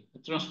down, okay, a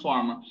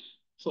transformer.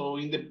 So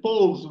in the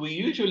poles, we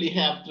usually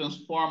have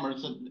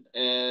transformers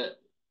in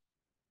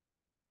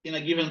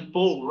a given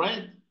pole,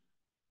 right?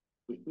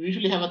 We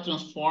usually have a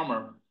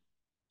transformer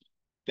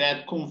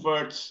that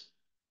converts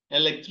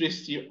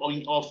electricity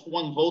of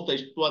one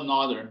voltage to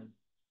another.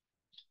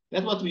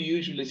 That's what we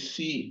usually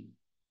see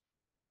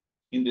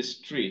in the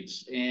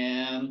streets.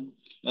 And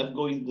let's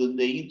go into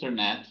the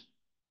internet.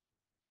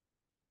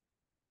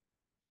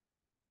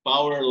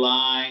 Power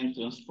line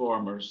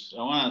transformers.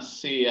 I want to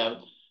see, I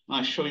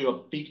want to show you a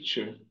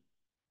picture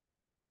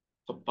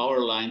of a power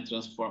line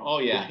transformer. Oh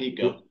yeah, here you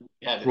go.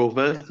 You have it.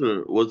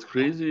 Professor, what's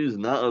crazy is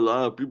not a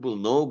lot of people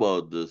know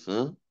about this,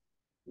 huh?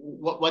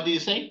 What do you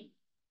say?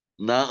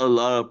 Not a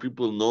lot of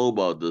people know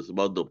about this,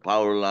 about the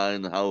power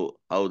line, how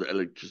the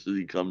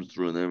electricity comes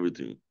through and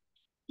everything.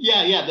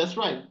 Yeah, that's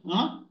right.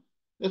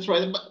 That's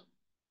right. But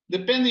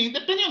depending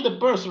on the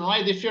person,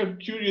 right? If you're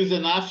curious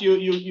enough,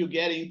 you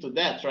get into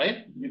that,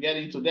 right? You get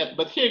into that.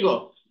 But here you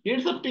go.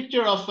 Here's a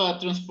picture of a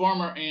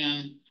transformer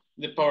and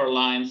the power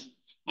lines.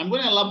 I'm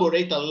going to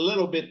elaborate a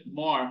little bit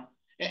more,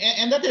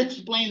 and that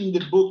explained in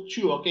the book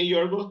too. Okay,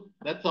 Yorgo,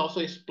 that's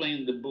also explained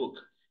in the book.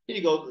 Here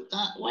you go.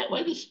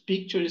 Why this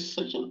picture is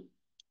such a?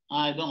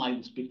 I don't like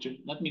this picture.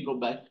 Let me go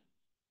back.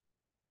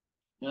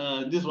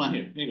 This one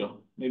here. Here you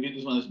go. Maybe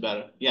this one is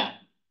better. Yeah.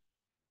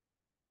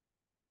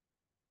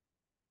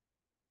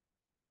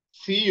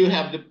 See, you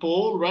have the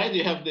pole, right?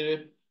 You have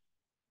the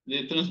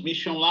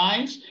transmission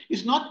lines.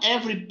 It's not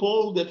every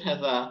pole that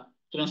has a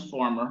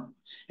transformer.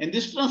 And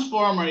this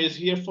transformer is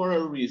here for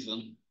a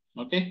reason,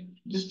 okay?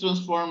 This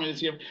transformer is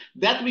here.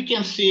 That we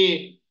can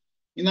see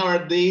in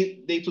our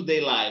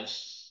day-to-day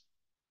lives.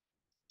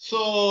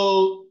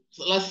 So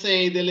let's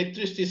say the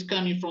electricity is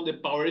coming from the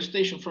power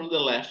station from the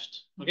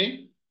left,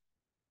 okay?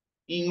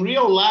 In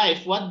real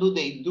life, what do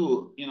they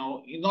do? You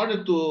know, in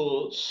order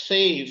to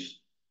save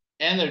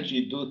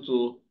energy due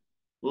to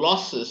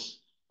losses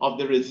of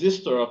the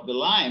resistor of the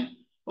line,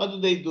 what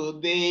do?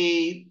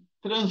 They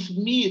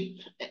transmit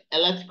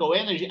electrical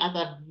energy at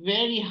a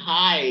very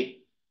high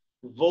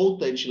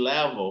voltage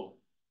level.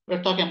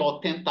 We're talking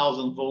about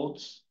 10,000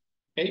 volts,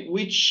 okay?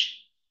 Which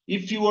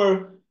if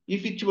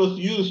it was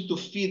used to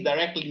feed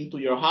directly into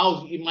your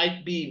house, it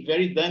might be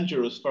very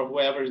dangerous for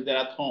whoever is there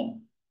at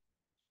home.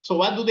 So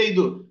what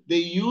do? They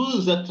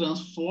use a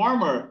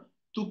transformer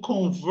to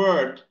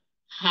convert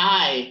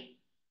high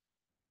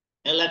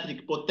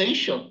electric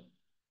potential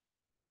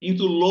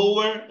into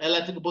lower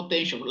electrical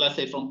potential, let's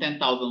say from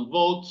 10,000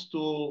 volts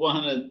to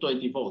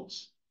 120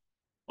 volts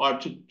or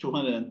to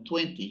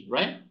 220,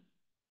 right?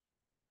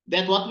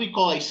 That's what we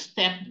call a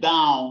step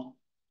down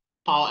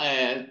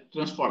power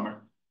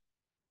transformer,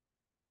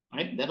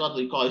 right? That's what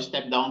we call a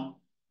step down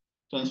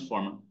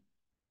transformer.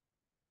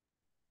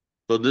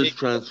 So these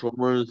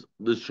transformers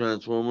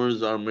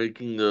are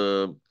making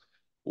the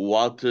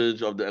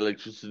wattage of the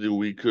electricity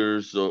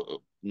weaker,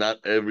 so not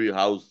every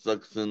house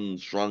sucks in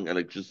strong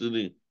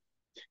electricity.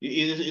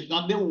 It's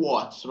not the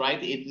watts,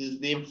 right? It is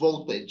the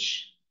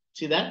voltage.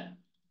 See that?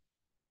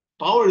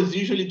 Power is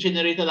usually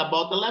generated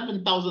about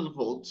 11,000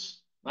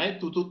 volts, right?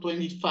 To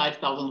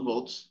 25,000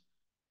 volts.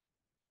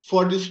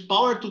 For this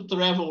power to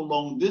travel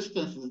long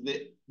distances,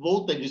 the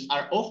voltages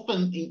are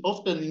often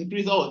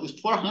increased. Oh, it's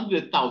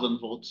 400,000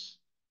 volts.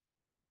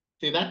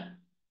 See that?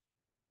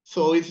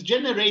 So it's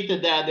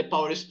generated at the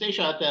power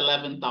station at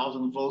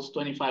 11,000 volts,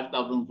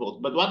 25,000 volts.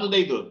 But what do?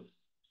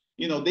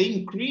 They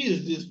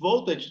increase this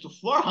voltage to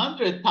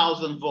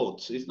 400,000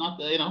 volts. It's not,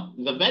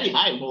 it's a very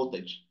high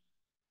voltage.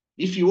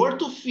 If you were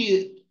to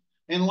feed,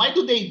 and why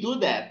do they do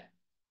that?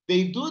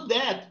 They do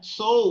that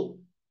so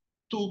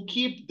to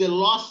keep the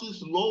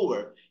losses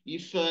lower.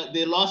 If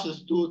the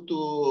losses due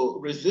to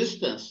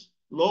resistance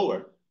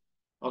lower,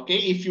 okay?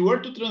 If you were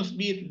to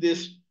transmit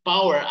this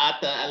power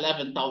at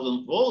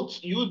 11,000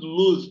 volts, you would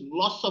lose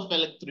lots of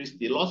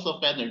electricity, lots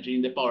of energy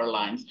in the power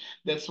lines.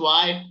 That's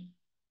why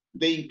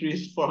they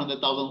increased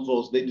 400,000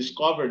 volts. They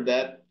discovered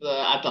that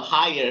at the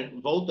higher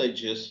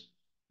voltages,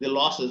 the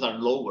losses are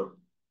lower.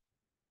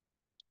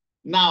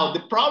 Now,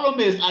 the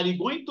problem is, are you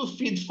going to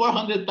feed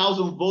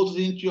 400,000 volts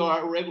into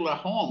your regular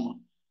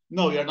home?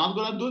 No, you're not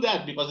going to do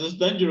that because it's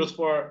dangerous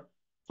for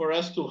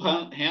us to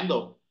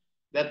handle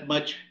that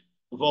much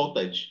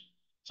voltage.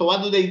 So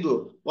what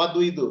do? What do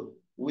we do?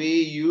 We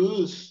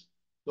use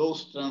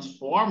those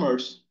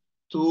transformers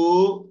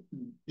to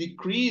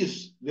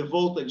decrease the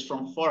voltage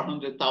from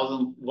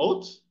 400,000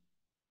 volts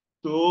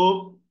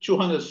to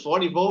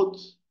 240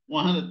 volts,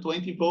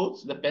 120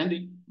 volts,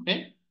 depending,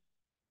 okay?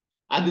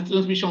 As the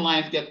transmission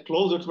lines get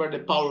closer to where the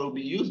power will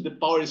be used, the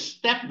power is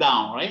stepped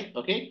down, right?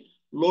 Okay,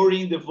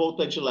 lowering the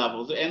voltage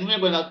levels. And we're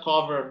going to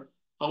cover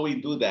how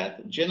we do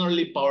that.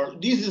 Generally,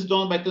 this is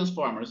done by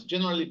transformers.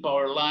 Generally,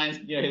 power lines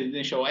near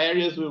residential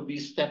areas will be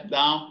stepped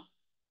down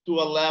to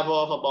a level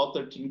of about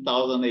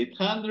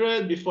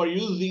 13,800 before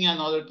using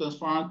another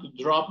transformer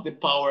to drop the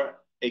power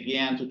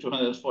again to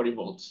 240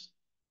 volts.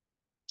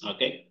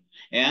 Okay,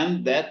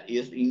 and that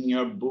is in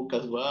your book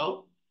as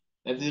well.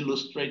 That's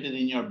illustrated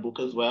in your book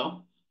as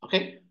well.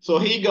 Okay, so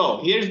here you go.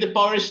 Here's the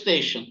power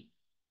station.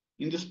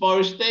 In this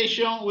power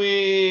station,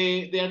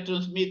 they are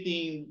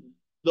transmitting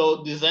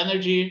this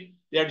energy.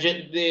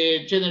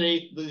 They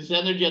generate this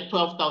energy at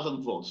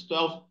 12,000 volts,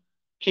 12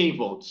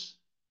 kV.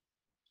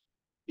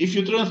 If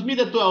you transmit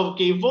at 12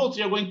 kV,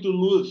 you're going to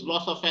lose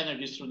lots of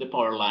energy through the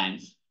power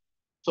lines.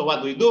 So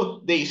what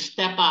do? They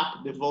step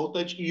up the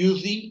voltage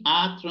using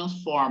a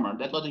transformer.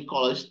 That's what we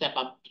call a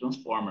step-up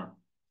transformer.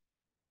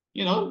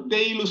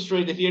 They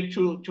illustrated here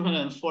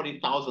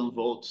 240,000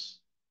 volts.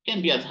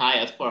 Can be as high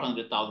as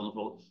 400,000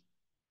 volts.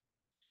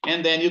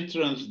 And then you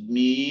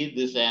transmit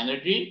this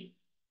energy,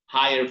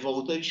 higher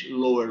voltage,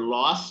 lower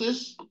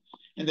losses,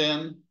 and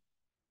then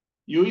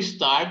you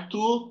start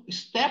to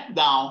step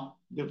down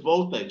the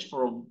voltage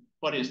from,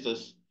 for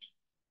instance,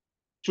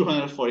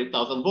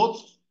 240,000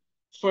 volts,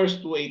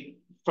 first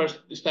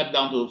step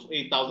down to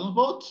 8,000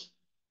 volts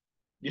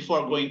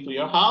before going to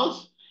your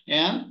house,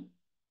 and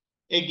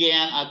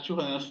again at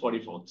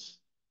 240 volts.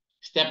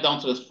 Step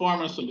down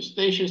transformer,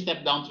 substation,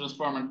 step down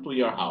transformer to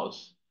your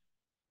house.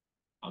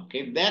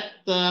 Okay, that's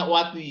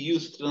what we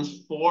use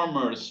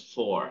transformers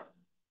for.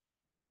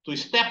 To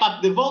step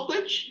up the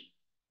voltage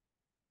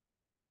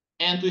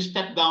and to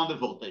step down the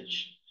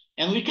voltage.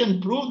 And we can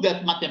prove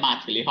that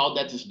mathematically, how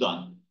that is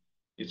done.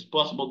 It's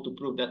possible to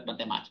prove that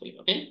mathematically,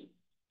 okay?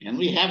 And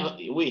we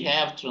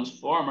have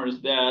transformers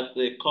that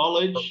the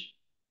college.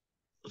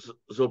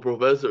 So,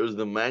 Professor, is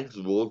the max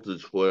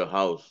voltage for a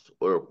house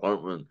or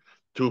apartment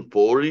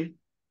 240?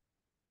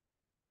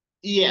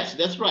 Yes,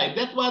 that's right.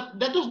 That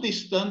was the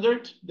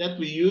standard that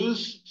we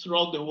use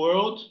throughout the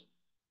world.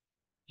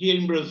 Here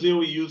in Brazil,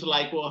 we use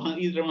like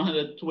either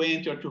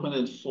 120 or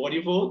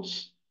 240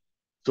 volts.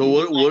 So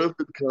what if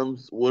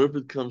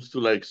it comes to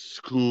like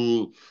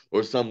school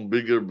or some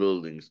bigger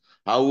buildings?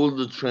 How will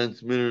the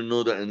transmitter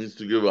know that it needs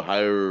to give a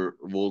higher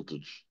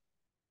voltage?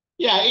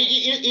 Yeah,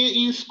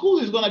 in school,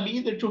 it's going to be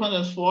either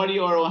 240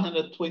 or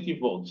 120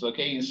 volts,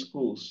 okay, in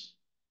schools,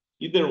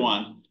 either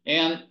one.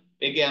 And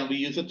again, we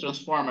use a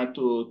transformer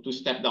to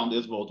step down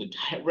this voltage.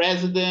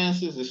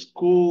 Residences,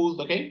 schools,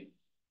 okay,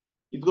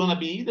 it's going to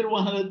be either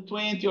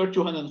 120 or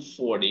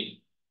 240.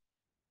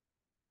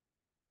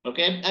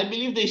 Okay, I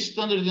believe the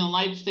standard in the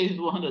United States is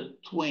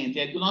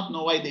 120. I do not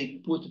know why they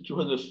put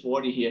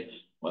 240 here.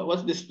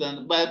 What's the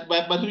standard? But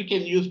we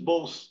can use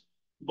both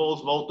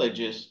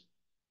voltages,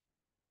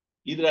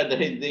 either at the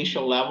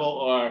residential level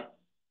or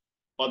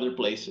other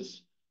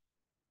places.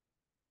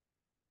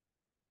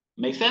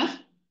 Make sense?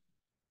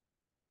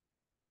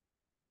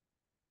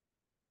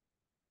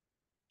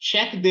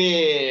 check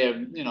the,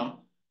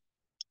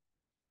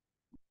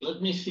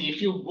 let me see,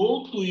 if you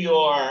go to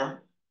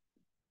your,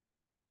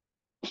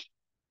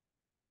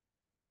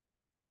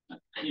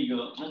 here you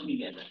go, let me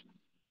get it.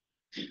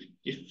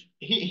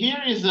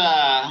 Here is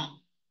the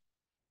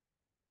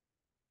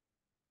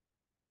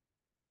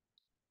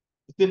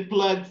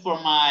plug for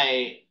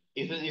my,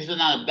 is an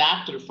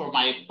adapter for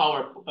my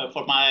power,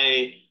 for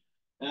my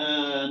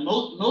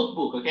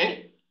notebook,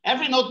 okay?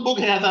 Every notebook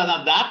has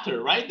an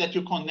adapter, right? That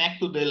you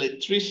connect to the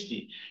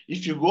electricity.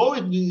 If you go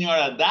in your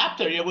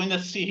adapter, you're going to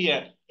see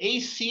here,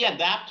 AC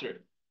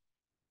adapter.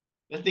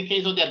 That's the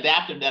case of the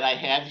adapter that I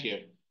have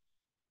here.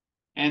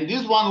 And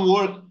this one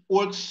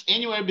works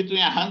anywhere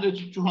between 100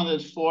 to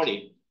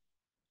 240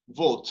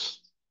 volts.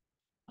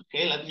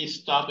 Okay, let me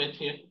stop it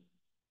here.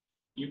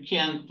 You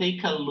can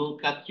take a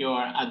look at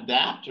your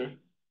adapter.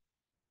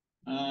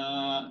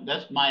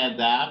 That's my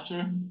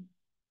adapter.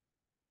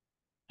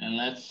 And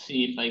let's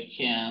see if I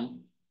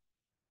can.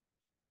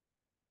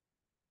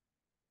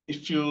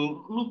 If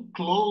you look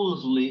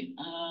closely,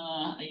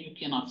 you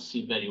cannot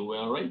see very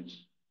well, right?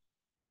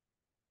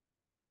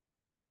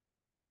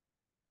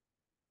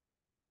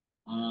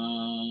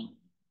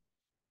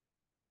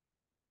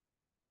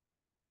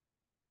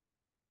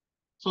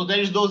 So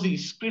there's those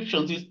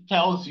inscriptions. It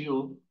tells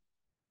you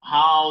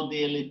how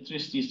the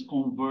electricity is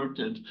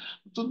converted.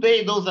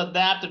 Today, those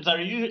adapters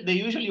they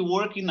usually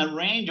work in a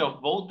range of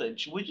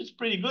voltage, which is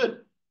pretty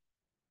good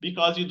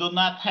because you do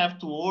not have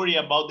to worry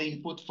about the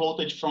input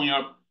voltage from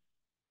your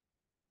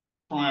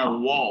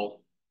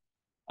wall.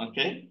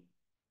 Okay.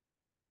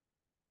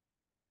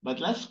 But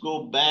let's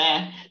go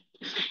back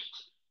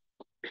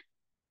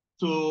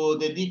to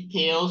the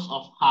details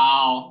of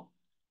how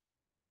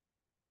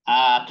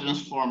a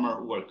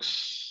transformer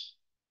works.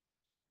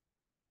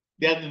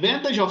 The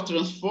advantage of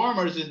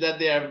transformers is that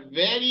they are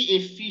very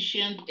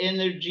efficient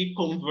energy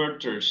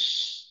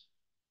converters.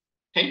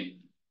 Okay?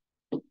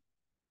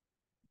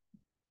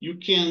 You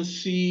can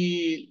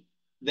see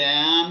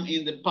them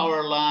in the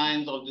power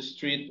lines of the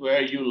street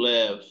where you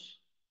live.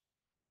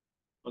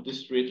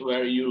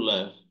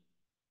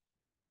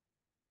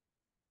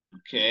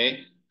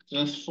 Okay?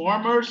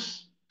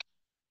 Transformers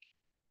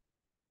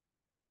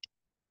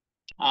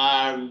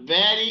are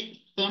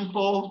very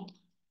simple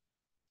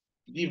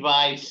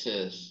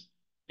devices.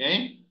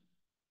 Okay?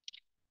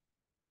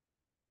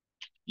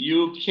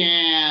 You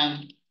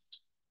can,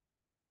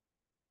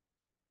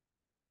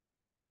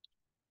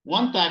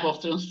 one type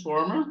of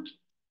transformer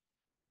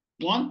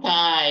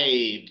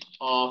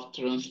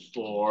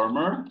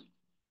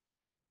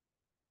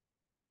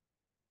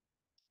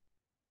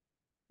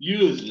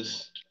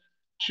uses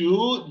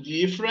two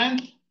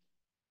different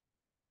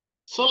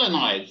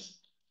solenoids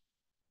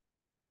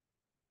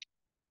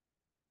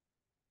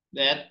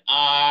that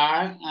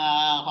are,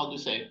 how do you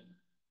say?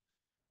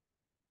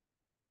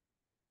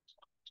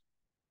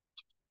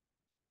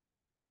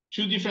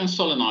 Two different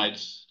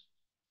solenoids,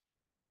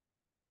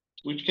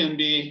 which can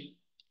be,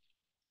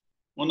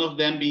 one of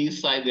them be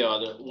inside the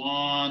other.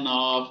 One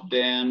of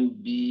them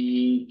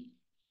be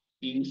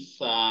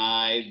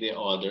inside the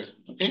other,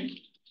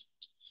 okay?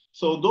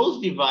 So those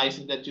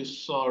devices that you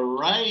saw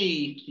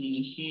right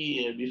in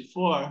here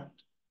before,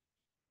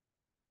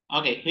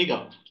 okay, here you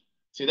go.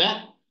 See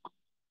that?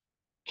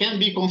 Can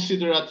be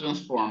considered a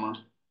transformer,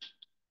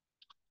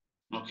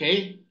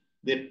 okay?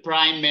 The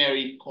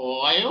primary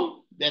coil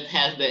that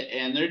has the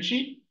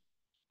energy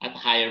at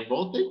higher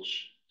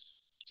voltage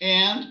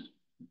and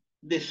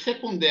the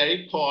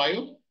secondary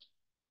coil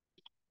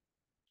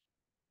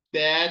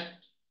that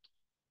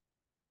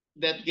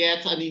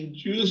gets an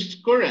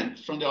induced current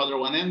from the other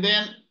one. And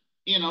then,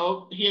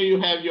 here you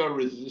have your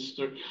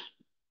resistor.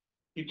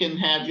 You can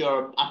have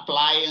your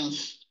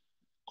appliance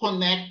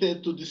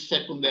connected to the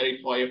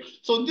secondary coil.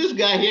 So this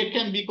guy here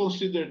can be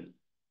considered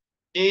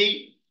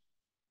a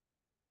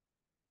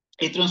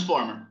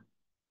transformer.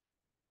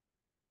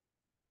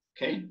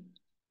 Okay.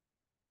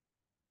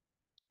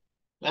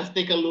 Let's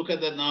take a look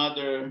at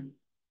another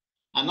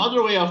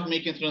way of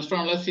making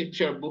transformer. Let's see if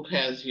your book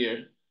has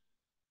here.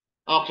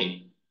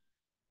 Okay.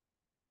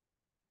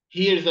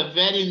 Here's a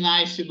very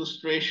nice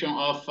illustration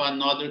of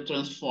another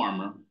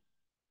transformer.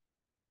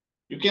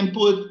 You can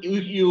put,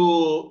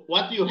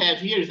 what you have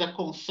here is a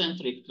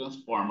concentric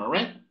transformer,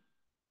 right?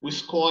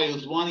 With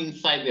coils one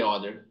inside the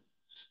other.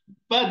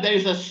 But there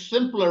is a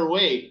simpler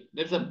way,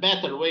 there's a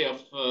better way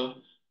of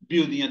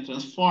building a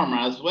transformer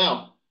as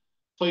well.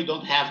 So you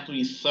don't have to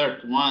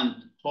insert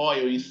one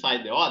coil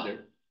inside the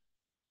other.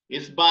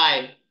 It's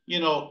by,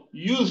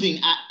 using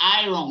an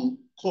iron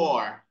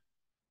core.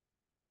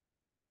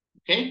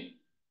 Okay?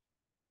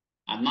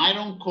 An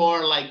iron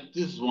core like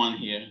this one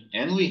here.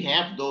 And we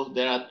have those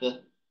there at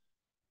the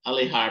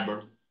LA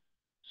Harbor.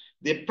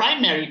 The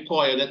primary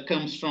coil that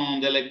comes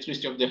from the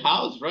electricity of the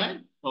house, right?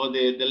 Or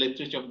the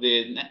electricity of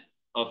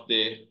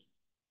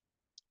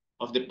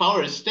the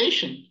power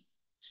station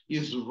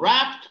is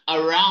wrapped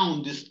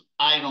around this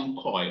iron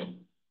coil.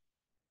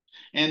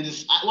 And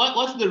this,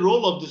 what's the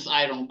role of this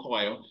iron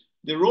coil?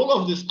 The role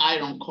of this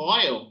iron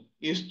coil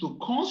is to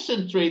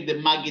concentrate the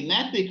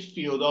magnetic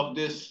field of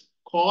this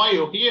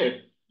coil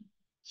here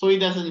so it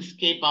doesn't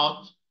escape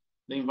out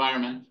the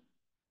environment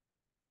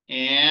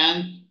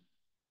and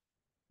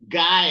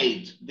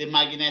guide the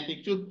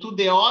magnetic field to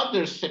the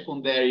other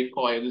secondary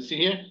coil. You see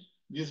here,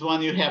 this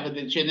one you have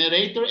the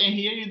generator, and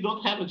here you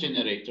don't have a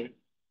generator.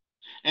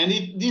 And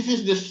this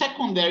is the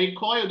secondary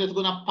coil that's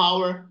going to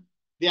power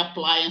the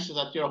appliances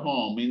at your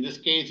home. In this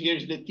case,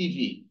 here's the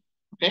TV,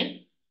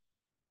 okay?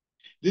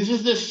 This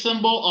is the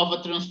symbol of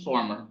a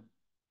transformer.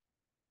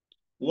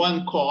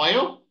 One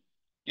coil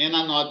and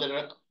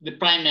another, the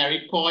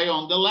primary coil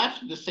on the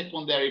left, the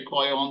secondary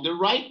coil on the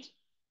right,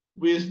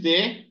 with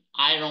the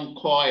iron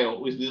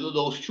coil, with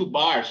those two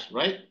bars,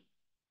 right?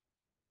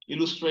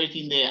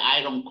 Illustrating the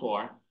iron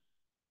core.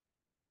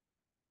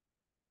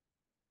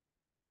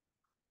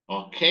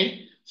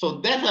 Okay,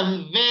 so that's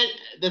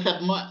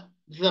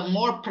a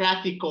more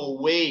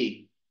practical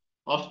way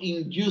of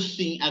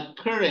inducing a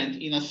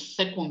current in a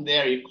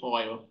secondary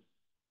coil.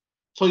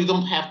 So you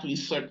don't have to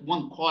insert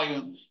one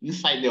coil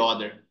inside the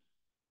other.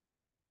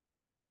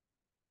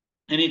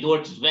 And it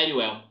works very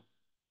well.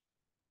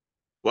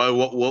 Why?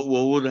 What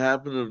would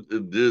happen if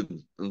it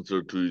did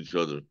insert to each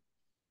other?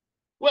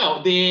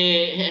 Well,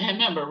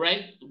 remember,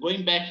 right?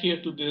 Going back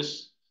here to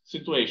this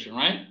situation,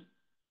 right?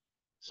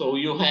 So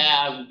you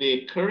have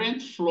the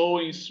current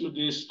flowing through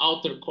this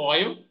outer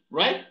coil,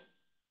 right?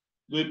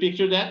 Do you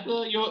picture that,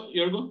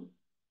 Jorgo?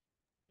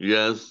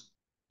 Yes.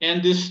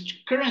 And this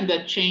current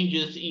that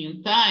changes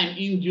in time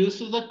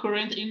induces a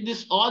current in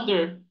this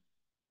other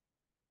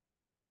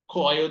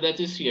coil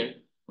that is here,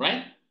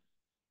 right?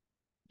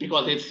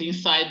 Because it's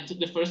inside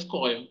the first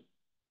coil.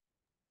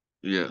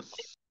 Yes.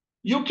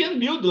 You can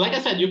build, like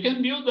I said, you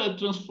can build a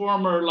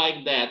transformer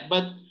like that,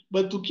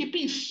 but to keep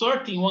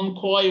inserting one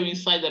coil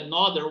inside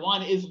another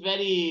one is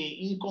very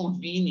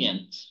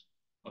inconvenient,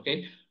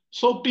 okay?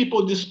 So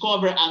people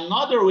discover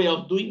another way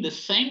of doing the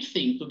same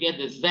thing to get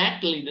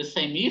exactly the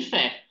same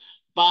effect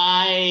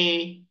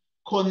by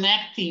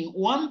connecting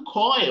one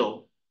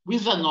coil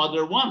with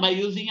another one by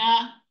using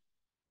a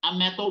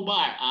metal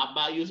bar,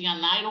 by using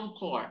an iron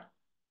core,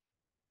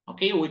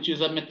 okay, which is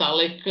a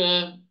metallic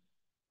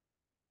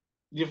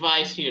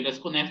device here that's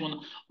connect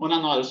one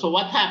another. So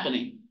what's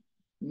happening?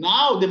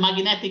 Now the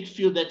magnetic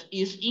field that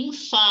is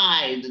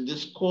inside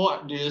this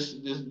core, this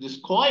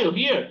coil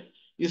here,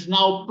 is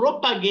now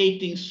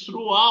propagating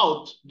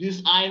throughout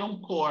this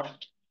iron core.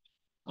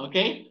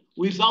 Okay?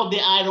 Without the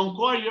iron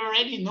core, you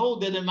already know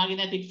that the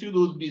magnetic field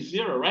would be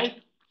zero,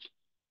 right?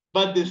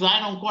 But this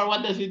iron core,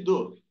 what does it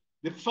do?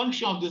 The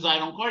function of this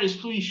iron core is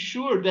to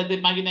ensure that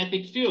the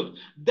magnetic field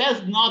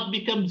does not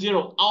become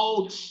zero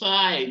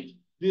outside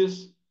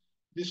this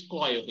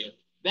coil here.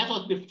 That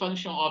was the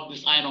function of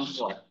this iron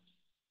core.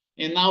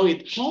 And now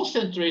it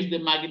concentrates the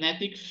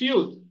magnetic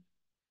field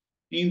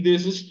in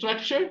this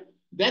structure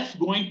that's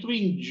going to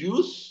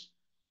induce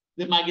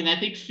the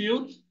magnetic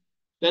field,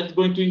 that's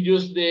going to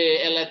induce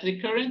the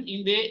electric current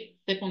in the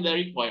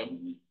secondary coil.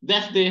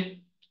 That's the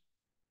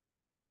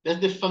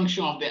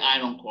function of the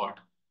iron core.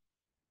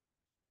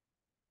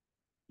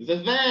 It's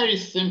a very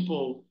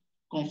simple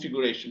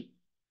configuration.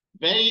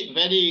 Very,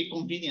 very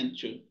convenient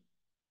too.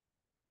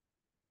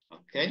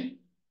 Okay.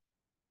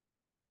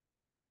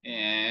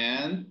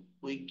 And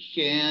we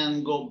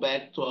can go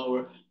back to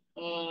our,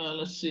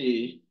 let's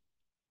see.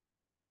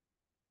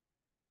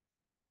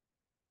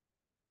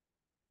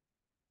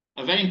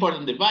 A very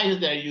important device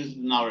that are used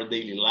in our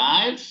daily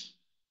lives.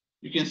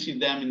 You can see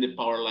them in the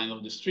power line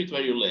of the street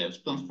where you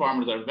live.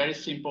 Transformers are very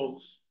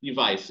simple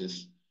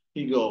devices.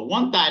 Here you go.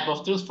 One type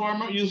of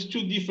transformer uses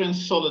two different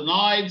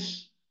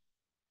solenoids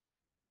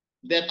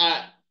that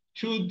are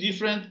two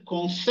different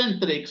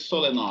concentric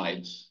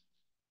solenoids.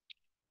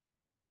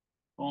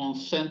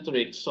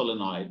 Concentric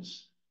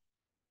solenoids.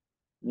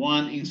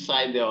 One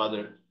inside the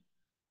other.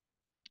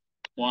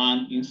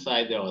 One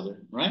inside the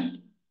other, right?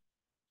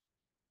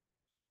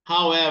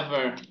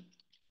 However,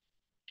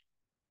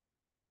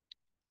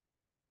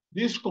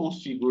 this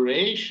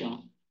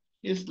configuration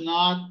is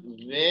not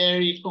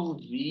very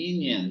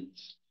convenient.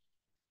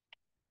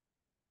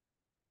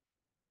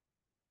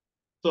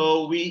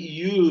 So we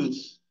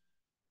use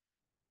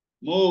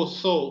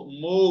most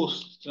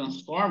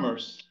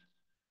transformers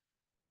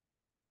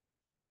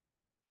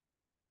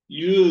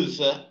use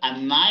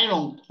an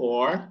iron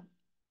core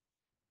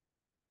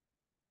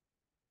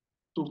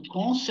to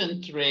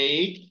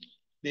concentrate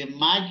the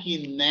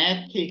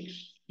magnetic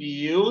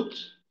field.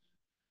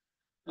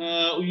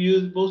 We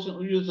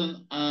use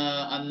an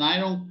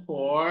iron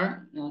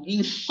core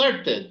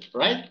inserted,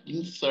 right?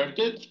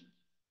 Inserted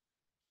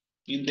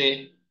in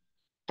the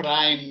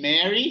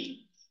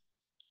primary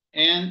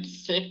and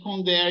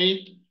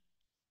secondary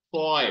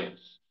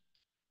coils.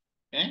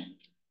 Okay,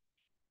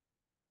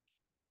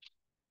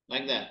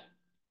 like that.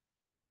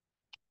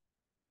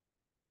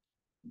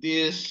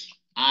 This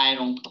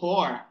iron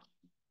core,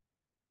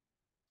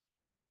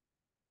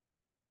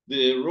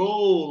 the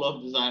role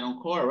of this iron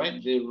core,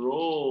 right? The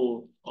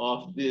role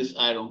of this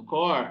iron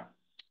core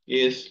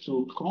is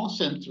to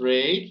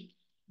concentrate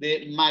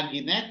the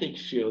magnetic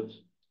field.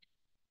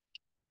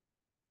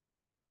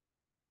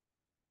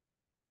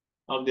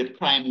 of the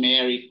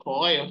primary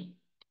coil,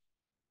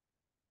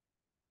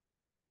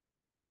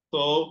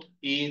 so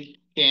it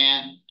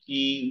can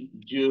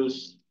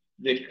induce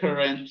the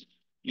current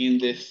in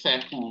the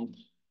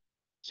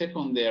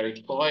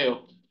secondary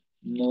coil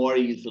more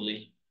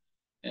easily.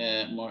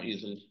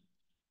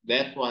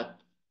 That's what.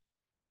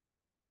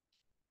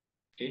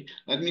 Okay,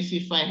 let me see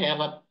if I have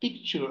a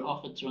picture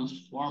of a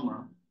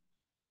transformer.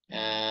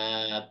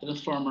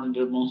 Transformer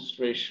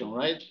demonstration,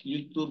 right?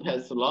 YouTube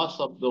has lots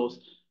of those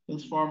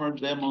transformer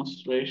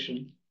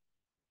demonstration.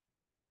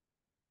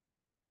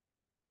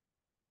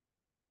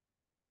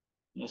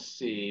 Let's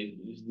see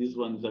if this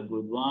one is a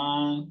good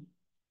one.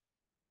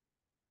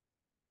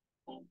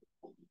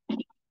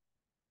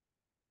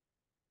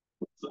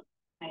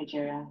 Hi,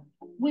 Gerald.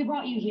 We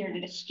brought you here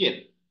today.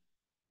 Skip.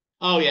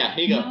 Oh yeah,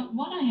 here you go. Now,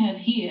 what I have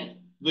here.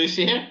 Do you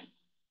see here?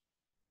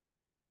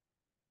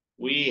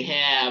 We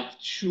have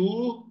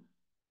two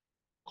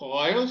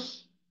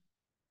coils,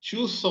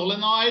 two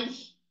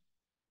solenoids.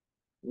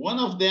 One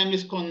of them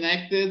is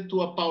connected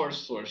to a power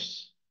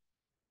source.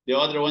 The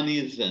other one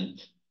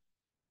isn't.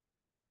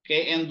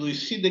 Okay, and do you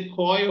see the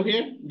coil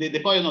here?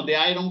 The coil, no, the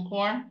iron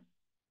core.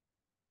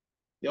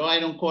 The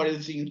iron core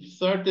is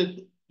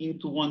inserted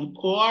into one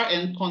core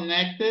and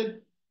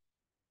connected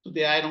to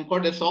the iron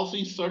core that's also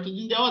inserted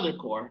in the other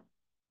core.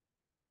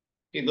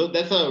 Okay,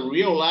 that's a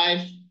real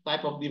life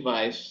type of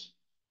device.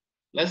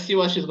 Let's see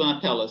what she's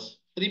gonna tell us.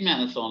 3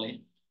 minutes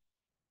only.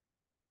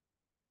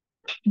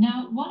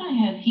 Now, what I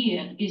have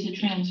here is a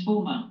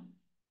transformer.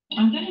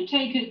 I'm going to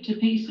take it to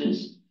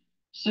pieces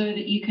so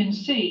that you can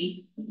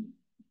see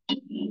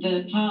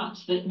the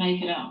parts that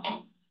make it up.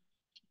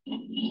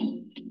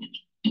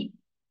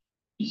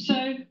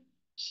 So,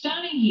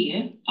 starting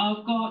here,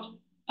 I've got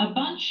a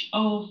bunch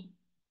of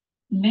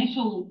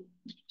metal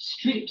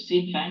strips,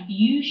 in fact,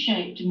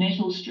 U-shaped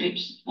metal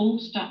strips all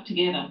stuck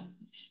together.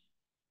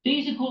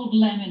 These are called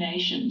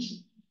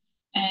laminations,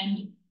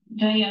 and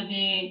they are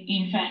there,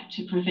 in fact,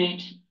 to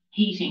prevent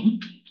heating,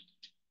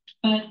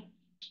 but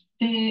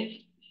they're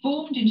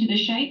formed into the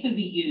shape of a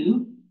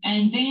U,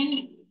 and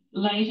then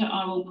later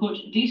I will put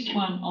this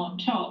one on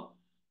top,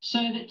 so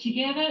that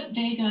together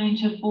they're going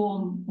to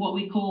form what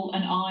we call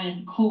an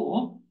iron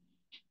core,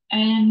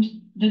 and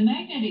the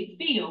magnetic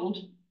field,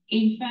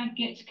 in fact,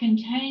 gets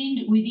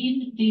contained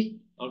within this.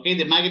 Okay,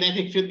 the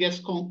magnetic field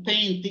gets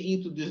contained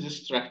into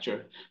this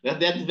structure. That's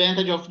the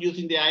advantage of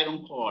using the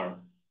iron core.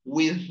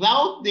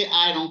 Without the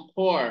iron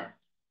core,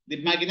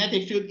 the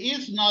magnetic field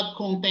is not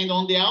contained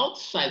on the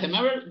outside.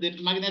 Remember,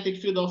 the magnetic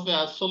field of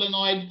a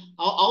solenoid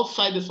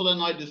outside the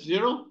solenoid is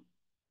 0,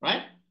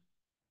 right?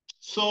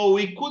 So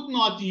we could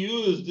not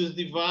use this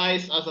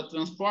device as a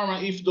transformer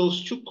if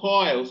those two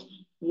coils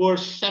were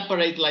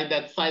separate like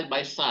that side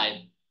by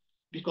side,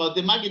 because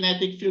the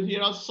magnetic field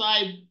here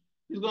outside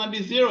is going to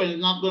be 0 and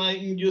it's not going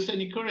to induce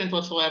any current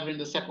whatsoever in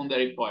the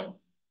secondary coil,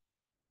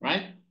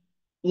 right?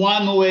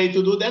 One way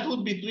to do that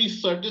would be to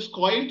insert this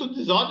coil into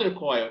this other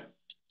coil.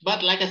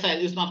 But like I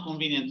said, it's not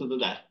convenient to do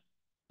that.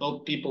 So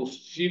people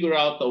figure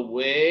out a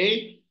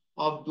way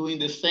of doing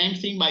the same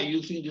thing by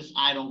using this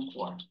iron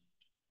core.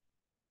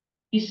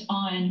 This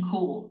iron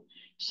core.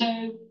 So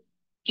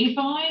if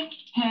I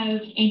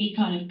have any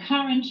kind of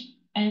current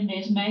and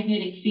there's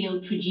magnetic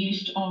field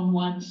produced on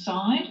one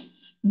side,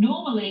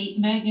 normally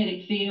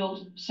magnetic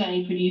field,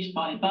 say produced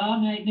by a bar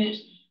magnet,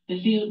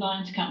 the field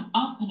lines come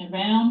up and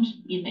around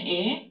in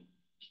the air,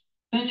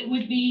 but it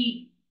would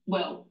be,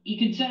 well, you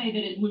could say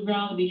that it would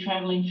rather be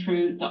traveling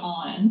through the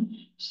iron.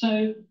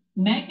 So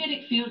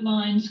magnetic field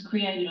lines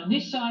created on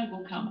this side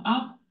will come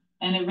up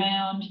and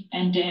around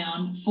and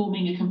down,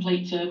 forming a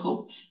complete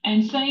circle.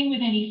 And same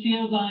with any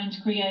field lines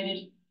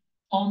created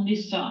on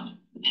this side.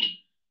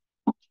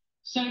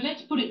 So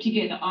let's put it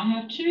together. I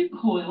have two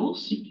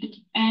coils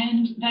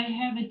and they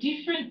have a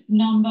different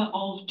number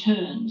of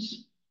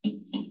turns.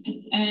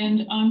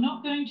 And I'm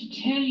not going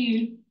to tell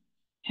you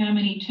how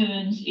many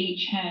turns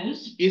each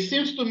has. It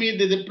seems to me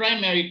that the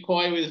primary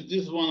coil is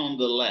this one on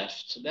the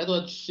left. That's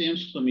what it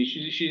seems to me.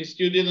 She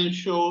still didn't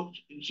show,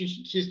 she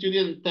still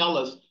didn't tell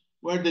us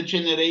where the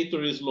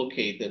generator is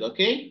located,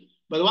 okay?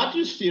 But what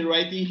you see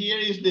right in here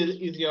is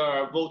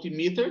your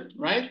voltmeter,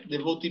 right? The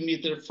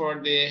voltmeter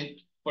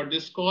for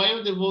this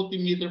coil, the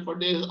voltmeter for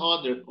this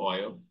other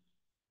coil.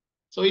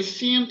 So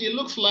it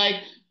looks like,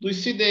 do you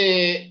see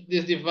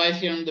this device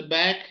here on the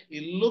back?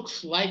 It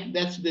looks like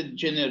that's the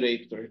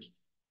generator.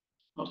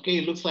 Okay,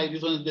 it looks like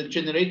this one is the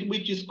generator,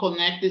 which is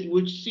connected,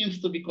 which seems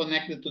to be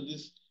connected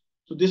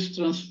to this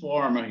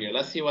transformer here.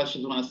 Let's see what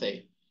she's gonna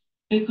say.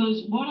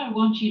 Because what I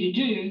want you to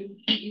do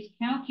is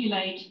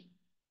calculate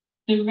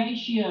the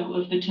ratio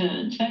of the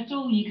turns. That's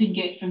all you can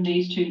get from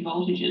these two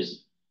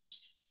voltages.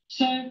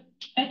 So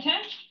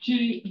attached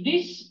to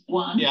this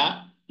one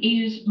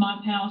is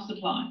my power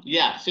supply.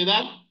 Yeah, see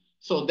that?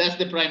 So that's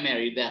the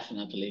primary,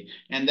 definitely.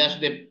 And that's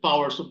the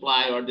power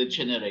supply or the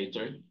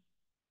generator.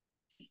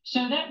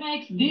 So that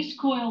makes this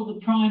coil the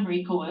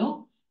primary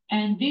coil,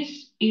 and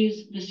this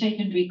is the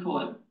secondary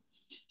coil.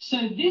 So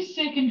this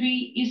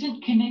secondary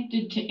isn't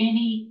connected to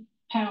any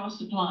power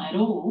supply at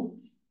all.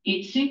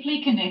 It's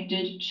simply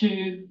connected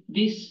to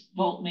this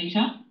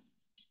voltmeter,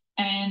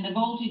 and the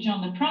voltage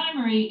on the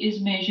primary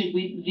is measured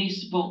with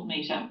this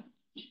voltmeter.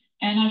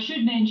 And I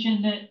should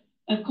mention that,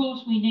 of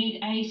course, we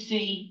need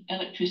AC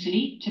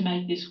electricity to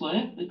make this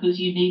work, because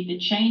you need the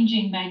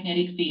changing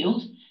magnetic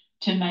field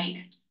to make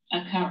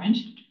a current.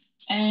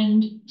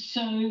 And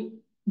so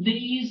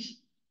these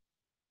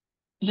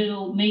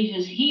little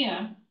meters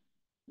here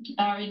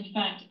are in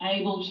fact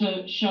able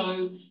to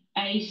show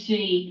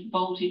AC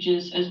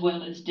voltages as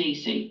well as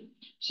DC.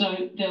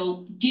 So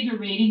they'll give a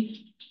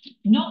reading.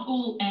 Not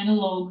all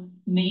analog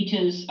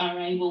meters are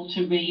able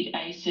to read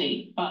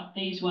AC, but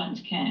these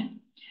ones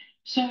can.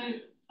 So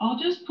I'll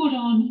just put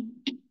on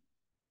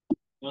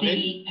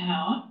the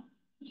power.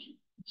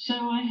 So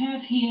I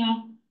have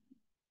here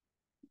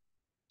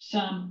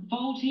some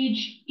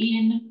voltage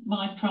in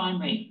my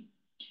primary.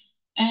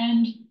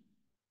 And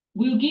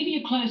we'll give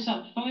you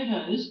close-up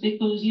photos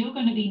because you're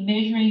going to be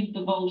measuring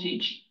the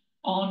voltage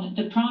on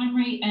the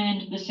primary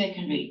and the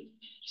secondary.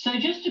 So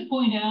just to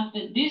point out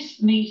that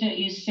this meter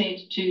is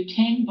set to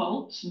 10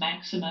 volts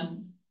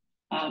maximum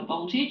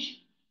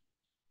voltage,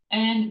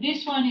 and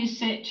this one is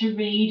set to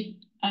read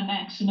a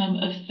maximum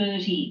of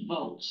 30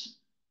 volts.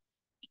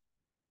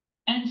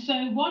 And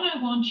so what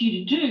I want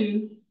you to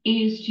do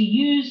is to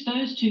use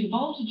those two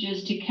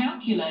voltages to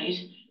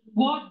calculate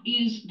what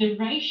is the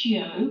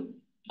ratio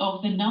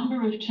of the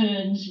number of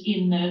turns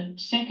in the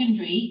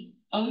secondary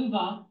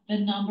over the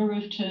number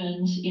of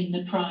turns in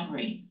the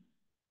primary.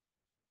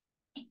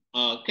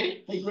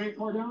 Okay. Hey, Grant,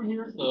 we're down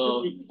here.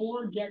 So,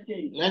 4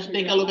 decades. let's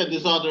take a look at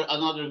this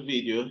another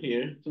video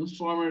here.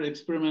 Transformer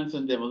experiments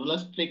and demos.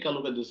 Let's take a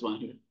look at this one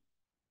here.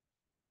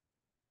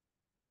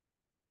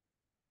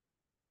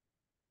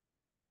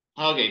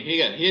 Okay,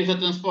 here's a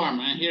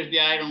transformer, and here's the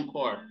iron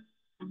core.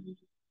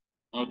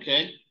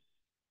 Okay.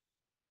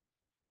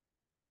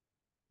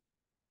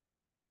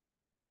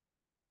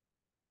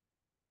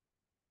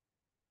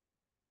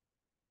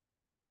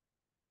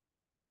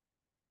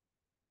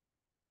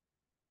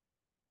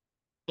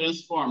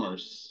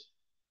 Transformers.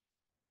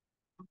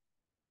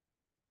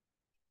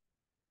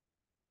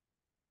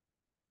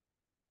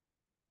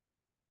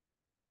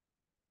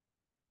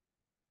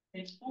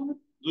 Do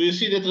you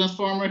see the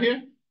transformer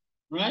here?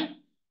 Right?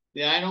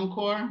 The iron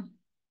core.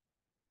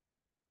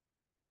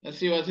 Let's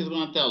see what he's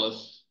going to tell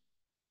us.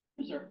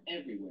 Are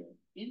everywhere,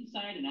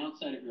 inside and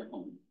outside of your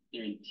home.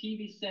 They're in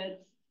TV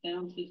sets,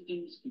 sound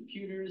systems,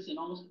 computers, and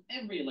almost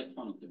every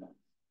electronic device.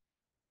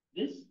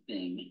 This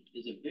thing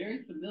is a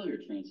very familiar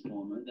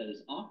transformer that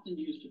is often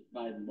used to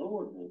provide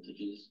lower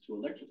voltages to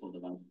electrical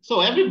devices. So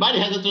everybody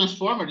has a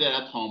transformer there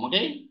at home,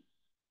 okay?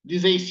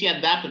 This AC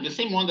adapter, the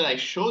same one that I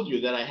showed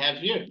you that I have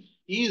here,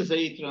 is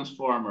a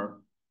transformer.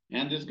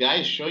 And this guy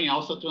is showing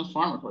also a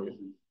transformer for you.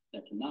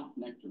 That cannot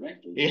connect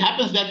directly. It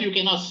happens that you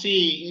cannot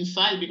see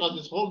inside because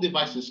this whole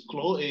device is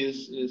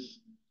closed,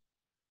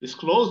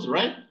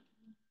 right?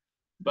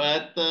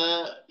 But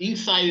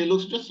inside it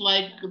looks just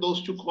like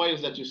those two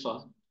coils that you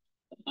saw.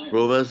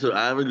 Professor,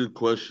 I have a good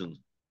question.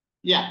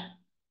 Yeah.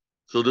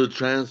 So the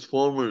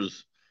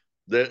transformers,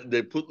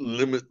 they put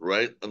limit,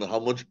 right, on how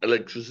much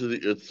electricity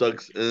it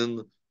sucks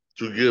in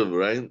to give,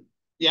 right?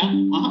 Yeah.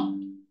 Uh-huh.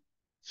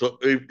 So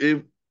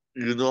if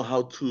you know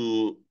how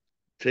to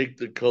take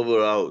the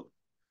cover out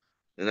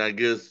and I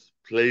guess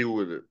play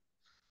with it,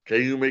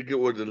 can you make it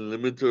where the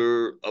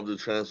limiter of the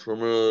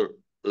transformer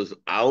is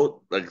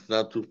out? Like it's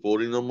not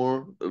 240 no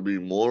more? It'll be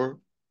more?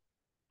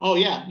 Oh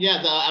yeah,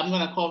 yeah. I'm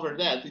gonna cover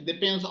that. It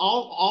depends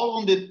all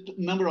on the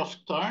number of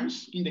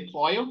turns in the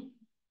coil.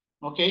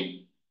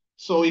 Okay.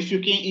 So if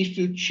you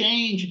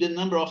change the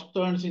number of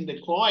turns in the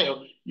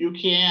coil, you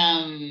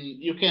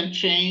can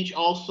change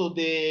also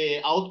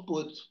the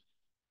output,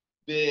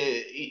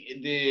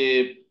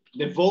 the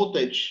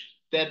voltage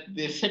that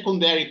the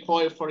secondary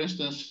coil, for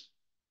instance,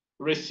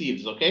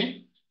 receives.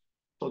 Okay.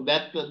 So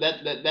that's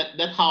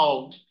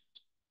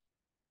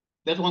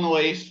one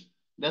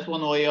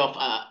way of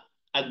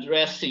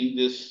addressing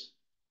this.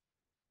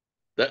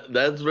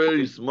 That's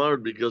very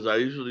smart because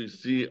I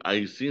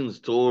see in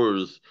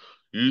stores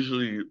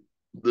usually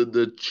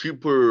the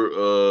cheaper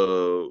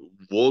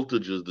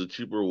voltages, the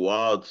cheaper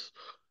watts,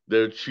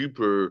 they're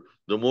cheaper.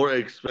 The more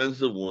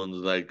expensive ones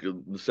like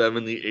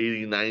 70,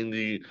 80,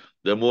 90,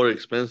 they're more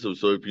expensive.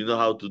 So if you know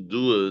how to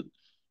do it,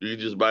 you can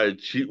just buy a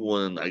cheap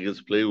one, I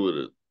guess play with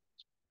it.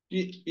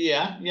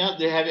 Yeah, yeah.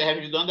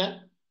 Have you done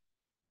that?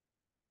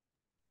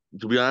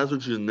 To be honest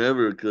with you,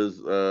 never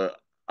because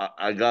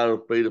I got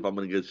afraid if I'm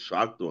gonna get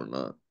shocked or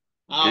not.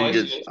 Oh, Can I you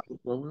get see.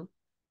 shocked from it?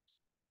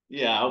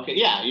 Yeah, okay.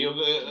 Yeah,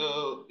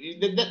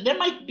 there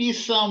might be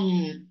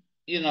some,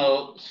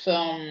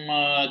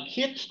 some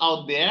kits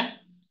out there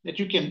that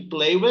you can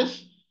play with.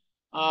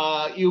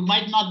 You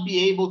might not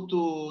be able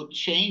to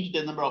change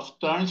the number of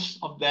turns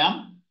of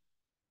them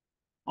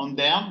on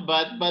them,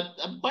 but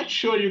I'm quite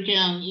sure you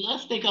can.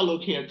 Let's take a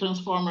look here.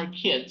 Transformer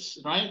kits,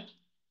 right?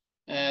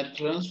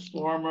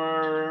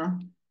 Transformer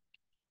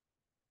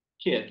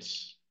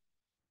kits,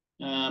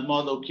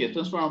 model kit,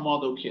 transformer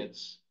model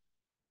kits.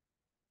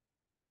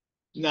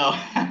 No,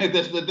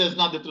 that's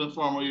not the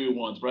transformer you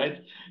want,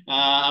 right?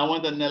 I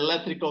want an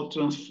electrical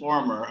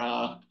transformer.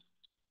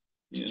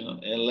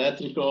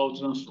 Electrical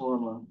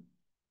transformer.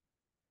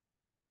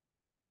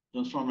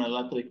 Transformer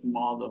electric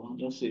model.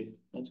 Let's see.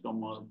 Electrical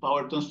model.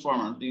 Power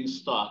transformer in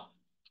stock.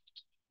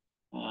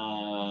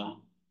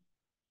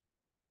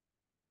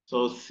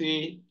 So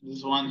see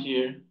this one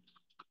here.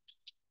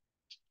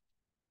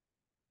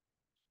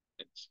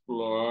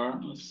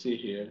 Explore. Let's see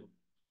here.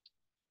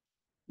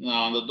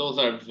 No, those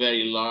are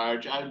very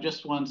large. I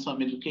just want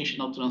some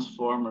educational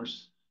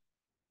transformers.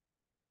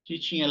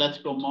 Teaching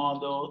electrical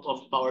model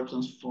of power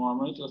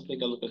transformers. Let's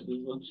take a look at this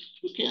one.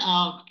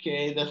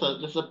 Okay,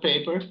 that's a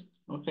paper.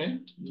 Okay,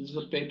 this is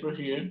a paper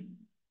here.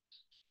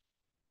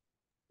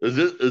 Is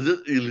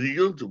it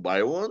illegal to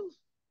buy one?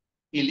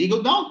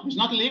 Illegal? No, it's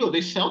not illegal.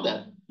 They sell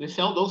that. They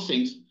sell those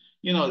things.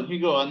 You know, here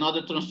you go,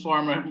 another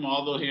transformer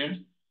model here.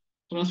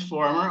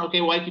 Transformer.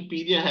 Okay,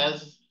 Wikipedia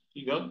has,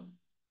 here you go.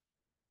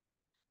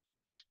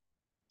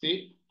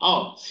 See?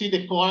 Oh, see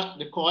the coil,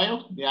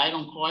 the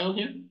iron coil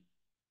here?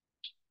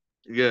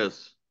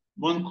 Yes.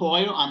 One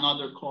coil,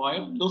 another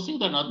coil. Those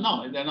things are not,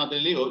 no, they're not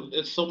illegal.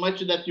 It's so much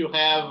that you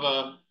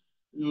have,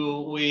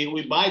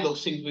 we buy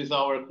those things with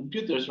our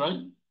computers,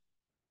 right?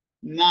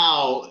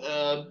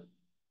 Now,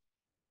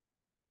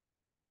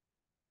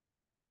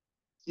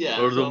 yeah.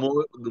 Or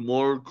So the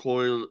more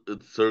coil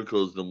it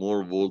circles, the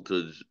more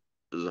voltage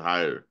is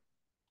higher.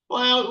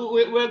 well,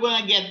 we're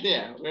gonna get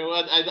there.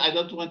 I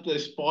don't want to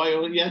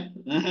spoil yet.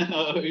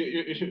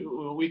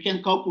 We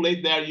can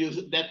calculate that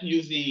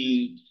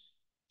using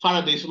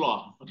Faraday's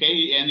law,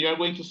 okay? And you're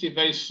going to see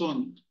very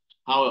soon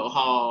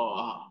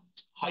how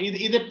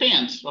it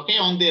depends, okay,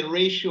 on the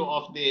ratio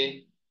of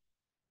the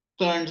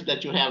turns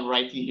that you have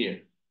right in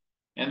here.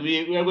 And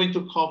we are going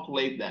to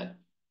calculate that.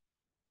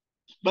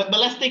 But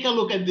let's take a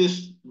look at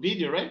this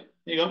video, right?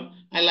 Here you go.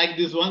 I like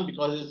this one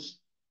because it's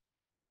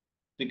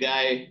the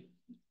guy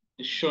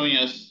is showing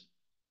us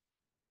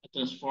a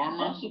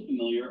transformer. Also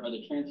familiar are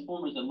the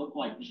transformers that look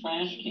like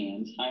trash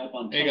cans high up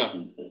on There you go.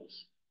 telephone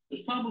poles.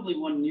 There's probably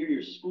one near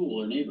your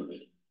school or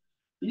neighborhood.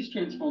 These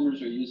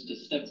transformers are used to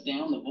step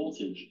down the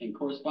voltage and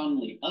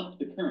correspondingly up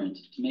the current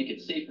to make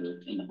it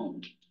safer in the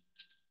home.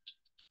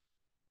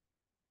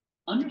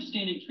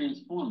 Understanding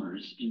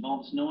transformers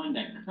involves knowing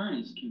that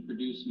currents can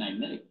produce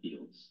magnetic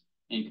fields,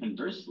 and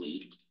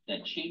conversely,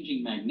 that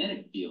changing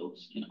magnetic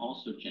fields can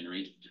also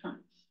generate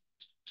currents.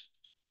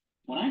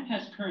 When I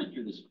pass current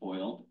through this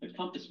coil, the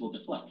compass will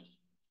deflect.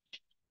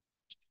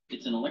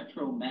 It's an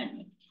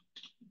electromagnet.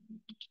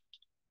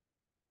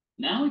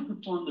 Now we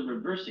perform the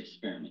reverse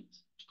experiment.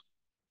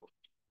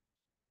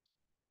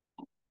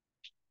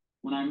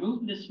 When I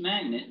move this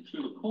magnet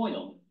through a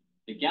coil,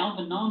 the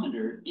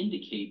galvanometer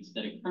indicates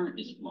that a current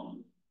is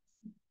flowing.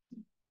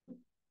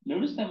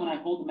 Notice that when I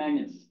hold the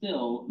magnet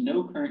still,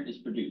 no current is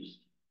produced.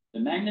 The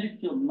magnetic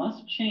field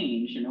must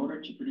change in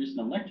order to produce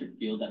an electric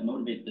field that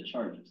motivates the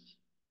charges.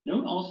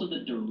 Note also the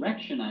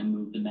direction I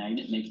move the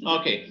magnet makes a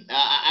difference. Okay,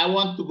 I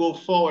want to go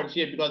forward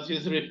here because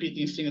he's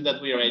repeating things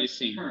that we already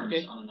seen. Turns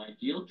Okay, on an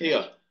ideal here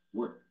you go.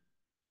 work.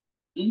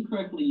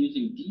 Incorrectly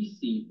using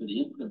DC for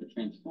the input of a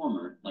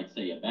transformer, like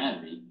say a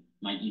battery,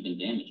 might even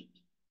damage it.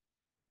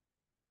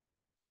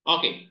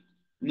 Okay,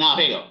 now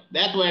here you go.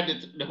 That's where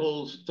the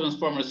whole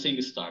transformer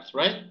thing starts,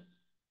 right?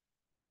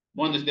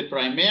 One is the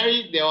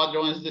primary, the other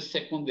one is the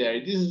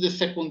secondary. This is the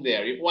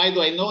secondary. Why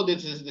do I know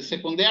this is the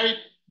secondary?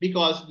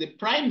 Because the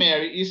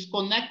primary is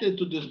connected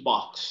to this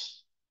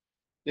box,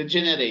 the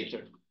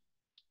generator.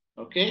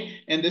 Okay,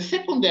 and the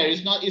secondary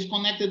is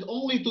connected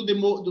only to the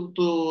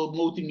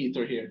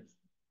multimeter here.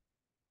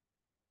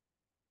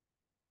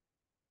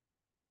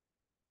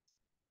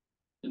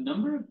 The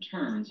number of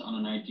turns on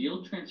an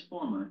ideal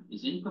transformer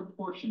is in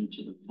proportion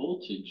to the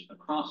voltage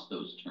across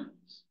those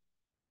turns.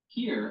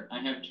 Here, I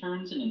have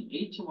turns in an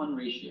 8-to-1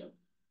 ratio,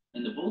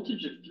 and the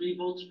voltage of 3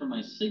 volts for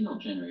my signal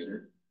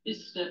generator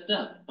is stepped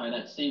up by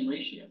that same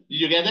ratio.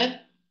 Did you get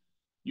that?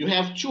 You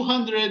have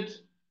 200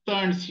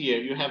 turns here.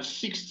 You have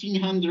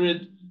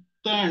 1600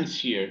 turns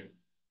here.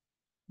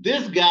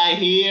 This guy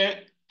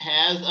here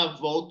has a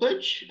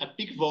voltage, a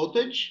peak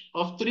voltage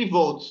of 3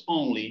 volts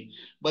only.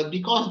 But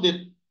because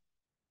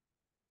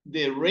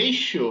the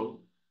ratio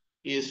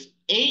is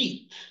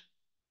 8,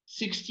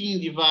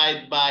 16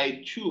 divided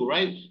by 2,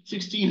 right?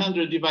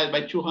 1600 divided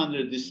by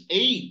 200 is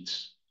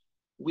 8.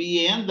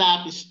 We end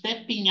up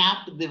stepping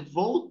up the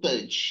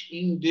voltage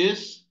in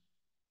this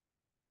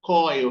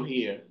coil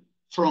here.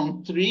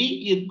 From 3,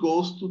 it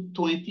goes to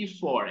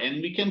 24,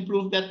 and we can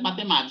prove that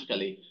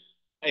mathematically.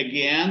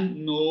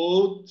 Again,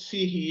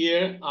 see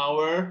here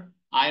our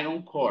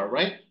iron core,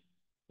 right?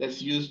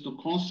 That's used to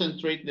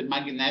concentrate the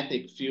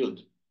magnetic field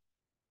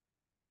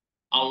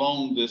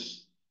along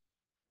this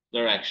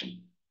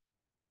direction.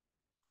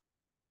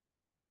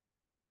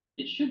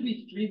 It should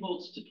be 3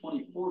 volts to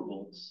 24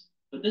 volts,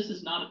 but this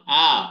is not.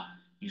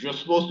 You're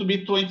supposed to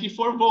be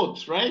 24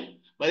 volts, right?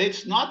 But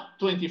it's not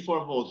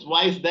 24 volts.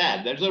 Why is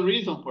that? There's a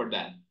reason for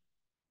that.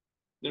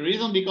 The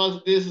reason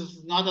because this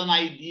is not an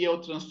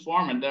ideal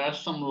transformer. There are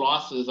some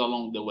losses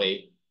along the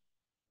way.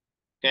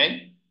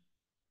 Okay?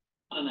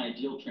 An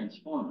ideal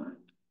transformer,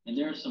 and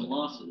there are some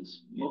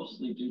losses,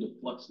 mostly due to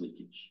flux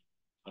leakage.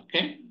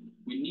 Okay?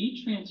 We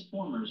need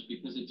transformers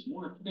because it's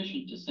more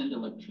efficient to send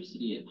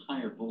electricity at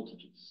higher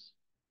voltages.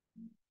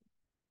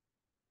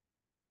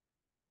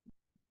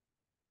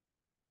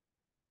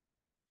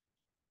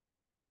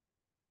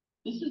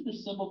 This is the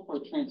symbol for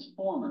a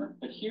transformer,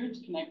 but here it's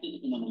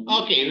connected in an...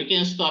 Okay, we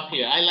can stop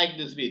here. I like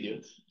this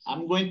video.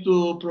 I'm going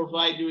to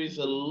provide you with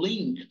a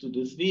link to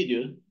this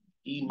video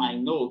in my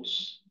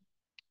notes,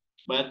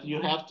 but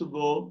you have to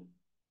go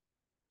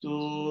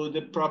to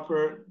the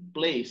proper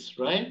place,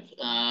 right?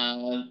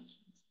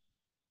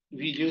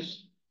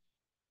 Videos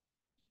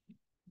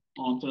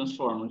on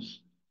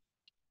transformers.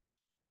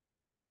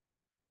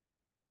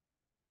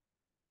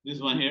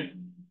 This one here.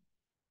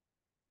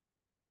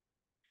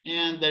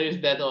 And there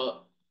is that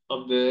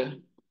of the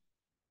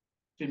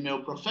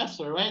female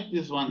professor, right?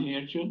 This one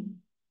here too.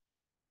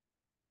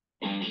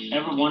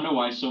 Ever wonder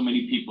why so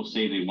many people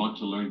say they want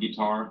to learn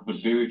guitar,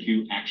 but very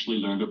few actually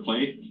learn to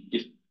play?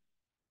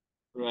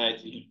 Right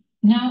here.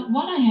 Now,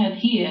 what I have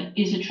here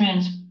is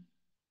a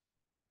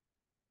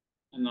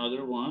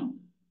Another one.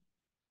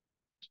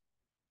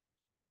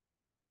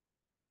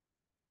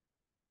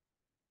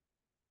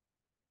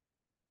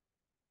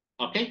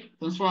 Okay,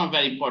 transformer are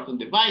very important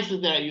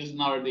devices that are used in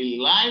our daily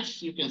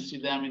lives. You can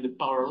see them in the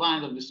power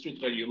lines of the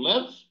street where you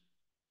live.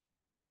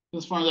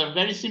 Transformers are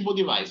very simple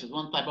devices.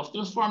 One type of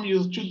transformer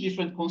uses two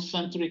different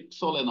concentric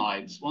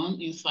solenoids,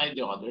 one inside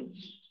the other.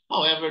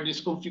 However,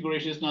 this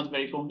configuration is not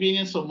very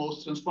convenient, so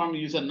most transformers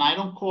use an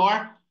iron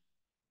core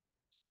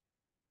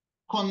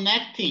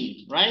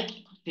connecting, right?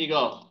 Here you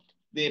go.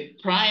 The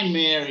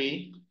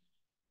primary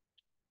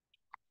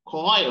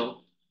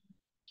coil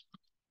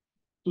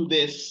to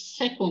the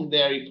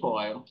secondary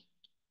coil.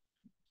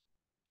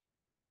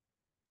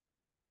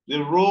 The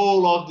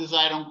role of this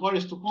iron core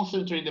is to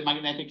concentrate the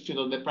magnetic field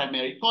of the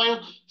primary coil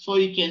so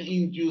you can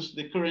induce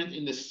the current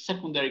in the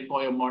secondary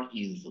coil more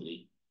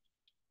easily.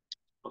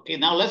 Okay,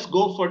 now let's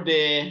go for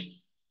the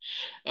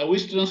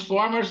with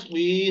transformers.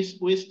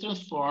 With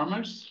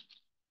transformers,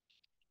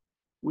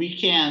 we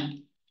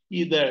can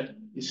either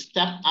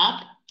step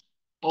up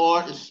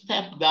or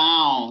step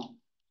down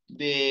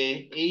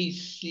the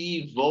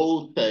AC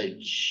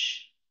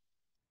voltage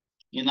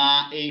in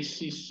an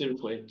AC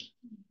circuit.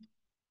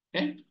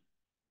 Okay.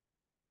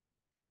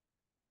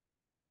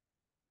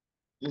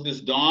 This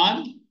is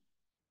done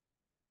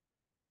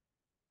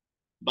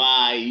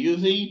by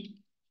using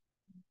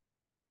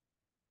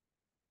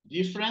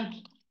different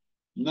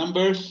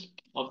numbers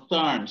of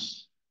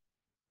turns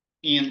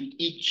in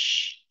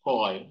each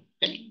coil,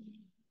 okay?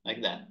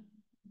 Like that.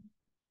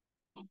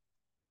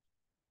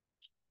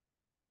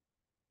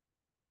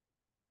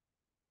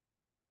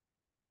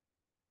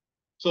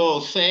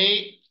 So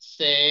say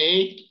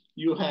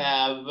you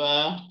have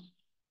a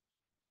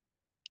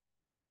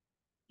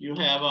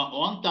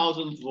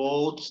 1000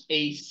 volts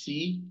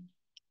AC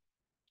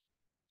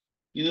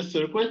in a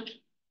circuit,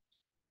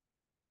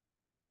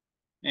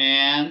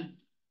 and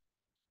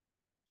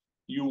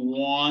you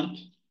want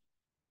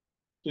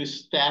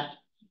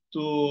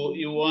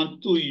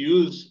to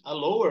use a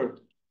lower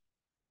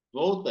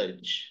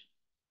voltage,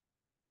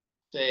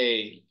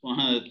 say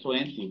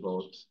 120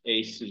 volts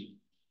AC.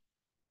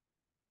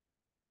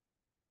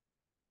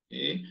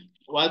 Okay.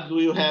 What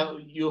do you have?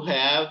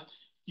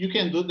 You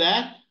can do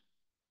that.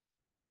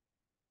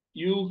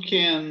 You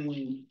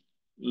can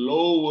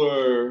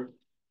lower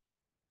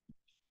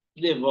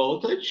the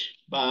voltage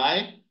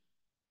by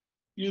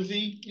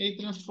using a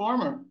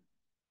transformer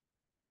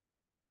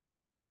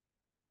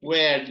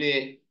where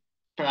the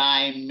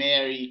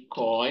primary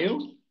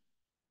coil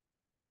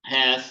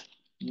has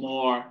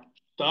more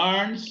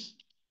turns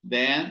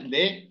than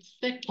the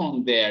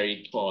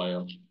secondary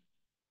coil.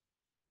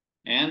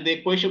 And the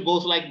equation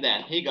goes like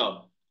that. Here you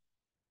go.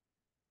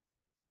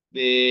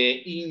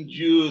 The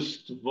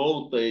induced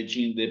voltage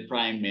in the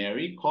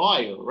primary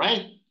coil,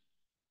 right?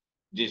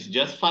 This is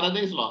just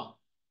Faraday's law,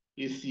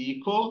 is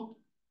equal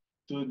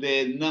to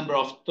the number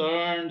of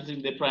turns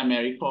in the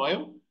primary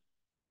coil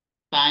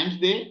times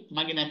the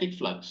magnetic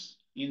flux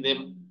in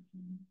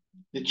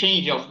the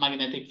change of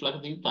magnetic flux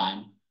in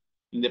time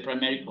in the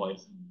primary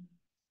coil.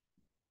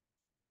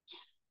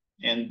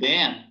 And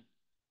then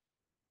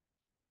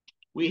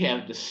we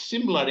have the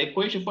similar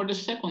equation for the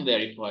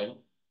secondary coil.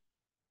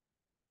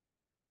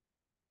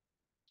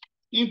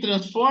 In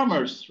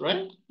transformers,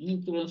 right?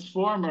 In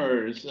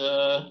transformers,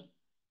 the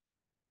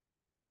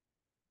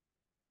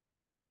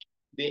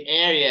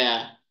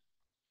area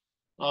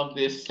of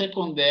the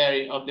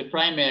secondary, of the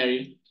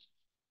primary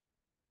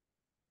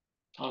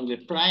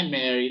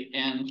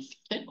and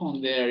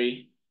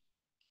secondary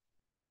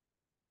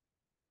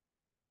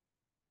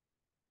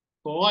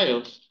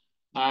coils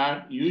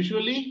are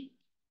usually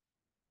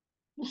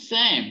the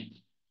same,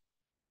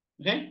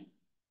 okay?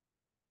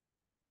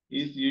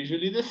 It's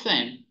usually the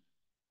same.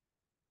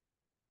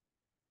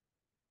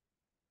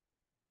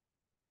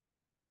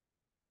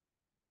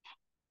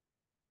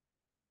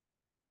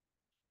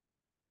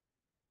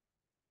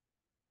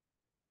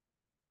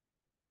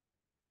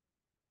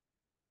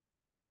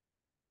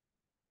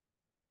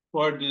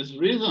 For this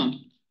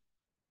reason,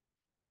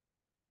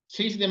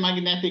 since the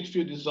magnetic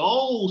field is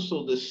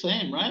also the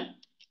same, right?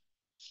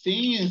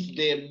 Since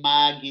the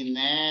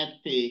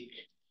magnetic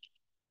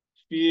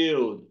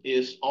field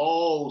is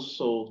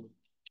also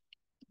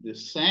the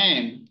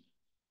same,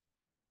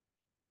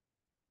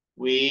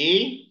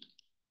 we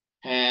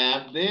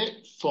have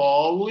the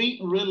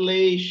following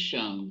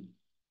relation.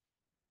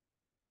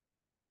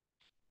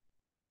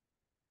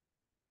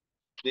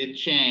 The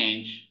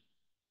change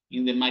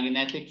in the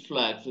magnetic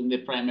flux in the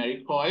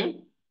primary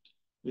coil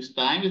with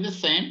time is the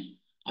same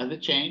as the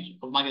change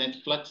of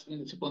magnetic flux in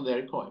the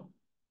secondary coil.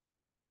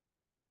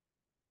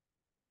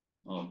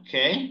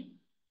 Okay.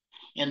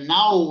 And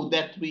now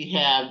that we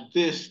have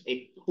this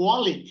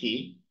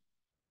equality,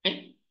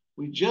 okay,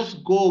 we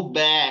just go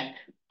back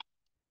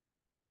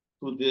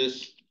to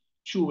these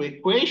two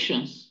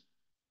equations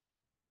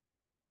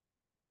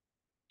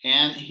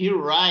and here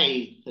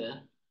write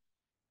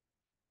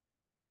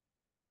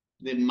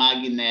the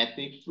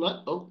magnetic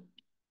flux. Oh,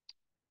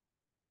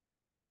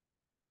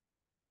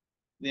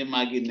 the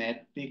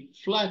magnetic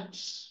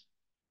flux.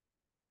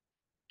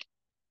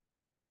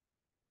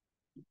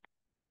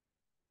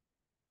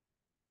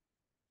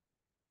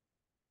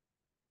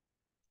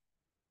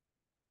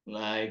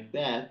 Like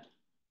that.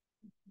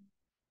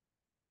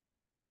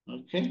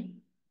 Okay.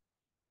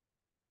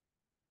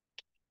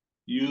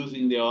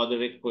 Using the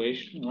other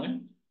equation, right?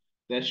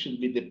 That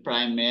should be the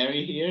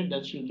primary here.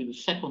 That should be the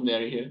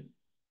secondary here.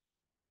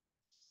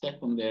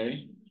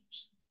 Secondary.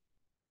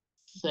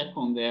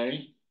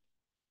 Secondary.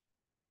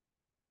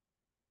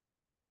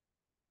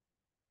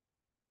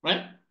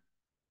 Right?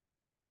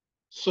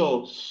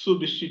 So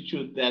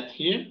substitute that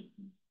here.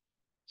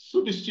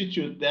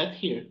 Substitute that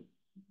here.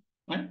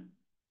 Right?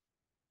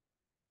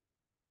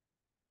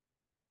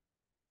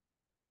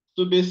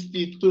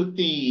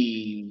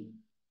 Substituting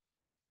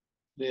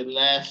the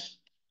last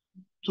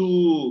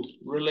two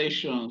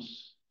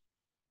relations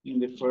in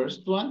the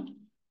first one,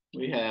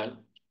 we have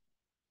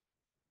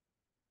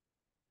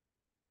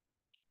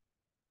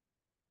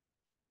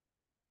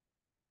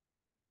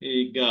here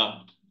you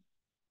go.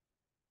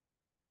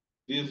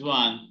 This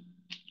one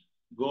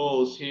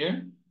goes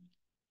here,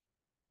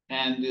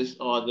 and this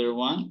other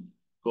one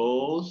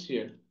goes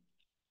here.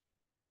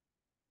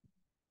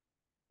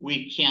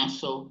 We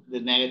cancel the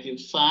negative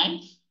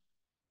signs,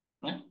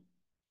 right?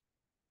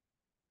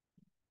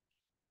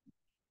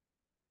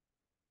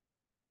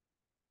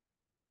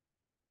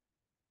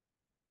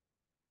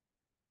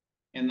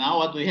 And now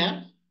what we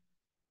have?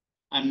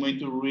 I'm going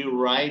to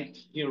rewrite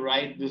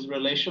this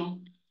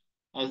relation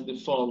as the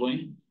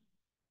following.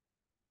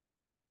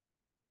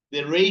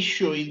 The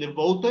ratio in the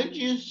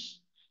voltages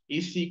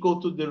is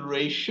equal to the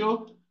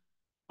ratio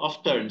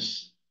of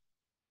turns.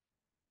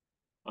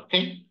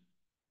 Okay?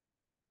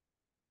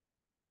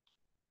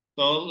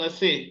 So let's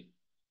see.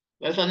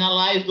 Let's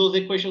analyze those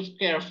equations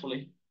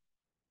carefully.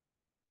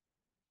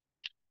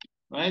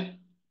 Right?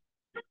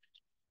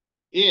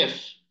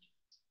 If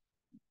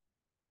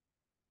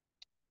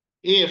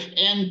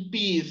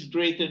NP is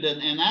greater than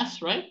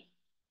NS, right?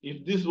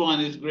 If this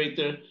one is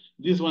greater,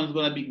 this one is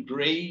going to be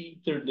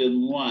greater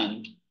than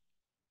 1,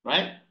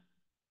 right?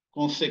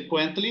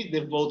 Consequently,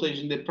 the voltage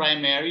in the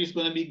primary is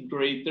going to be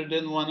greater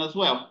than 1 as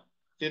well.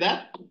 See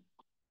that?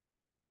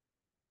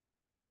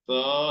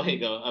 So here you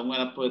go. I'm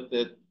going to put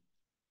it.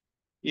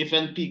 If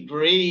NP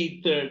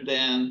greater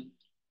than,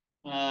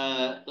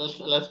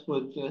 let's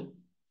put, I'm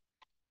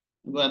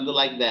going to do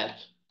like that.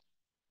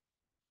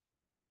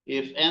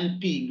 If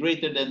NP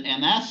greater than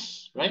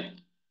NS, right?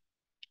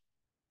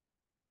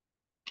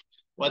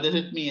 What does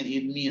it mean?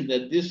 It means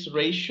that this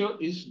ratio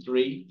is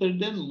greater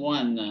than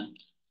 1,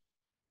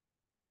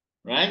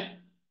 right?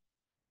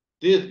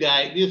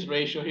 This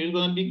ratio here is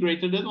going to be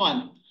greater than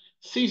 1.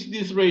 Since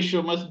this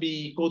ratio must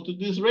be equal to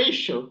this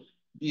ratio,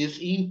 this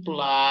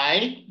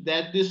implies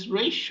that this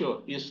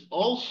ratio is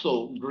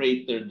also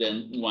greater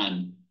than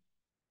 1,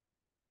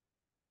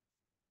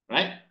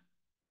 right?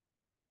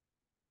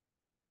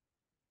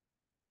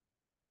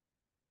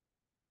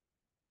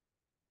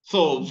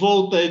 So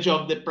voltage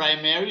of the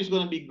primary is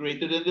going to be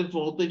greater than the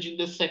voltage in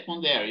the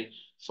secondary.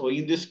 So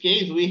in this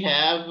case, we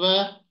have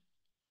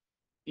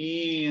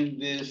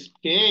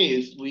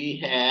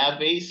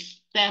a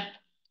step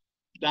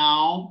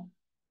down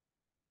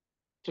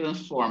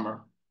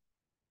transformer.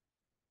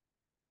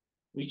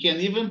 We can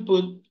even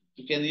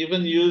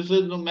use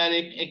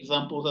numeric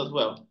examples as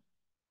well.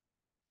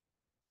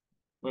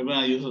 We're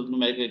going to use a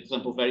numeric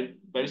example very,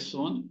 very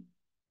soon.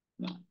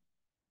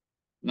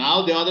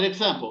 Now the other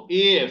example,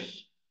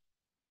 if,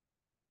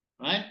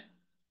 right?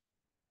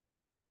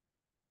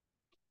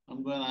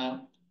 I'm going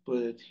to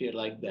put it here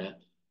like that.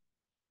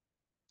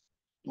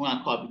 I'm going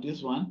to copy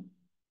this one.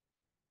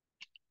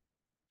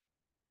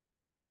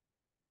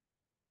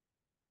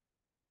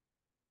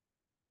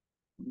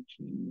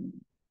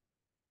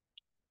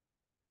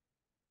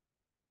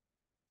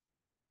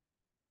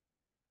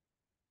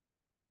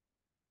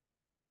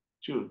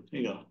 Here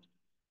you go.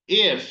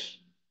 If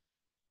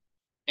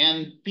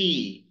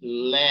NP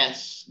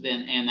less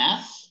than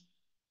NS,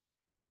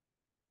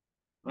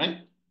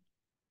 right?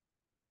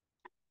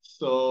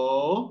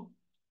 So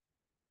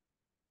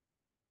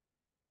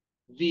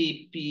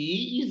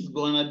VP is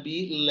gonna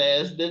be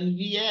less than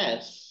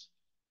VS.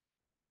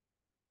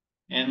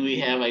 And we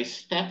have a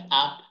step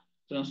up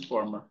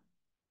transformer.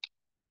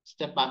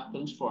 Step up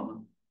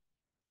transformer.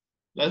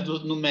 Let's do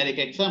numeric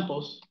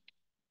examples.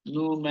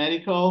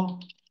 Numerical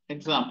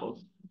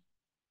examples.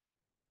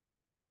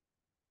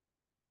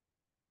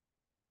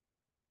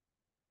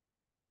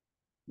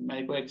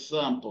 Numerical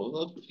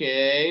examples.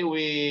 Okay,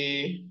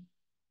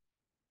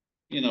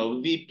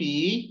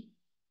 VP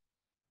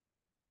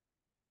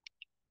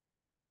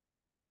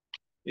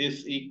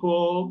is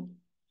equal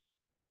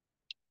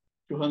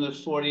to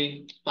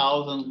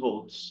 240,000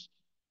 volts,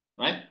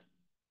 right?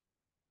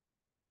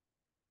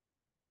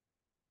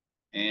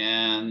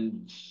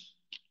 And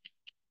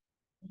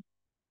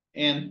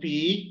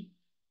NP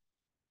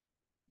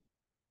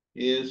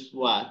is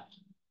what?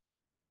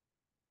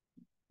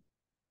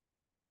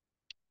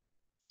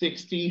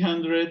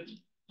 1,600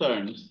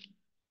 turns.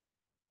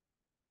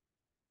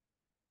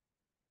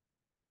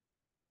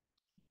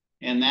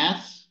 And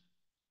S,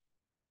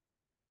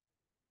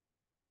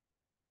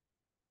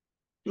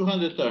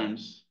 200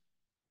 turns.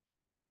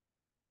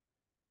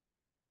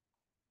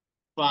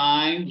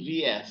 Find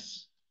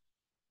VS.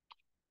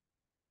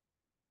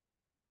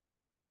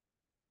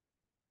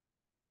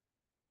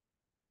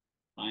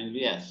 Find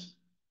VS.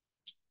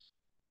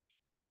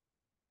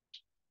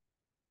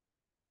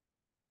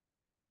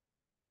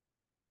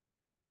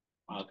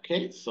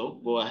 Okay, so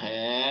go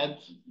ahead.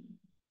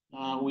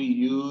 We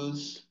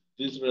use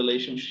this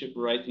relationship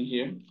right in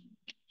here.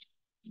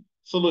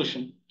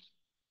 Solution.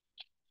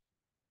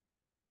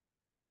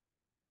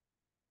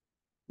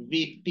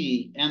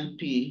 VP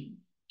NP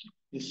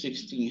is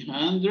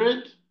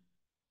 1,600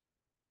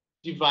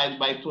 divided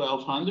by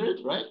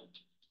 1,200, right?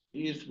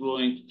 Is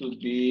going to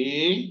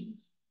be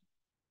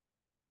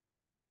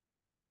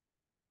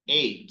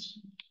 8.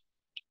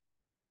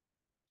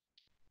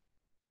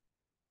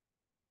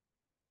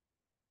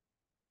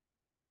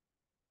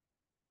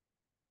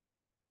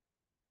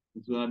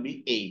 It's going to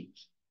be 8.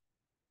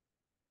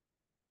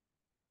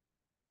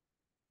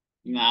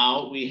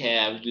 Now we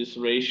have this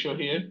ratio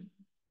here.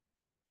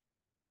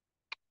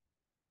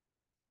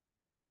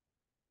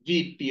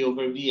 VP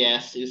over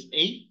VS is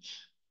 8.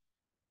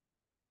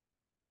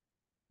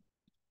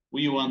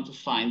 We want to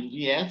find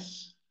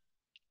VS.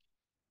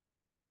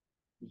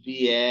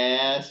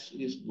 VS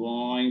is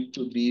going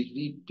to be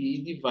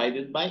VP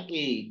divided by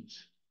 8.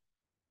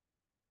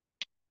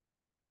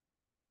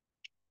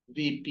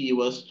 VP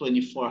was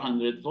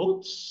 2,400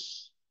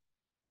 volts.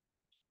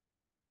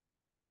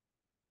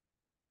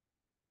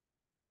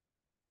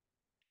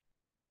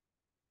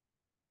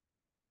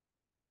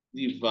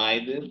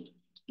 Divided,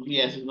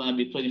 VS is going to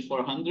be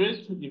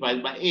 2,400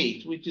 divided by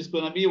 8, which is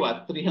going to be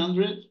what?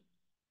 300?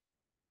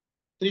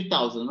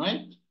 3,000,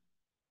 right?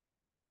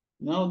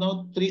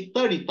 No,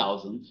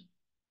 30,000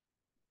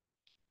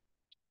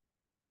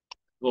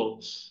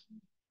 volts.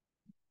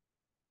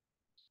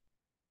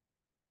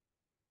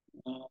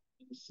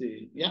 Let's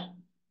see, yeah,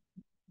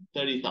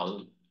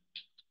 30,000.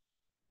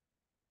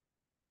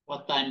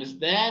 What time is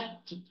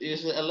that?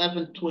 It's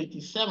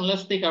 11:27.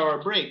 Let's take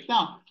our break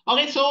now.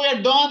 Okay, so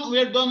we're done.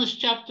 We're done with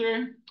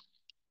chapter.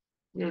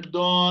 We're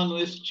done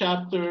with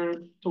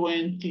chapter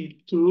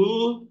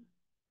 22.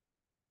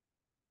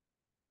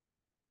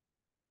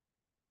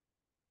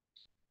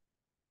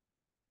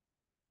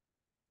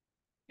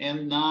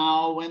 And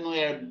now when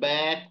we are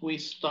back, we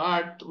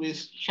start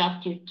with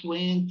chapter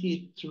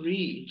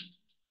 23.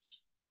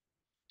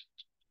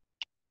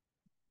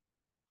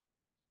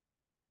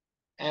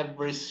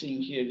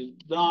 Everything here is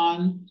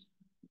done.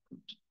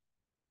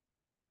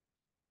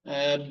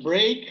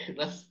 Break.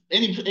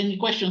 Any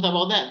questions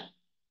about that?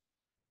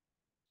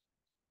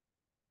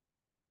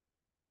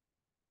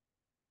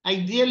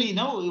 Ideally,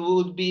 no, it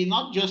would be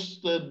not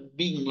just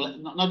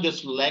not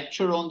just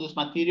lecture on this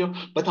material,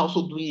 but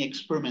also doing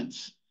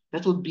experiments.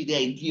 That would be the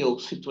ideal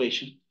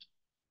situation.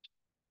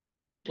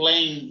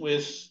 Playing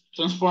with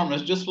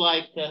transformers, just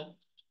like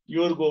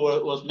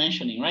Yorgo was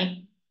mentioning, right?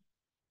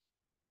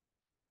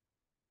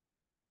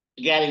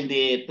 Getting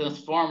the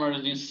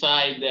transformers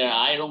inside their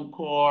iron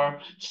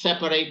core,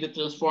 separate the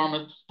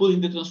transformers,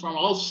 putting the transformer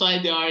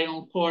outside the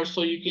iron core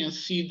so you can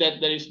see that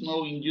there is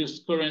no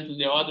induced current in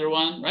the other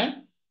one, right?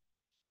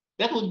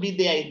 That would be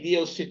the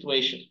ideal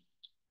situation.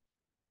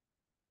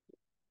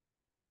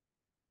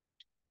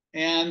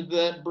 And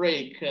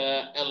break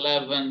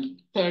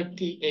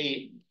 11:30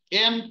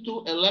 a.m.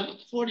 to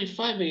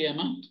 11:45 a.m.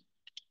 Huh?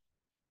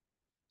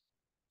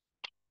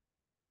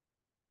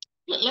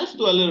 Let's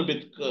do a little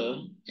bit.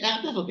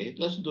 Yeah, that's okay.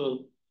 Let's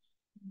do.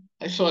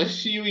 I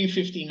see you in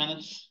 15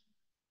 minutes.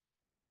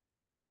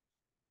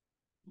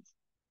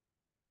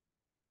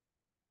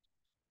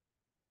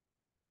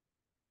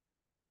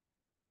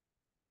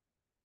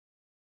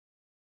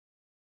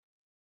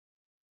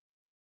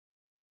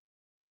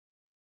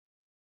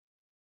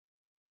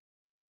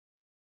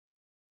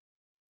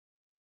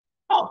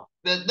 Oh,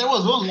 there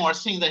was one more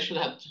thing that I should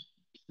have.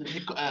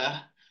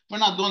 We're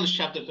not done with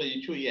chapter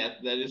 22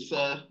 yet. That is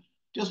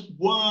Just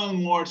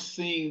one more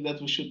thing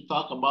that we should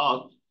talk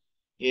about.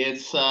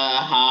 It's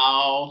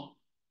how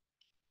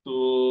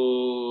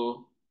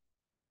to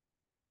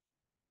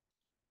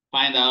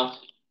find out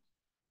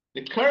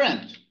the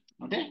current,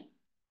 okay,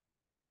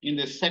 in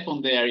the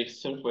secondary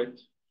circuit.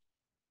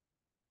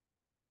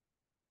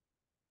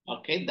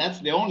 Okay, that's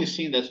the only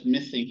thing that's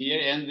missing here,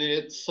 and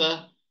it's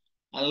a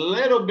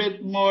little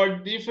bit more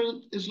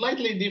different,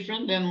 slightly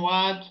different than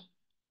what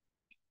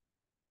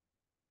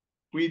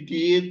we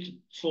did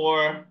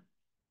for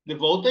the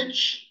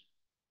voltage.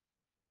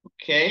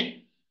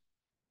 Okay.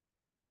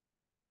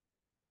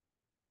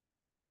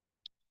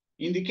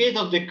 In the case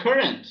of the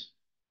current,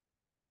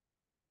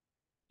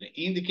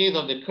 in the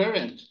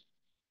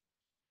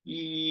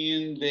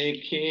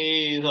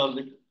case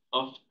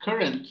of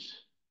current,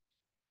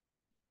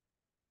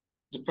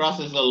 the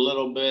process is a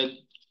little bit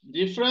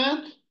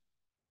different.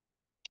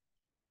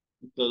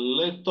 It's a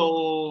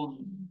little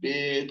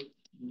bit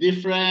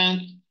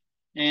different,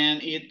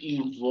 and it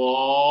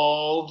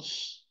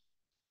involves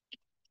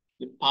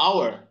the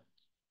power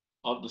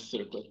of the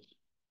circuit.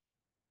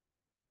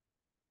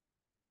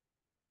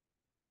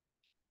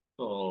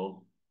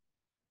 So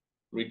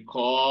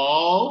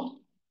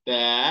recall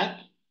that,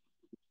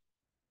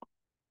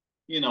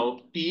 you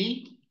know,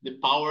 P, the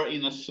power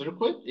in a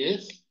circuit,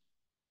 is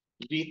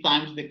V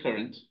times the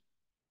current,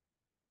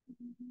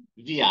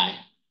 VI.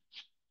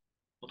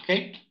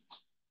 Okay?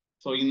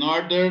 So in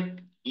order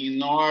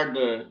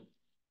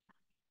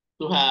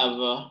to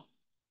have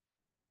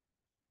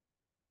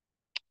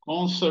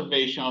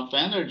conservation of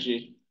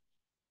energy,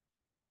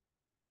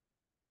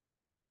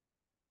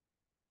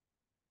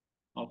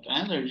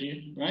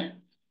 right?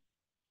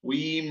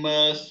 We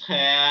must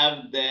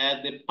have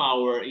that the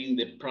power in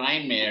the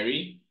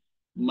primary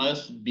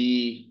must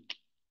be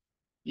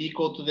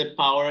equal to the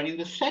power in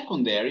the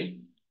secondary,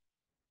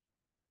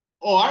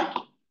 or,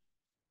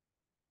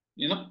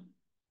 you know,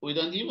 we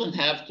don't even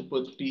have to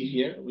put P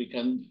here. We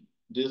can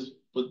just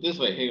put this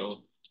way here,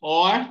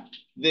 or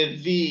the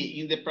V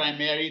in the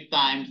primary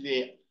times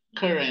the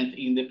current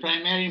in the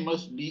primary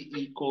must be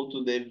equal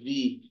to the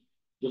V,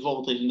 the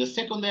voltage in the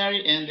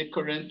secondary, and the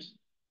current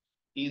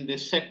in the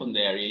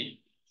secondary.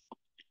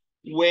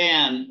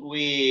 When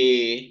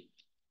we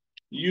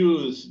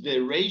use the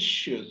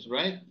ratios,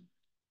 right?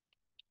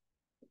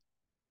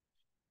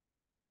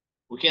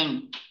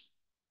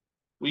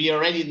 We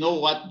already know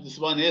what this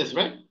one is,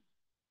 right?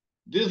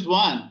 This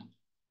one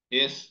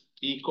is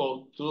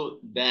equal to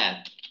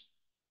that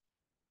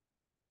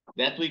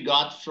we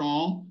got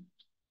from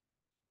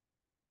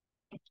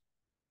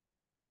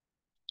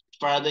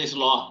Faraday's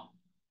law.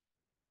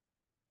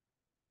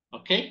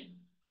 Okay?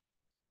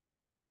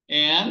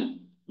 And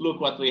look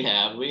what we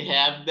have. We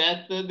have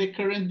that the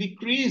current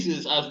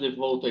decreases as the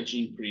voltage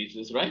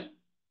increases, right?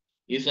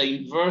 It's an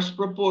inverse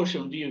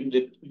proportion.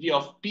 V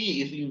of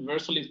P is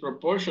inversely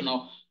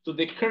proportional to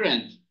the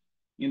current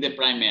in the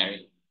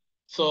primary.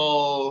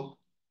 So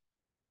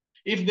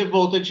if the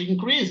voltage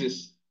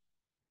increases,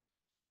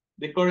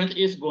 the current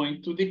is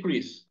going to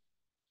decrease.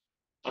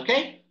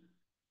 Okay?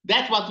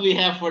 That's what we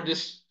have for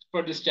this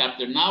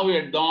chapter. Now we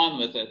are done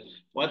with it.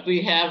 What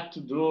we have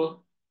to do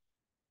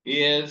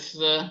is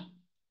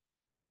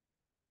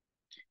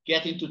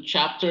get into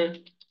chapter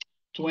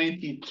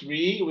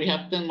 23. We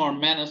have 10 more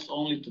minutes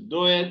only to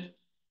do it.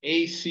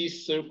 AC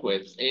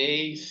circuits.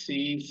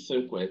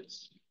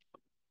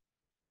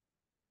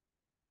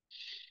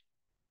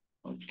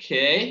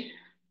 Okay.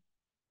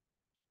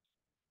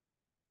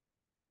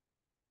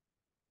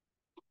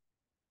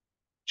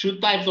 Two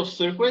types of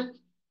circuit.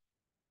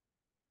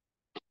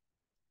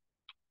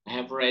 I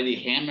have already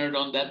hammered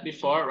on that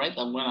before, right?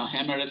 I'm going to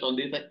hammer it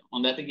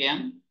on that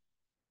again.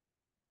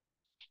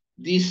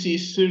 DC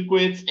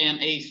circuits and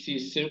AC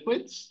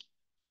circuits.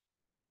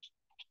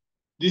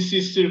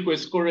 DC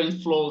circuits,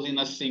 current flows in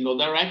a single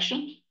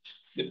direction.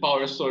 The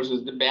power source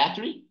is the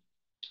battery.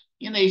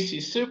 In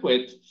AC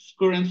circuits,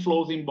 current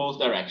flows in both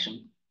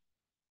directions.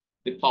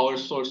 The power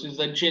source is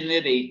a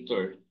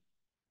generator.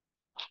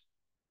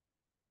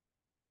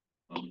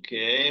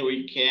 Okay,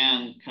 we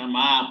can come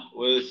up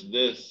with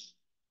this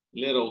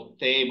little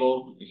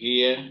table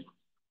here.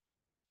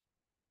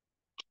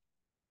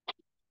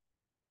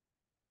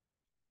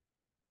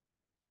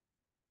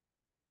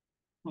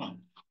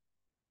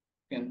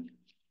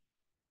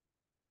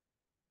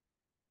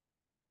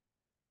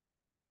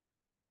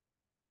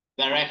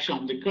 Direction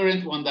of the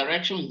current, one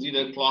direction is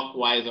either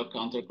clockwise or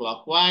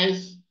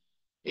counterclockwise.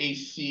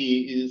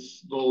 AC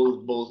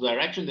goes both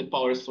directions. The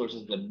power source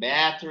is the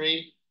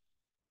battery.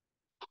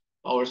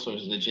 Power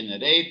source is the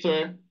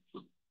generator.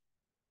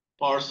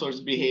 Power source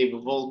behavior,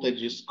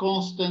 voltage is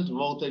constant,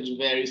 voltage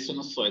varies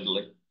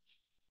sinusoidally.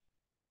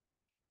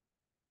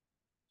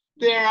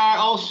 There are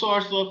all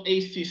sorts of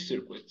AC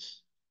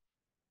circuits.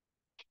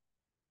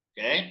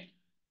 Okay.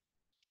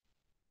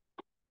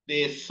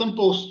 The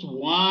simplest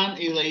one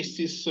is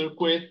AC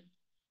circuit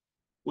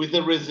with a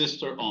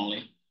resistor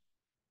only.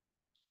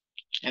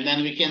 And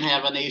then we can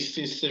have an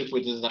AC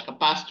circuit as a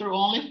capacitor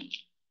only.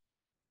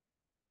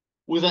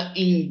 with an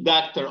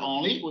inductor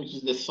only, which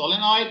is the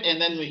solenoid, and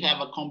then we have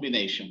a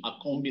combination of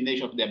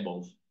the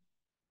above.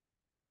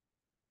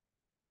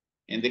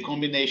 And the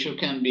combination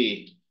can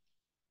be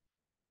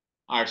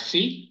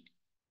RC,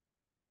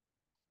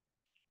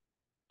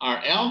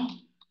 RL,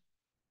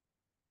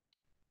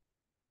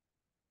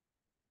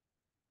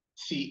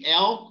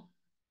 CL,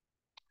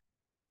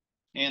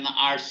 and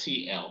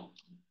RCL.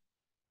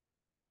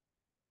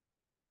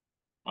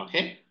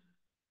 Okay?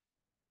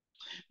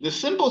 The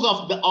symbols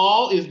of the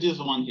all is this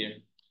one here.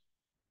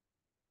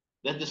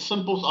 That's the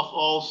symbols of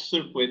all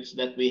circuits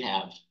that we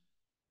have.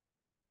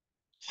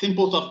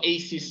 Symbols of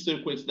AC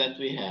circuits that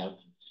we have.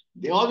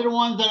 The other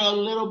ones are a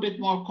little bit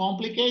more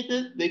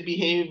complicated. They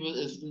behave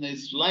in a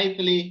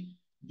slightly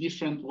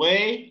different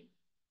way.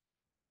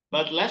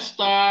 But let's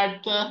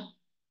start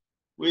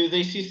with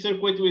AC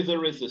circuit with a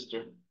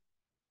resistor.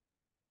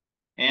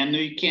 And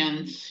we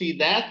can see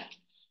that.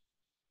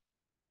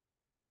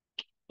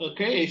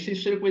 Okay, AC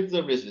circuit with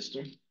a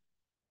resistor.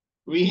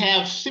 We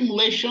have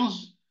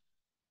simulations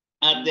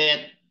at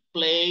that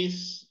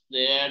place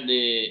there,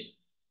 the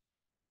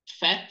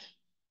FET.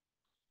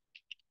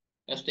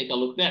 Let's take a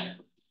look there.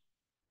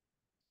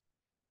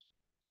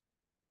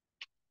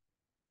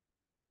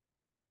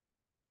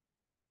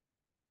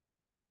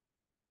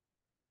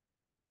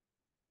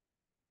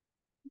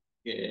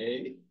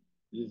 Okay,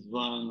 this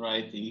one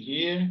right in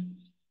here.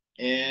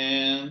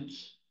 And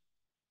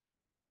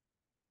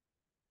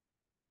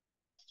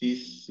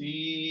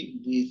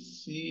DC,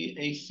 DC,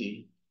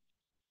 AC,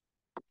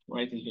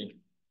 right in here.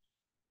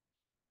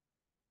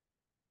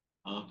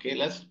 Okay,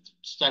 let's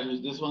start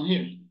with this one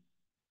here.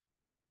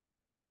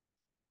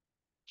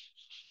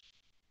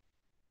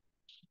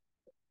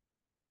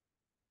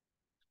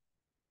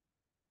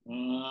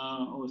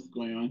 What's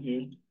going on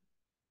here?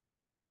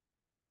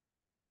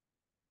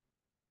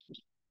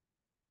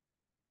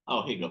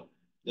 Oh, here you go.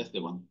 That's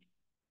the one.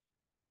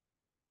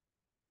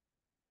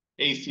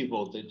 AC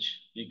voltage.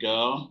 Here you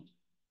go.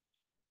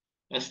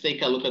 Let's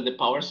take a look at the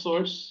power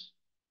source.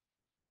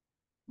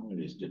 Where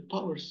is the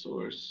power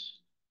source?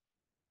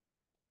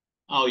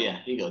 Oh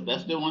yeah, here you go.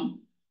 That's the one.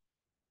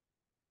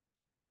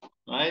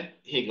 Right?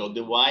 Here you go.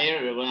 The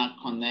wire. We're gonna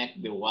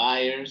connect the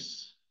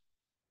wires.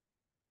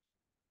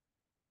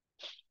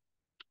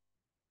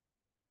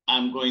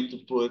 I'm going to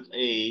put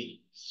a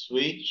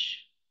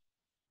switch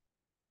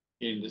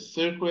in the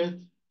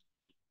circuit.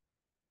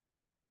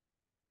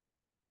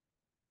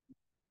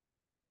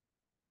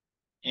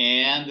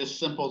 And the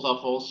symbols of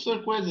all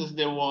circuits is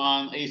the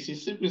one, AC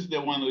circuit is the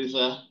one with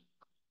a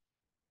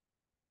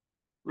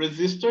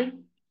resistor.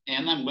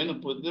 And I'm going to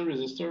put the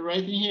resistor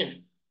right in here.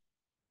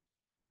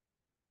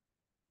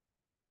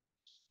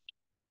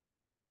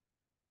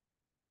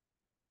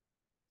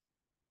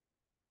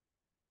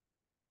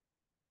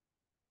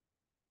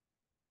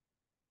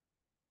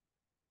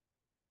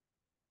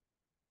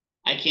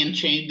 I can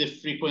change the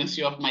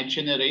frequency of my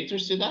generator,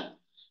 see that?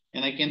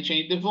 And I can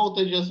change the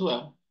voltage as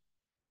well.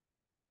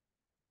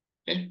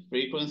 Okay,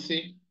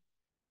 frequency.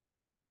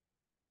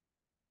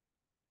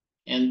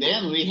 And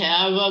then we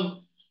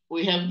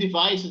have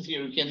devices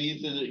here. We can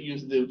either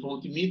use the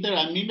voltmeter,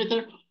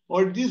 ammeter,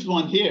 or this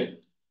one here,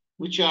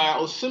 which are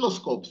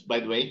oscilloscopes,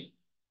 by the way.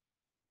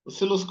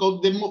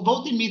 Oscilloscope, the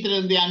voltmeter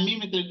and the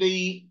ammeter,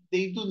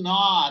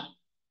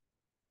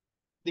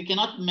 they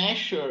cannot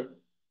measure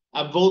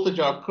a voltage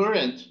or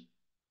current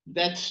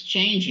that's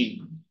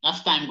changing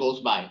as time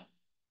goes by.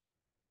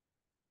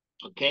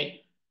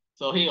 Okay,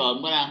 so here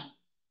I'm gonna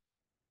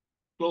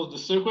close the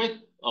circuit.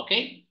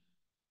 Okay,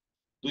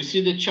 do you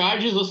see the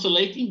charges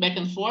oscillating back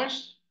and forth?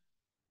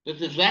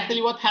 That's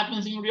exactly what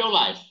happens in real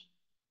life.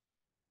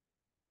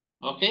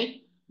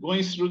 Okay,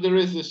 going through the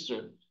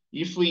resistor.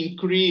 If we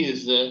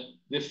increase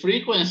the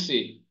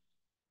frequency,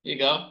 here you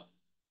go,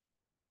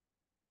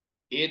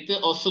 it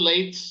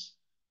oscillates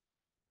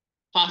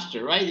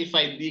faster, right? If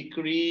I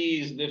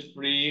decrease the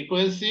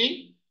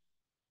frequency,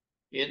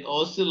 it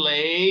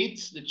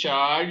oscillates, the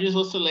charges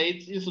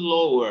oscillate is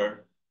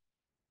lower.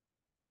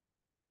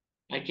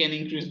 I can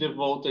increase the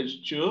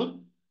voltage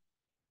too.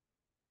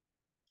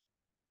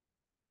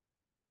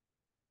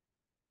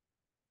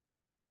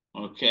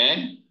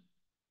 Okay.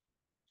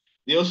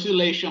 The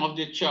oscillation of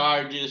the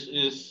charges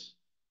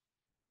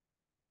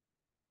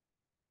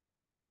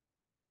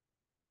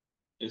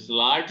is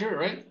larger,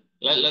 right?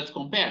 Let's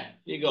compare.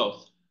 Here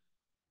goes.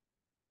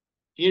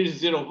 Here is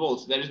 0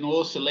 volts. There is no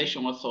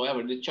oscillation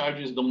whatsoever. The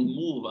charges don't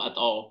move at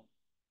all.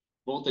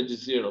 Voltage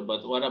is 0.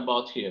 But what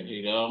about here? Here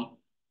you go.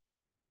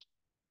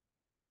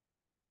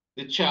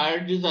 The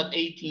charges at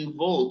 18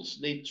 volts,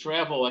 they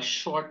travel a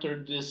shorter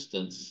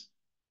distance.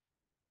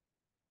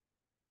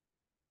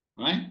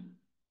 Right?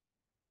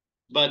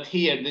 But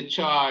here, the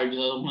charge at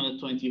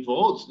 120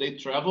 volts, they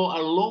travel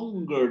a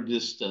longer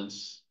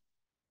distance.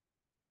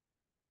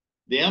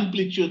 The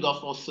amplitude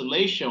of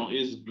oscillation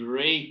is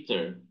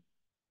greater.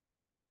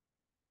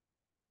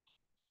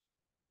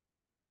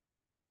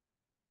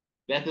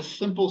 That's a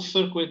simple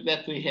circuit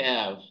that we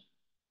have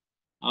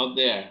out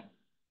there.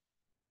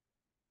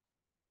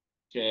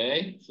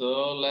 Okay,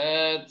 so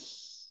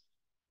let's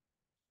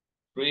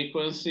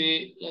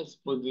frequency, let's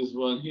put this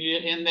one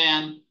here. And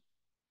then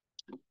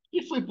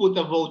if we put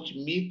a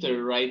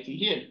voltmeter right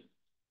here,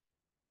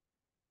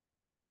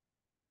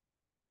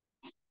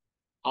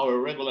 our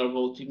regular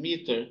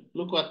voltmeter,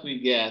 look what we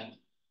get.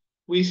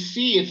 We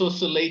see it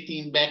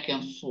oscillating back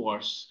and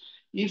forth.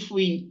 If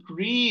we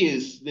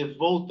increase the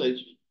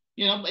voltage,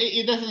 you know,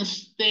 it doesn't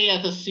stay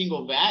at a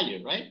single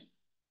value, right?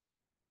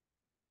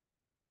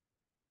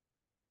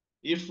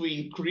 If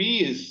we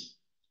increase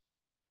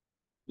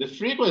the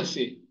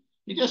frequency,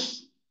 you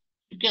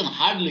can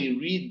hardly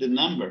read the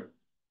number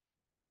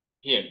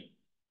here.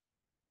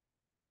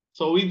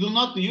 So we do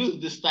not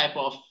use this type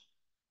of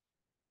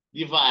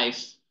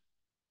device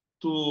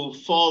to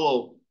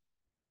follow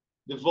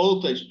the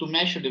voltage, to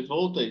measure the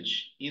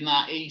voltage in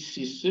an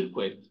AC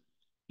circuit.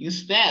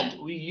 Instead,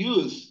 we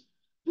use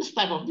this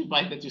type of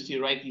device that you see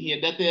right here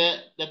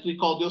that we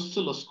call the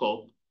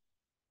oscilloscope.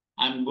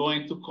 I'm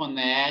going to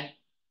connect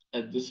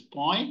at this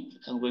point.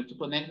 I'm going to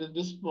connect at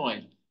this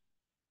point.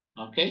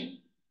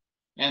 Okay?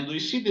 And we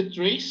see the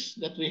trace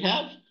that we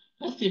have.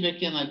 Let's see if I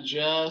can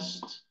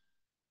adjust.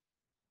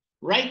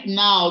 Right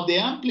now, the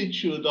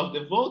amplitude of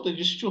the voltage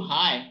is too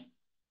high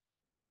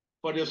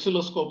for the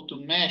oscilloscope to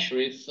measure.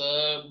 It's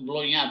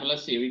blowing up.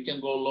 Let's see, we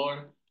can go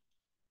lower.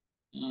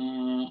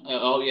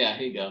 Oh yeah,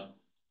 here you go.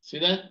 See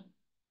that?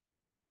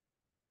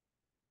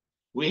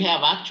 We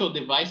have actual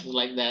devices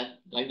like that,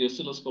 like the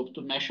oscilloscope,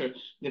 to measure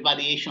the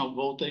variation of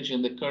voltage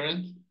and the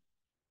current.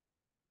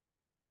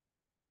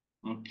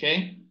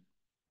 Okay.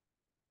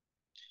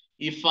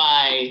 If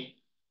I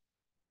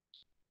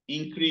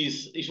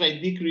decrease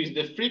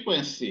the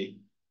frequency,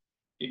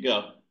 here you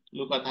go.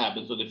 Look what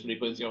happens to the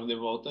frequency of the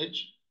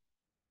voltage,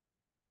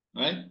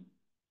 right?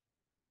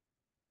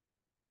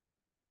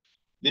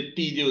 The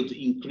period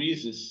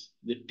increases,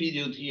 the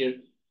period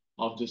here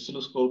of the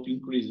oscilloscope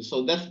increases.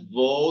 So that's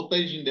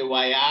voltage in the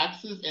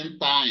y-axis and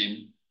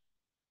time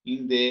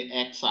in the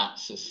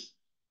x-axis.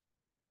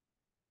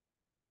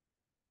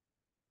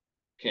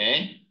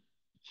 Okay,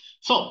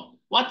 so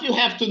what you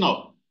have to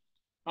know,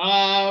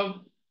 I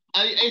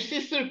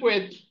see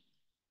circuit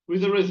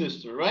with a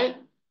resistor, right?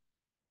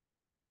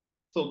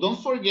 So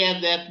don't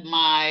forget that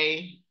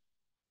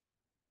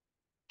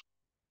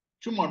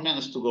two more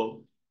minutes to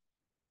go.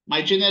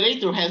 My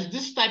generator has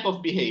this type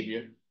of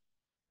behavior.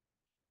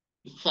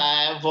 It's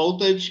a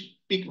voltage,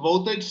 peak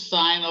voltage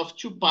sine of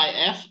 2 pi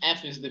f.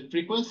 F is the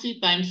frequency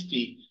times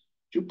t.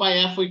 2 pi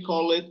f, we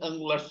call it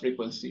angular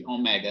frequency,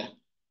 omega.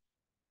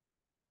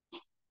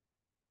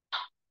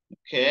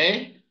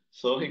 Okay,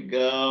 so here we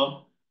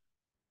go.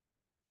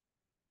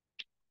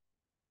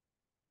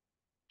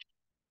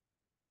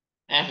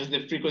 F is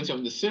the frequency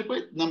of the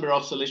circuit, number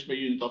of oscillations per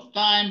unit of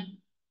time.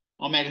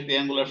 Omega is the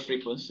angular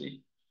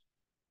frequency.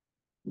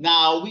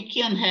 Now we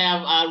can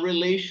have a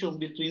relation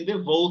between the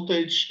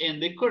voltage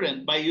and the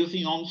current by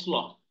using Ohm's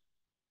law.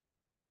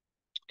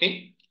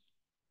 Okay.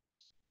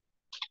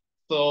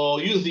 So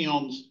using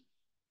Ohm's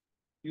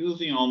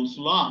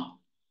law,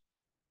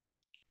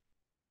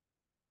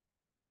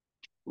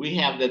 we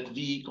have that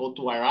V equal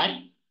to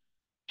Ri.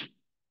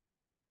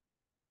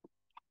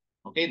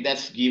 Okay,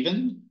 that's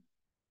given.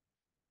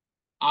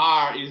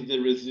 R is the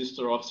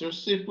resistor of your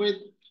circuit.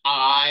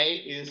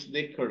 I is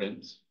the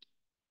current.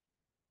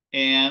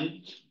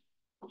 And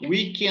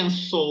we can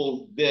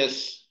solve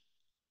this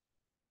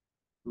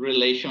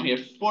relation here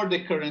for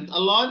the current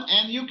alone.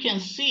 And you can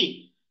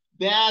see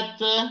that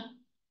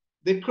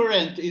the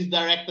current is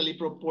directly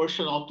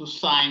proportional to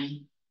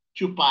sine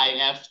 2 pi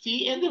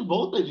ft, and the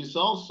voltage is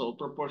also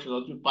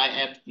proportional to pi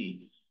ft.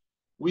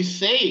 We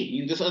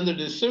say, under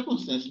this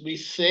circumstance, we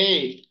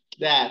say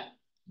that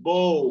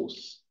both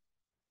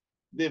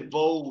the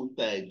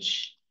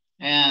voltage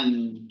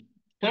and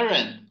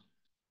current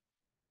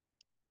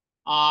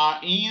are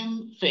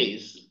in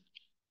phase.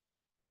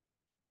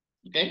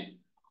 Okay?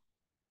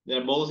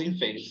 They're both in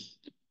phase.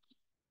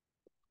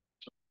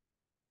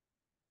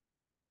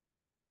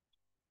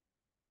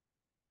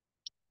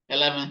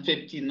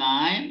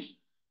 $11.59.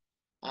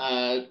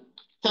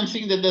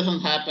 Something that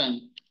doesn't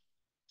happen.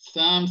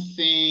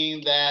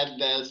 Something that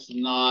does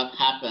not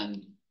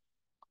happen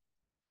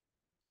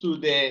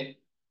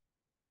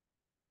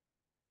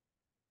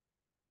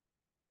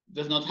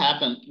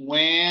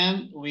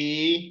when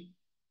we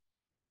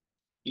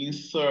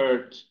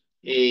insert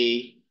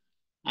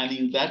an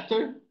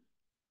inductor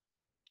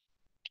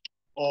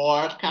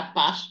or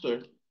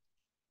capacitor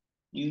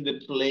in the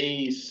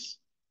place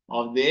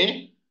of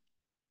the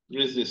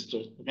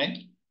resistor,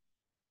 okay?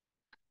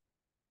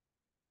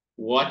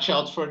 Watch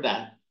out for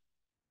that.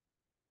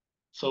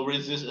 So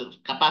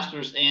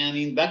capacitors and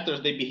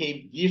inductors, they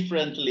behave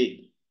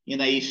differently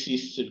in a AC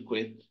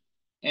circuit.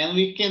 And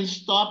we can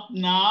stop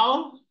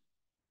now.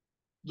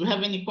 Do you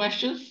have any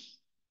questions?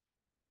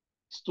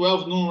 It's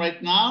 12 noon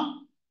right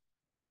now.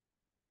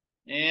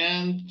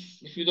 And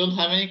if you don't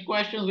have any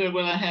questions, we're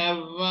gonna have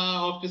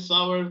office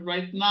hours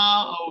right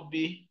now. I'll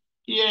be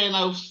here and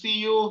I'll see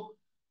you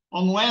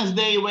on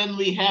Wednesday when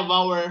we have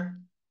our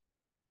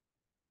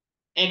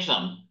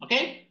exam,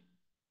 okay?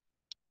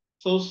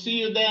 So see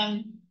you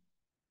then.